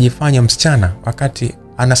wazi anajifanya msichana wakati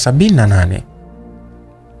ana 78.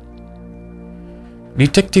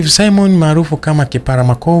 Detective Simon maarufu kama Kipara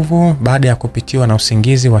Makovu, baada ya kupitiwa na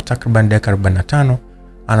usingizi wa takriban dakika 45,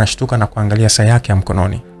 anashtuka na kuangalia saa yake ya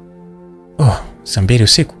mkononi. Saa 2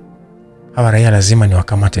 usiku. Hawa raia lazima ni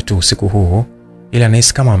wakamate tu usiku huu, ila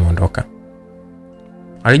nahisi kama ameondoka.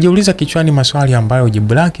 Alijiuliza kichwani maswali ambayo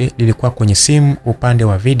jibu lake lilikuwa kwenye simu upande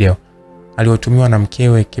wa video aliyotumiwa na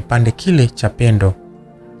mkewe, kipande kile cha Pendo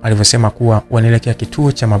alivyosema kuwa wanaelekea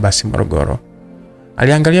kituo cha mabasi Morogoro.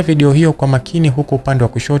 Aliangalia video hiyo kwa makini, huku upande wa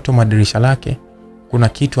kushoto madirisha lake kuna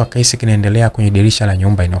kitu akahisi kinaendelea kwenye dirisha la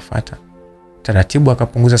nyumba inayofuata. Taratibu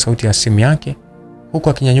akapunguza sauti ya simu yake huku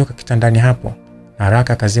akinyanyuka kitandani hapo, na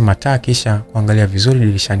haraka akazima taa kisha kuangalia vizuri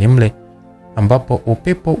dirishani mle ambapo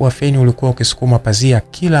upepo wa feni ulikuwa ukisukuma pazia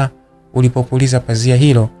kila ulipopuliza pazia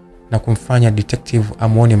hilo na kumfanya detective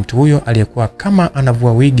amuone mtu huyo aliyekuwa kama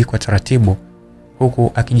anavua wigi kwa taratibu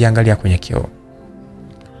huku akijiangalia kwenye kioo.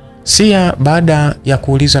 Sia, baada ya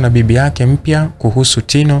kuulizwa na bibi yake mpya kuhusu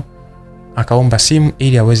Tino, akaomba simu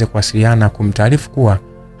ili aweze kuwasiliana kumtaarifu kuwa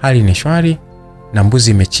hali ni shwari na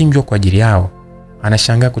mbuzi imechinjwa kwa ajili yao.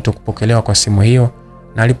 Anashangaa kutokupokelewa kwa simu hiyo,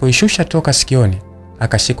 na alipoishusha toka sikioni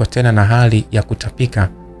akashikwa tena na hali ya kutapika,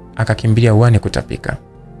 akakimbilia uani kutapika.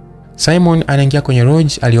 Simon anaingia kwenye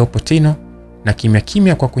lodge aliyopo Tino na kimya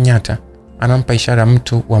kimya kwa kunyata anampa ishara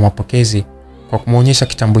mtu wa mapokezi kwa kumuonyesha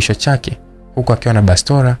kitambulisho chake huku akiwa na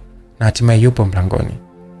bastora, na hatimaye yupo mlangoni.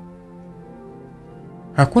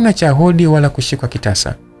 Hakuna cha hodi wala kushikwa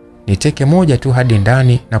kitasa. Ni teke moja tu hadi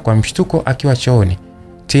ndani, na kwa mshtuko akiwa chooni,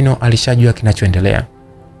 Tino alishajua kinachoendelea.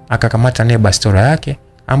 Akakamata naye bastora yake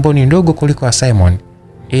ambayo ni ndogo kuliko ya Simon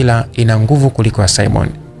ila ina nguvu kuliko ya Simon.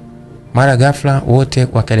 Mara ghafla wote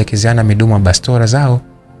wakaelekezeana midomo bastora zao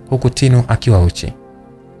huku Tino akiwa uchi.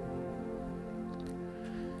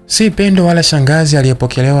 Si Pendo wala shangazi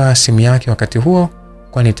aliyepokelewa simu yake wakati huo,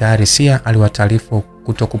 kwani tayari Sia aliwataarifu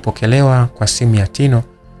kutokupokelewa kwa simu ya Tino,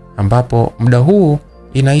 ambapo muda huu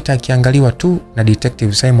inaita akiangaliwa tu na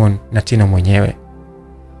detective Simon na Tino mwenyewe.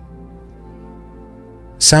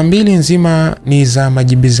 Saa 2 nzima ni za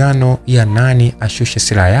majibizano ya nani ashushe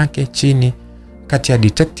silaha yake chini kati ya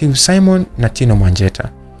detective Simon na Tino Mwanjeta.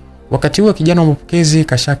 Wakati huo kijana wa mapokezi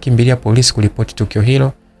kashakimbilia polisi kulipoti tukio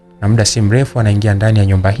hilo, na muda si mrefu anaingia ndani ya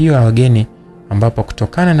nyumba hiyo ya wageni, ambapo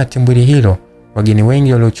kutokana na timbwili hilo wageni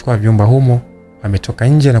wengi waliochukua vyumba humo wametoka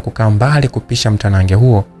nje na kukaa mbali kupisha mtanange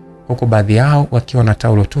huo, huku baadhi yao wakiwa na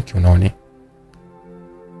taulo tu kiunoni.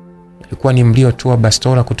 Ilikuwa ni mlio tu wa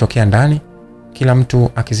bastola kutokea ndani, kila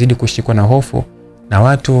mtu akizidi kushikwa na hofu, na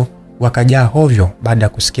watu wakajaa hovyo baada ya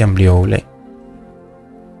kusikia mlio ule.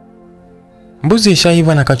 Mbuzi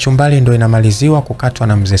ishaiva na kachumbali ndo inamaliziwa kukatwa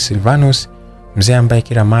na mzee Silvanus, mzee ambaye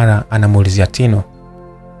kila mara anamuulizia Tino,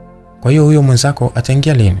 "Kwa hiyo huyo mwenzako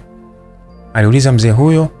ataingia lini?" aliuliza mzee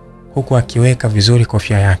huyo huku akiweka vizuri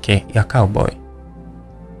kofia yake ya cowboy.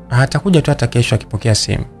 "Atakuja tu hata kesho akipokea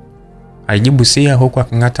simu," alijibu Sia huku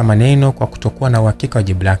akingata maneno kwa kutokuwa na uhakika wa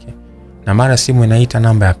jibu lake, na mara simu inaita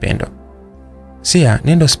namba ya Pendo. "Sia,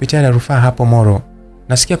 nenda hospitali ya rufaa hapo Moro,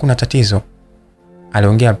 nasikia kuna tatizo,"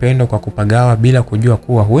 aliongea Pendo kwa kupagawa bila kujua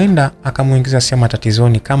kuwa huenda akamuingiza Sia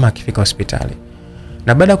matatizoni kama akifika hospitali.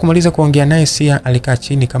 Na baada ya kumaliza kuongea naye, Sia alikaa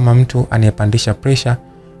chini kama mtu anayepandisha pressure,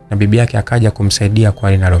 na bibi yake akaja kumsaidia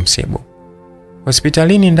kwa linalomsibu.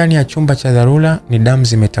 Hospitalini ndani ya chumba cha dharura ni damu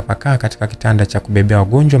zimetapakaa katika kitanda cha kubebea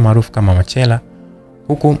wagonjwa maarufu kama machela,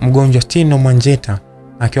 huku mgonjwa Tino Mwanjeta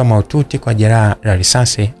akiwa mahututi kwa jeraha la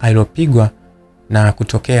risasi alilopigwa na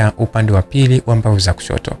kutokea upande wa pili wa mbavu za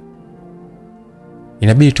kushoto.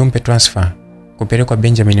 Inabidi tumpe transfer kupelekwa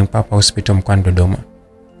Benjamin Mkapa Hospital mkoani Dodoma.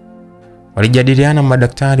 Walijadiliana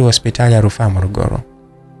madaktari wa hospitali ya rufaa Morogoro.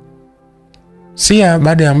 Sia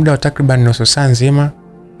baada ya muda wa takriban nusu saa nzima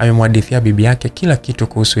amemwadithia bibi yake kila kitu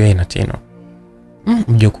kuhusu yeye na Tino.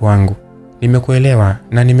 "Mjukuu wangu, nimekuelewa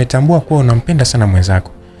na nimetambua kuwa unampenda sana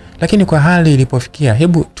mwenzako. Lakini kwa hali ilipofikia,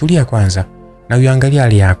 hebu tulia kwanza na uangalie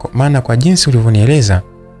hali yako, maana kwa jinsi ulivyonieleza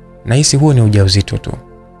nahisi huo ni ujauzito tu."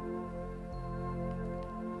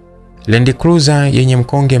 Land Cruiser yenye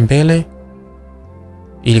mkonge mbele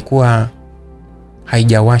ilikuwa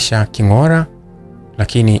haijawasha king'ora,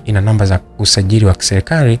 lakini ina namba za usajili wa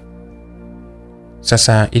kiserikali.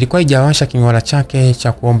 Sasa ilikuwa haijawasha king'ora chake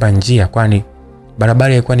cha kuomba njia, kwani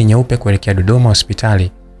barabara ilikuwa ni nyeupe kuelekea Dodoma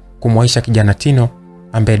hospitali kumwaisha kijana Tino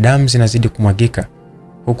ambaye damu zinazidi kumwagika,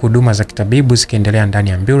 huku huduma za kitabibu zikiendelea ndani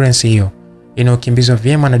ya ambulance hiyo inayokimbizwa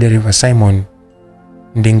vyema na dereva Simon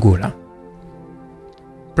Ndingula.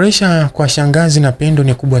 Pressure kwa shangazi na Pendo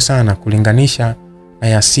ni kubwa sana kulinganisha na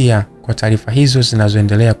ya Sia kwa taarifa hizo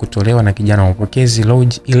zinazoendelea kutolewa na kijana wa mapokezi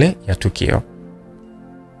lodge ile ya tukio.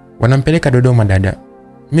 Wanampeleka Dodoma dada.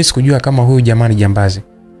 Mimi sikujua kama huyu jamaa ni jambazi.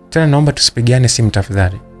 Tena naomba tusipigane simu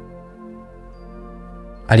tafadhali.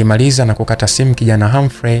 Alimaliza na kukata simu kijana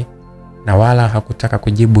Humphrey na wala hakutaka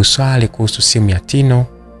kujibu swali kuhusu simu ya Tino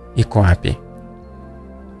iko wapi.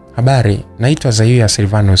 Habari, naitwa Zayuya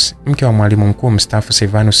Silvanus, mke wa mwalimu mkuu mstaafu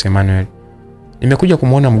Silvanus Emmanuel. Nimekuja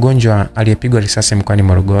kumuona mgonjwa aliyepigwa risasi mkoani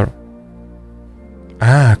Morogoro.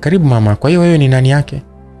 Karibu mama. Kwa hiyo wewe ni nani yake?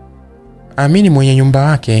 Mimi ni mwenye nyumba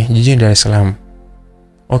wake jijini Dar es Salaam.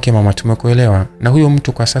 Okay mama, tumekuelewa. Na huyo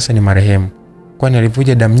mtu kwa sasa ni marehemu, kwani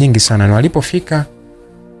alivuja damu nyingi sana na walipofika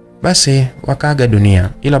basi wakaaga dunia,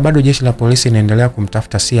 ila bado jeshi la polisi linaendelea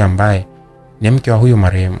kumtafuta Sia ambaye ni mke wa huyo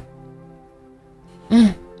marehemu.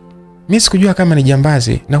 Mimi sikujua kama ni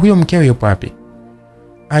jambazi. Na huyo mkewe yupo wapi?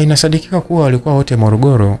 Inasadikika kuwa walikuwa wote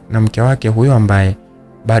Morogoro na mke wake huyo ambaye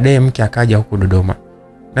baadaye mke akaja huku Dodoma.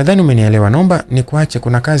 Nadhani umenielewa. Naomba nikuache,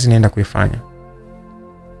 kuna kazi naenda kuifanya.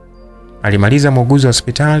 Alimaliza muuguzi wa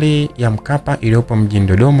hospitali ya Mkapa iliyopo mjini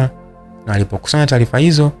Dodoma, na alipokusanya taarifa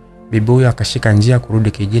hizo, bibi huyo akashika njia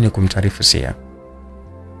kurudi kijijini kumtaarifu Sia.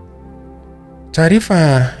 Taarifa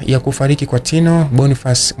ya kufariki kwa Tino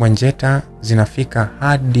Boniface Mwanjeta zinafika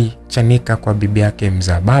hadi Chanika kwa bibi yake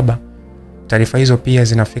mzaa baba. Taarifa hizo pia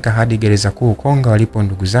zinafika hadi gereza kuu Konga walipo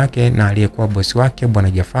ndugu zake na aliyekuwa bosi wake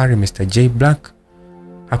bwana Jafari Mr. J Black.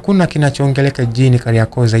 Hakuna kinachoongeleka jijini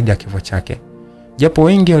Kariakoo zaidi ya kifo chake, japo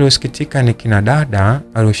wengi waliosikitika ni kina dada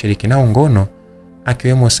walioshiriki nao ngono,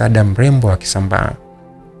 akiwemo Sada mrembo wa Kisambaa.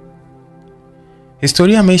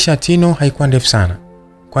 Historia ya maisha ya Tino haikuwa ndefu sana,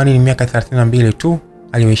 kwani ni miaka 32 tu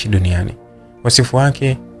aliyoishi duniani. Wasifu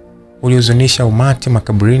wake ulihuzunisha umati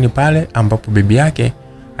makaburini pale ambapo bibi yake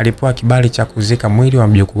alipewa kibali cha kuzika mwili wa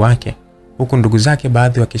mjukuu wake, huku ndugu zake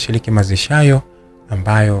baadhi wakishiriki mazishi hayo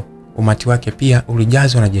ambayo umati wake pia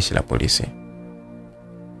ulijazwa na jeshi la polisi.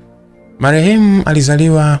 Marehemu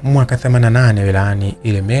alizaliwa mwaka 88 wilayani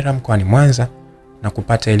Ilemela mkoani Mwanza na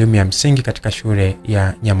kupata elimu ya msingi katika shule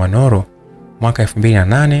ya Nyamanoro. Mwaka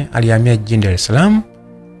 2008 alihamia jijini Dar es Salaam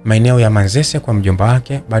maeneo ya Manzese kwa mjomba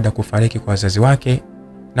wake baada ya kufariki kwa wazazi wake,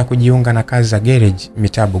 na kujiunga na kazi za garage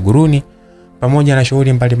mitaa Buguruni pamoja na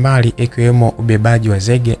shughuli mbalimbali ikiwemo ubebaji wa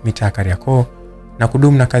zege mitaa Kariakoo, na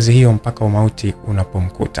kudumu na kazi hiyo mpaka umauti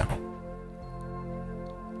unapomkuta.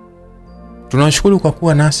 Tunashukuru kwa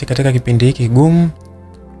kuwa nasi katika kipindi hiki kigumu,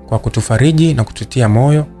 kwa kutufariji na kututia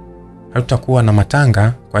moyo. Hatutakuwa na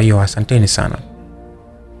matanga, kwa hiyo asanteni sana.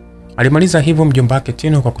 Alimaliza hivyo mjomba wake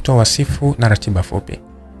Tino kwa kutoa wasifu na ratiba fupi.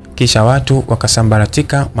 Kisha watu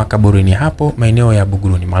wakasambaratika makaburini hapo maeneo ya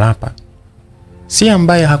Buguruni Malapa. Sia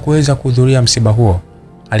ambaye hakuweza kuhudhuria msiba huo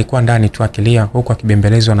alikuwa ndani tu akilia, huku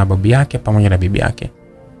akibembelezwa na babu yake pamoja na bibi yake.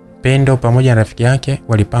 Pendo pamoja na rafiki yake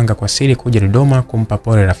walipanga kwa siri kuja Dodoma kumpa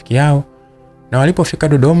pole rafiki yao, na walipofika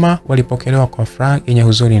Dodoma walipokelewa kwa furaha yenye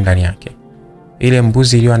huzuni ndani yake. Ile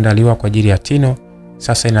mbuzi iliyoandaliwa kwa ajili ya Tino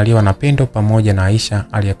sasa inaliwa na Pendo pamoja na Aisha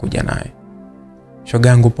aliyekuja naye.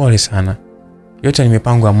 Shogangu, pole sana. Yote ni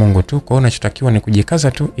mipango ya Mungu tu, kwa hiyo unachotakiwa ni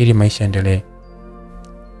kujikaza tu ili maisha endelee.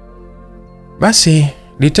 Basi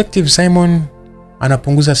Detective Simon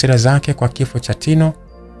anapunguza hasira zake kwa kifo cha Tino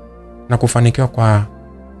na kufanikiwa kwa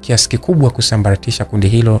kiasi kikubwa kusambaratisha kundi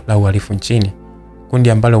hilo la uhalifu nchini. Kundi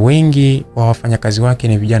ambalo wengi wa wafanyakazi wake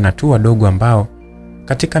ni vijana tu wadogo ambao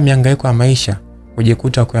katika mihangaiko ya maisha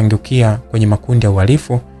hujikuta kuangukia kwenye makundi ya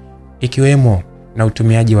uhalifu, ikiwemo na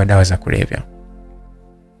utumiaji wa dawa za kulevya.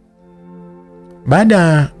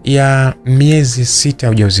 Baada ya miezi 6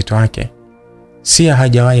 ya ujauzito wake, Sia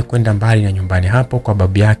hajawahi kwenda mbali na nyumbani hapo kwa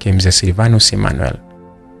babu yake mzee Silvanus Emmanuel.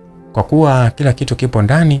 Kwa kuwa kila kitu kipo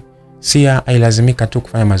ndani, Sia ailazimika tu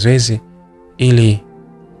kufanya mazoezi ili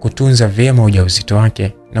kutunza vyema ujauzito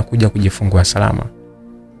wake na kuja kujifungua salama.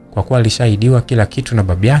 Kwa kuwa alishaidiwa kila kitu na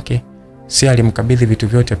babu yake, Sia alimkabidhi vitu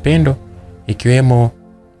vyote Pendo, ikiwemo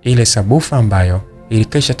ile sabufa ambayo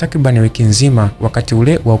ilikesha takriban wiki nzima wakati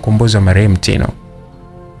ule wa ukombozi wa marehemu Tino.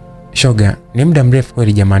 Shoga, ni muda mrefu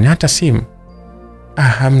kweli jamani, hata simu.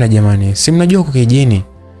 Hamna jamani, simu najua huko kijijini.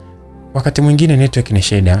 Wakati mwingine network ni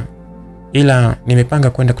shida. Ila nimepanga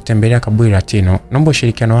kwenda kutembelea kaburi la Tino. Naomba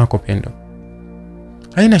ushirikiano wako Pendo.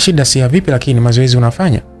 Haina shida Sia, vipi lakini mazoezi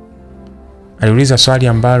unafanya? Aliuliza swali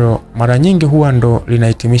ambalo mara nyingi huwa ndo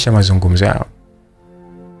linahitimisha mazungumzo yao.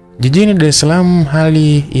 Jijini Dar es Salaam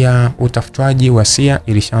hali ya utafutaji wa Sia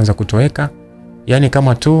ilishaanza kutoweka, yani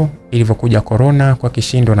kama tu ilivyokuja corona kwa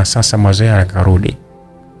kishindo, na sasa mazoea yakarudi.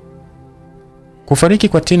 Kufariki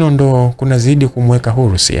kwa Tino ndo kunazidi kumweka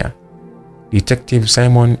huru Sia. Detective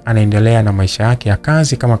Simon anaendelea na maisha yake ya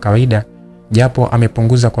kazi kama kawaida, japo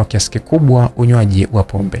amepunguza kwa kiasi kikubwa unywaji wa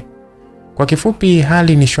pombe. Kwa kifupi,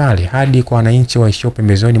 hali ni shwari hadi kwa wananchi waishio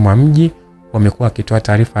pembezoni mwa mji wamekuwa wakitoa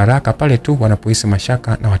taarifa haraka pale tu wanapohisi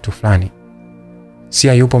mashaka na watu fulani.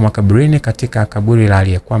 Sia yupo makaburini katika kaburi la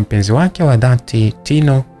aliyekuwa mpenzi wake wa dhati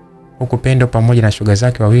Tino, huku Pendo pamoja na shoga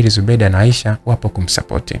zake wawili Zubeda na Aisha wapo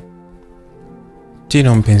kumsapoti.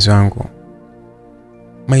 Tino mpenzi wangu,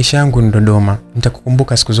 maisha yangu ni Dodoma,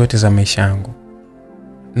 nitakukumbuka siku zote za maisha yangu.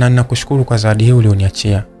 Na ninakushukuru kwa zawadi hii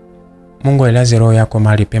ulioniachia. Mungu ailaze roho yako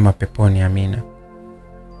mahali pema peponi, amina.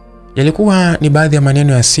 Yalikuwa ni baadhi ya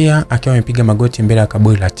maneno ya Sia akiwa amepiga magoti mbele ya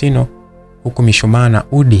kaburi la Tino, huku mishumaa na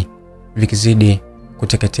udi vikizidi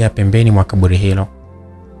kuteketea pembeni mwa kaburi hilo.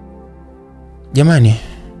 Jamani,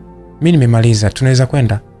 mimi nimemaliza, tunaweza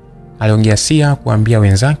kwenda, aliongea Sia kuambia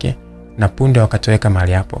wenzake, na punde wakatoweka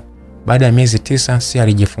mahali hapo. Baada ya miezi 9, Sia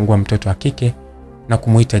alijifungua mtoto wa kike na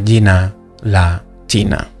kumuita jina la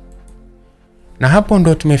Tina. Na hapo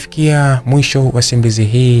ndo tumefikia mwisho wa simulizi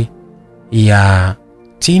hii ya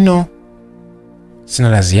Tino. Sina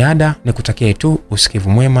la ziada, nikutakia tu usikivu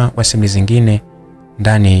mwema wa simulizi zingine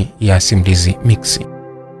ndani ya Simulizi Mix.